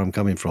understand where I'm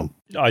coming from.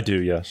 I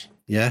do, yes.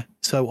 Yeah.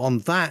 So on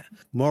that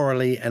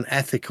morally and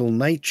ethical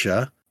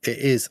nature, it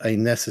is a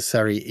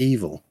necessary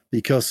evil,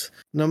 because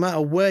no matter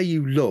where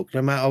you look,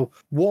 no matter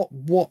what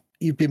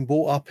you've been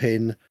brought up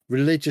in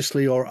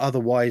religiously or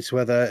otherwise,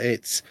 whether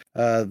it's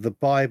the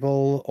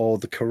Bible or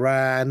the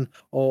Quran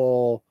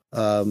or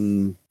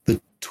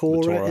the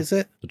Torah, is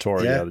it? The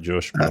Torah, yeah, the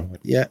Jewish one.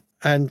 Yeah.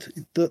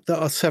 And there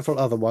are several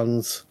other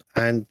ones.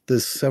 And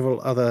there's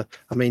several other,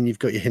 I mean, you've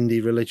got your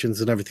Hindu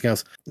religions and everything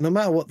else. No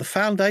matter what, the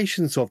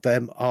foundations of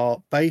them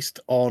are based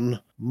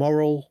on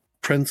moral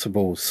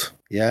principles,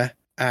 yeah?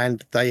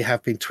 And they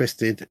have been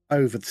twisted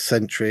over the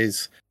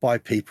centuries by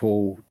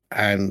people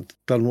and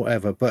done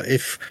whatever. But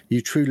if you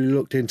truly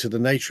looked into the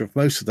nature of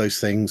most of those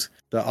things,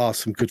 there are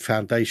some good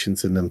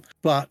foundations in them.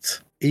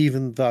 But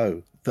even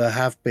though there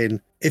have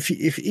been, if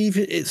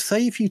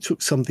you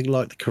took something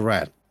like the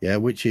Quran, yeah,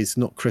 which is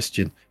not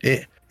Christian,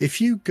 if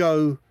you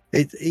go...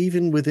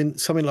 even within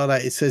something like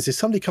that, it says if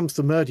somebody comes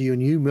to murder you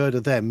and you murder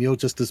them, you're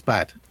just as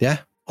bad. Yeah.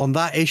 On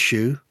that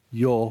issue,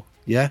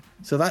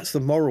 so that's the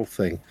moral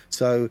thing.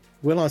 So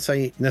when I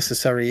say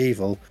necessary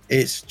evil,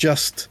 it's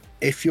just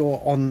if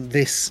you're on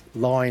this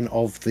line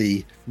of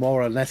the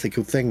moral and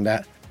ethical thing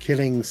that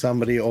killing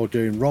somebody or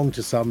doing wrong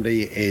to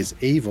somebody is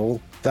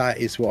evil, that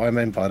is what I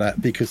meant by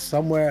that. Because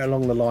somewhere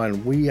along the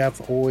line, we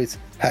have always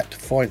had to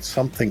find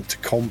something to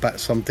combat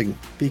something,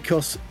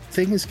 because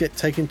things get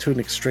taken to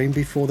an extreme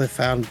before they're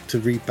found to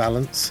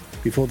rebalance,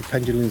 before the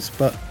pendulums.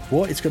 But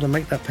what is going to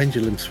make that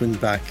pendulum swing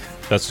back?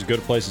 That's as good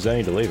a place as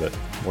any to leave it.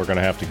 We're going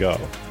to have to go.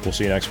 We'll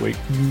see you next week.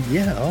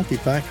 Yeah, I'll be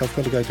back. I've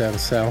got to go down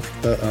south,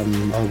 but I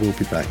will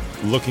be back.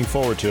 Looking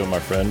forward to it, my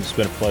friend. It's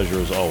been a pleasure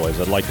as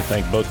always. I'd like to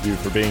thank both of you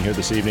for being here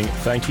this evening.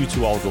 Thank you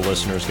to all of the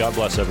listeners. God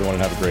bless everyone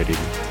and have a great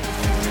evening.